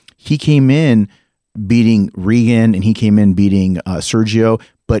year, he came in beating Regan and he came in beating Sergio,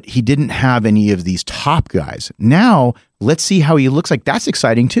 but he didn't have any of these top guys. Now, let's see how he looks like. That's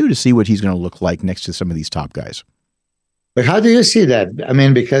exciting too, to see what he's going to look like next to some of these top guys. But how do you see that? I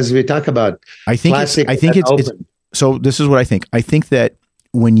mean, because we talk about classic. I think it's so this is what I think. I think that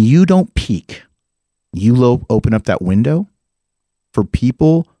when you don't peak, you open up that window for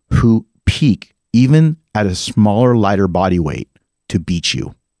people who peak even at a smaller, lighter body weight to beat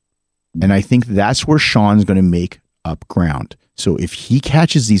you. And I think that's where Sean's going to make up ground. So if he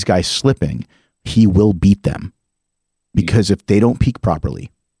catches these guys slipping, he will beat them because if they don't peak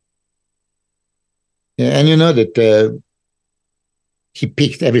properly. Yeah, and you know that he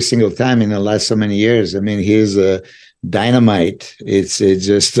peaked every single time in the last so many years. I mean, he's dynamite. It's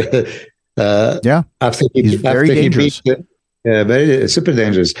just After he's very dangerous. Very super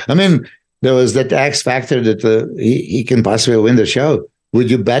dangerous. I mean, there was that X factor that he can possibly win the show. Would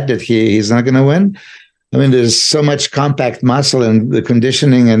you bet that he's not going to win? I mean, there's so much compact muscle and the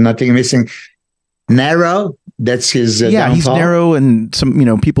conditioning and nothing missing. Narrow, that's his downfall. He's narrow, and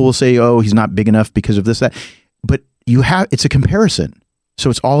some people will say, "Oh, he's not big enough because of this, that." But it's a comparison, so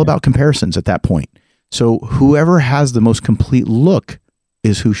it's all about comparisons at that point. So whoever has the most complete look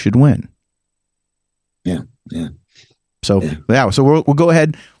is who should win. Yeah. So we'll go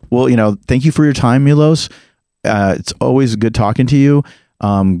ahead. Well, thank you for your time, Milos. It's always good talking to you.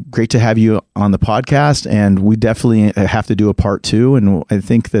 Great to have you on the podcast, and we definitely have to do a part 2. And I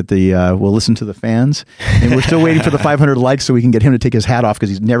think that we'll listen to the fans, and we're still waiting for the 500 likes so we can get him to take his hat off, because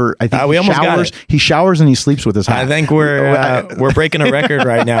he's never. I think he showers and he sleeps with his hat. I think we're breaking a record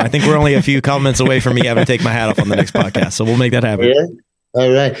right now. I think we're only a few comments away from me having to take my hat off on the next podcast, so we'll make that happen. Yeah. All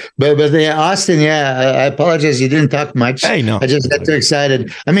right, but Austin, I apologize. You didn't talk much. Hey, no, I just got too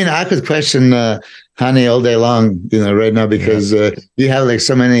excited. I mean, I could question Hani all day long, right now, because you have like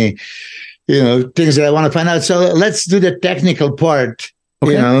so many, things that I want to find out. So let's do the technical part,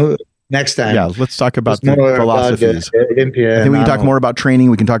 next time. Yeah, let's talk about the philosophies. About, Olympia. I think we can talk more about training.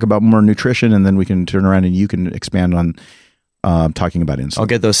 We can talk about more nutrition, and then we can turn around and you can expand on talking about insulin. I'll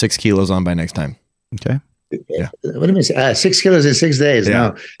get those 6 kilos on by next time. Okay. Yeah. What do you mean? 6 kilos in 6 days.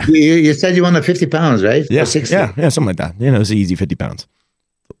 Yeah. No, you said you wanted 50 pounds, right? Yeah. Yeah, something like that. It's easy 50 pounds.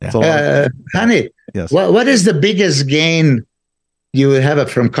 Yeah. Hani, yes. What is the biggest gain you would have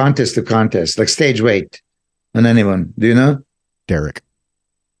from contest to contest, like stage weight on anyone? Do you know? Derek?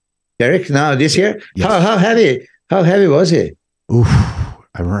 No, this year? Yes. How heavy? How heavy was he? Oof,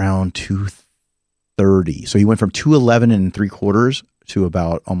 around 230. So he went from 211 3/4 to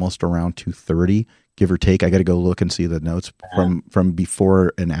about almost around 230. Give or take. I got to go look and see the notes from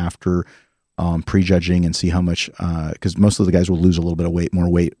before and after prejudging and see how much, because most of the guys will lose a little bit of more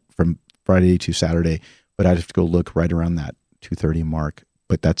weight from Friday to Saturday, but I'd have to go look right around that 230 mark.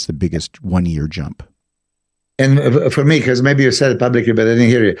 But that's the biggest 1 year jump. And for me, because maybe you said it publicly, but I didn't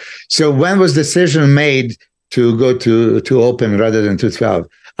hear you. So when was the decision made to go to open rather than 212?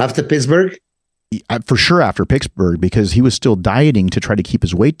 After Pittsburgh? For sure after Pittsburgh, because he was still dieting to try to keep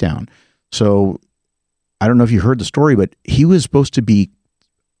his weight down. So I don't know if you heard the story, but he was supposed to be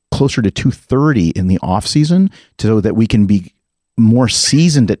closer to 230 in the off season so that we can be more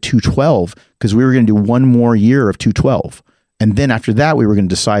seasoned at 212, because we were going to do one more year of 212. And then after that, we were going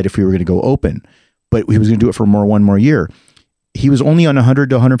to decide if we were going to go open, but he was going to do it for one more year. He was only on 100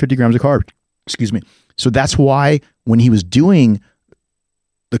 to 150 grams of carb. Excuse me. So that's why when he was doing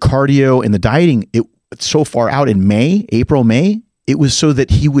the cardio and the dieting, it's so far out in April, May, it was so that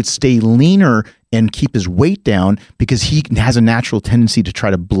he would stay leaner and keep his weight down, because he has a natural tendency to try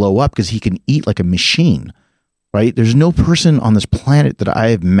to blow up because he can eat like a machine, right? There's no person on this planet that I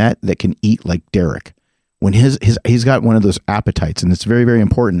have met that can eat like Derek. When he's got one of those appetites, and it's very, very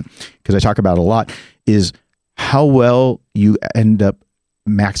important, because I talk about it a lot, is how well you end up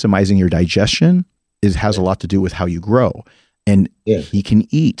maximizing your digestion has a lot to do with how you grow. And he can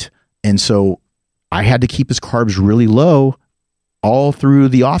eat. And so I had to keep his carbs really low all through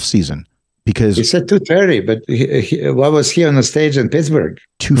the off season, because he said 230, but what was he on the stage in Pittsburgh?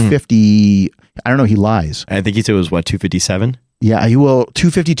 250. I don't know. He lies. I think he said it was 257. Yeah, he will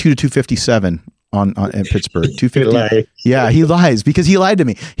 252 to 257 on in Pittsburgh. 250. Yeah, he lies because he lied to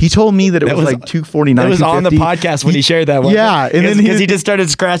me. He told me that it was like 249. It was on the podcast when he shared that one. Yeah, and then because he just started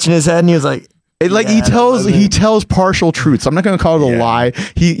scratching his head and he was like. He tells partial truths. I'm not going to call it a lie.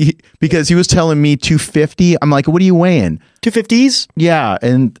 He because he was telling me 250. I'm like, what are you weighing? 250s? Yeah,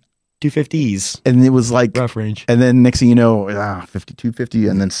 and 250s. And it was like rough range. And then next thing you know, 52, 50,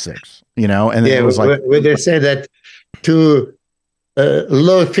 and then 6. And then it was like, would they say that to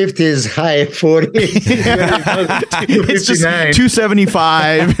low 50s, high 40s? It's just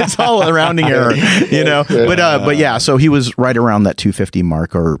 275. It's all a rounding error, But yeah, so he was right around that 250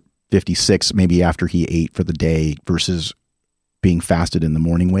 mark, or 56 maybe after he ate for the day, versus being fasted in the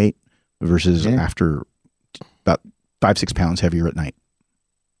morning weight, versus after about 5-6 pounds heavier at night.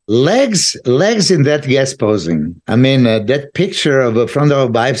 Legs in that guest posing. I mean, that picture of a frontal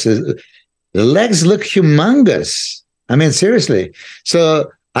biceps, the legs look humongous. I mean, seriously. So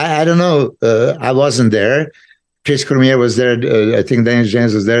I don't know. I wasn't there. Chris Cormier was there. I think Daniel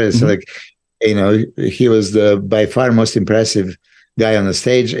James was there. It's he was the by far most impressive guy on the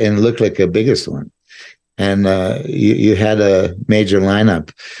stage and looked like the biggest one. And you had a major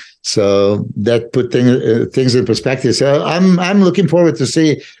lineup. So that put things in perspective. So I'm looking forward to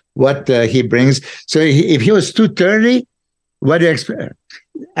see what he brings. So if he was 230, what do you expect?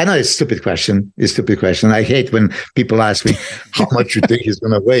 I know it's a stupid question. I hate when people ask me how much you think he's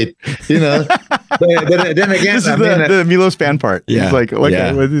going to weigh. But then again, this is the Milos fan part. Yeah, he's like,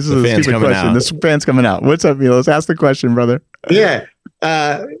 this is a stupid question. Out. This fan's coming out. What's up, Milos? Ask the question, brother. Yeah,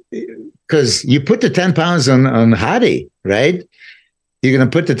 because you put the 10 pounds on Hadi, right? You're going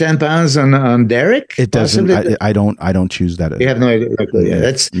to put the 10 pounds on Derek? It doesn't. I don't choose that. You have no idea. Okay, yeah,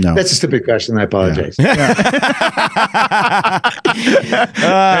 that's a stupid question. I apologize. Yeah.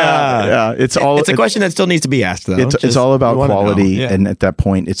 It's a question that still needs to be asked, though. It's all about quality, and at that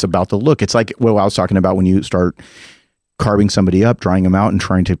point, it's about the look. It's like what I was talking about when you start carving somebody up, drying them out, and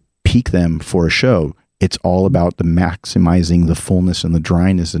trying to peak them for a show. It's all about the maximizing the fullness and the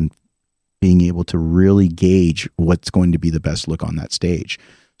dryness and being able to really gauge what's going to be the best look on that stage.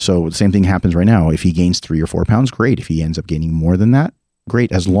 So the same thing happens right now. If he gains 3 or 4 pounds, great. If he ends up gaining more than that,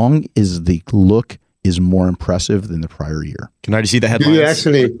 great. As long as the look is more impressive than the prior year. Can I already see the headlines?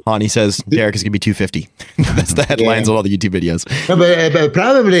 Hani says Derek is going to be 250. That's the headlines on all the YouTube videos. No, but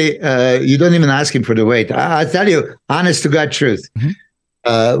probably you don't even ask him for the weight. I'll tell you, honest to God truth.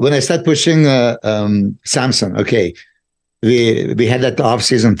 Mm-hmm. When I start pushing Samson, okay, we had that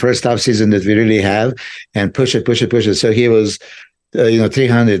first off season that we really have, and push it. So he was,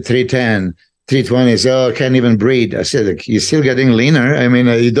 300, 310, 320. So I can't even breathe. I said, like, you're still getting leaner. I mean,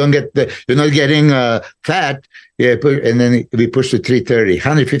 you're not getting fat. Yeah, and then we pushed to 330,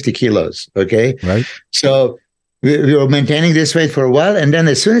 150 kilos. Okay, right. So we were maintaining this weight for a while, and then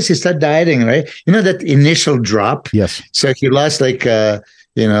as soon as he started dieting, right, that initial drop. Yes. So he lost like 7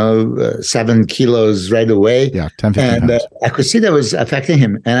 kilos right away. Yeah, 10, 15 and I could see that was affecting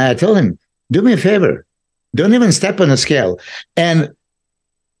him. And I told him, do me a favor, don't even step on the scale. And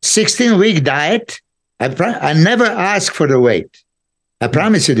 16-week diet, I never ask for the weight. I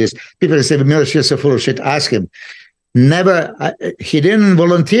promise you this. People say, Milos, you're so full of shit. Ask him. Never. He didn't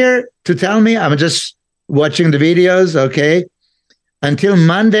volunteer to tell me. I'm just watching the videos, okay? Until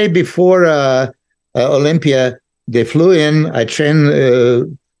Monday before Olympia, they flew in. I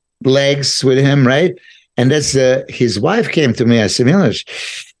trained legs with him, right? And that's his wife came to me. I said, Milos,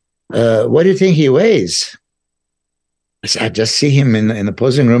 what do you think he weighs? I said, I just see him in the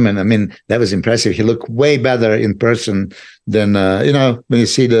posing room, and I mean, that was impressive. He looked way better in person than when you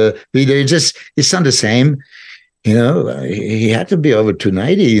see the video. It's not the same. He had to be over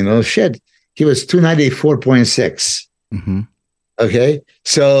 290. Shit, he was 294.6. Mm-hmm. Okay,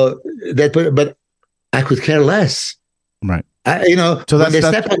 so but I could care less. Right. So when they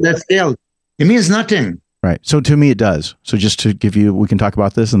step on that scale, it means nothing. Right. So to me, it does. So just to give you, we can talk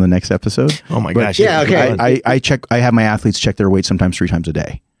about this in the next episode. Oh my gosh. Yeah. Okay. I have my athletes check their weight sometimes 3 times a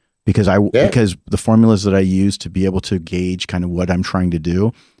day because the formulas that I use to be able to gauge kind of what I'm trying to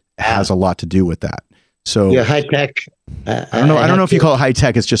do has a lot to do with that. So yeah, high tech. I don't know if you call it high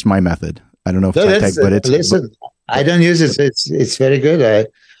tech. It's just my method. I don't know if it's high tech, but it's. Listen, I don't use it. It's very good.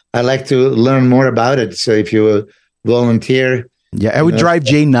 I like to learn more about it. So if you volunteer. Yeah, I would drive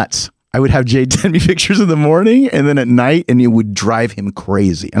Jay nuts. I would have Jay send me pictures in the morning and then at night, and it would drive him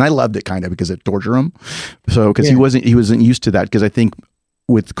crazy. And I loved it kind of because it tortured him. So because he wasn't used to that, because I think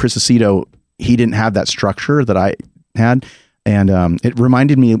with Chris Aceto, he didn't have that structure that I had. And it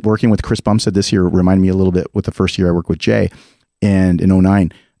reminded me, working with Chris Bumstead this year, reminded me a little bit with the first year I worked with Jay and in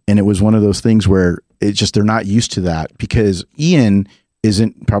 2009. And it was one of those things where it's just, they're not used to that, because Ian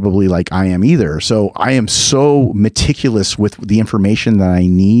isn't probably like I am either. So I am so meticulous with the information that I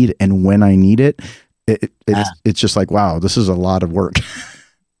need and when I need it. It's just like, wow, this is a lot of work.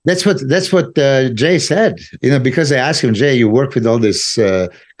 That's what Jay said. Because I asked him, Jay, you work with all these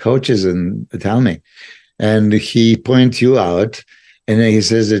coaches, and tell me, and he points you out, and then he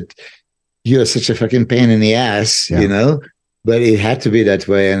says that you are such a fucking pain in the ass, but it had to be that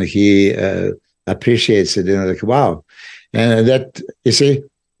way, and he appreciates it. Like, wow. And that, you see,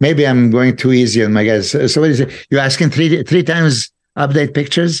 maybe I'm going too easy on my guys. So what is it? You're asking three times update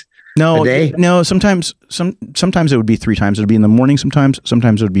pictures a day? No, sometimes it would be 3 times. It would be in the morning sometimes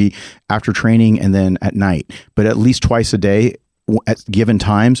it would be after training and then at night. But at least twice a day at given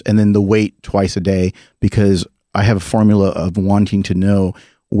times, and then the weight twice a day, because I have a formula of wanting to know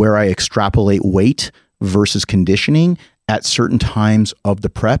where I extrapolate weight versus conditioning at certain times of the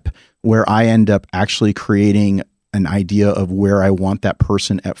prep, where I end up actually creating an idea of where I want that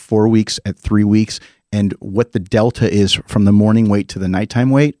person at 4 weeks, at 3 weeks, and what the delta is from the morning weight to the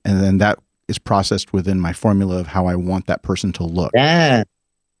nighttime weight. And then that is processed within my formula of how I want that person to look. Yeah.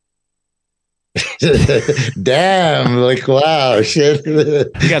 Damn, like, wow, shit.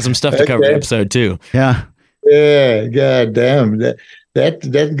 You got some stuff to cover in episode 2. Yeah. Yeah, god damn.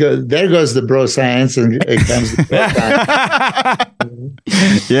 That goes, there goes the bro science, and it comes to bro science.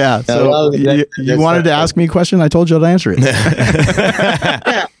 Yeah. So you wanted to ask me a question. I told you I'd answer it.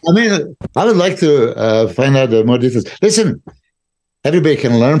 Yeah, I mean, I would like to find out more details. Listen, everybody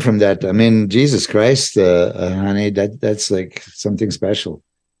can learn from that. I mean, Jesus Christ, honey, that's like something special.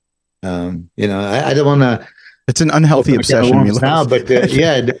 I don't want to It's an unhealthy obsession, Milos. Now, but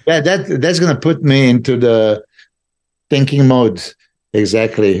that's going to put me into the thinking mode.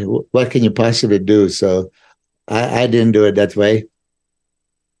 Exactly. What can you possibly do? So I didn't do it that way.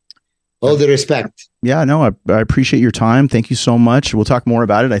 All the respect. Yeah, no, I appreciate your time. Thank you so much. We'll talk more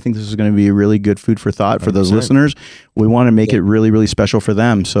about it. I think this is going to be really good food for thought for 100%. Those listeners. We want to make it really, really special for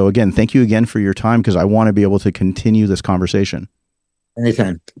them. So again, thank you again for your time, because I want to be able to continue this conversation.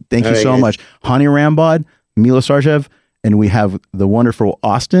 Anytime. Thank you so much. Hani Rambod, Milos Sarcev, and we have the wonderful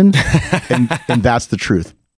Austin, and that's the truth.